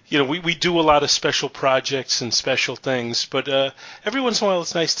 we do a lot of special projects and special things, but every once in a while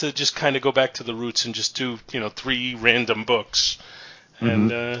it's nice to just kind of go back to the roots and just do, 3 random books,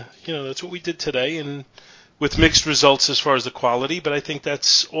 and that's what we did today, and with mixed results as far as the quality, but I think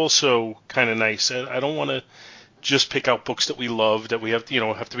that's also kind of nice. I don't want to just pick out books that we love, that we have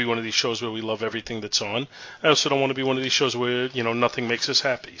to be one of these shows where we love everything that's on. I also don't want to be one of these shows where, nothing makes us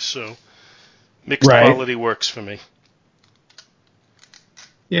happy. So mixed quality works for me.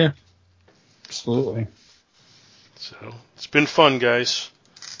 Yeah. Absolutely. So it's been fun, guys.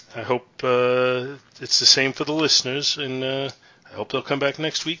 I hope it's the same for the listeners, and I hope they'll come back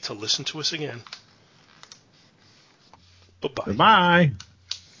next week to listen to us again. Bye-bye. Bye.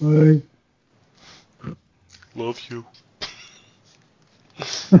 Bye. Love you.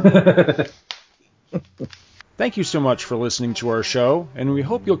 Thank you so much for listening to our show, and we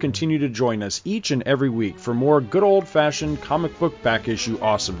hope you'll continue to join us each and every week for more good old-fashioned comic book back issue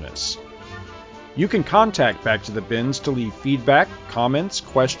awesomeness. You can contact Back to the Bins to leave feedback, comments,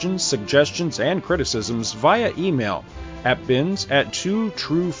 questions, suggestions, and criticisms via email at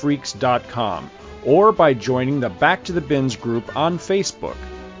bins@twotruefreaks.com or by joining the Back to the Bins group on Facebook.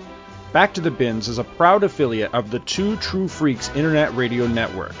 Back to the Bins is a proud affiliate of the Two True Freaks Internet Radio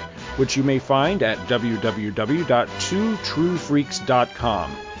Network, which you may find at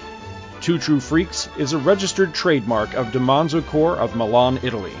www.twotruefreaks.com. Two True Freaks is a registered trademark of DiManzo Corps of Milan,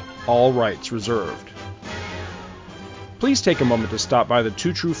 Italy. All rights reserved. Please take a moment to stop by the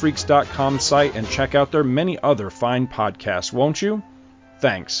twotruefreaks.com site and check out their many other fine podcasts, won't you?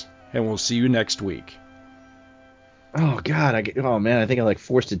 Thanks, and we'll see you next week. Oh God! I think I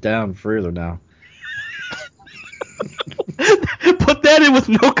forced it down further now. Put that in with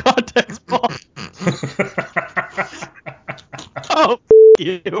no context, Paul. Oh,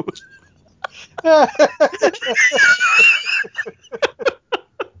 you.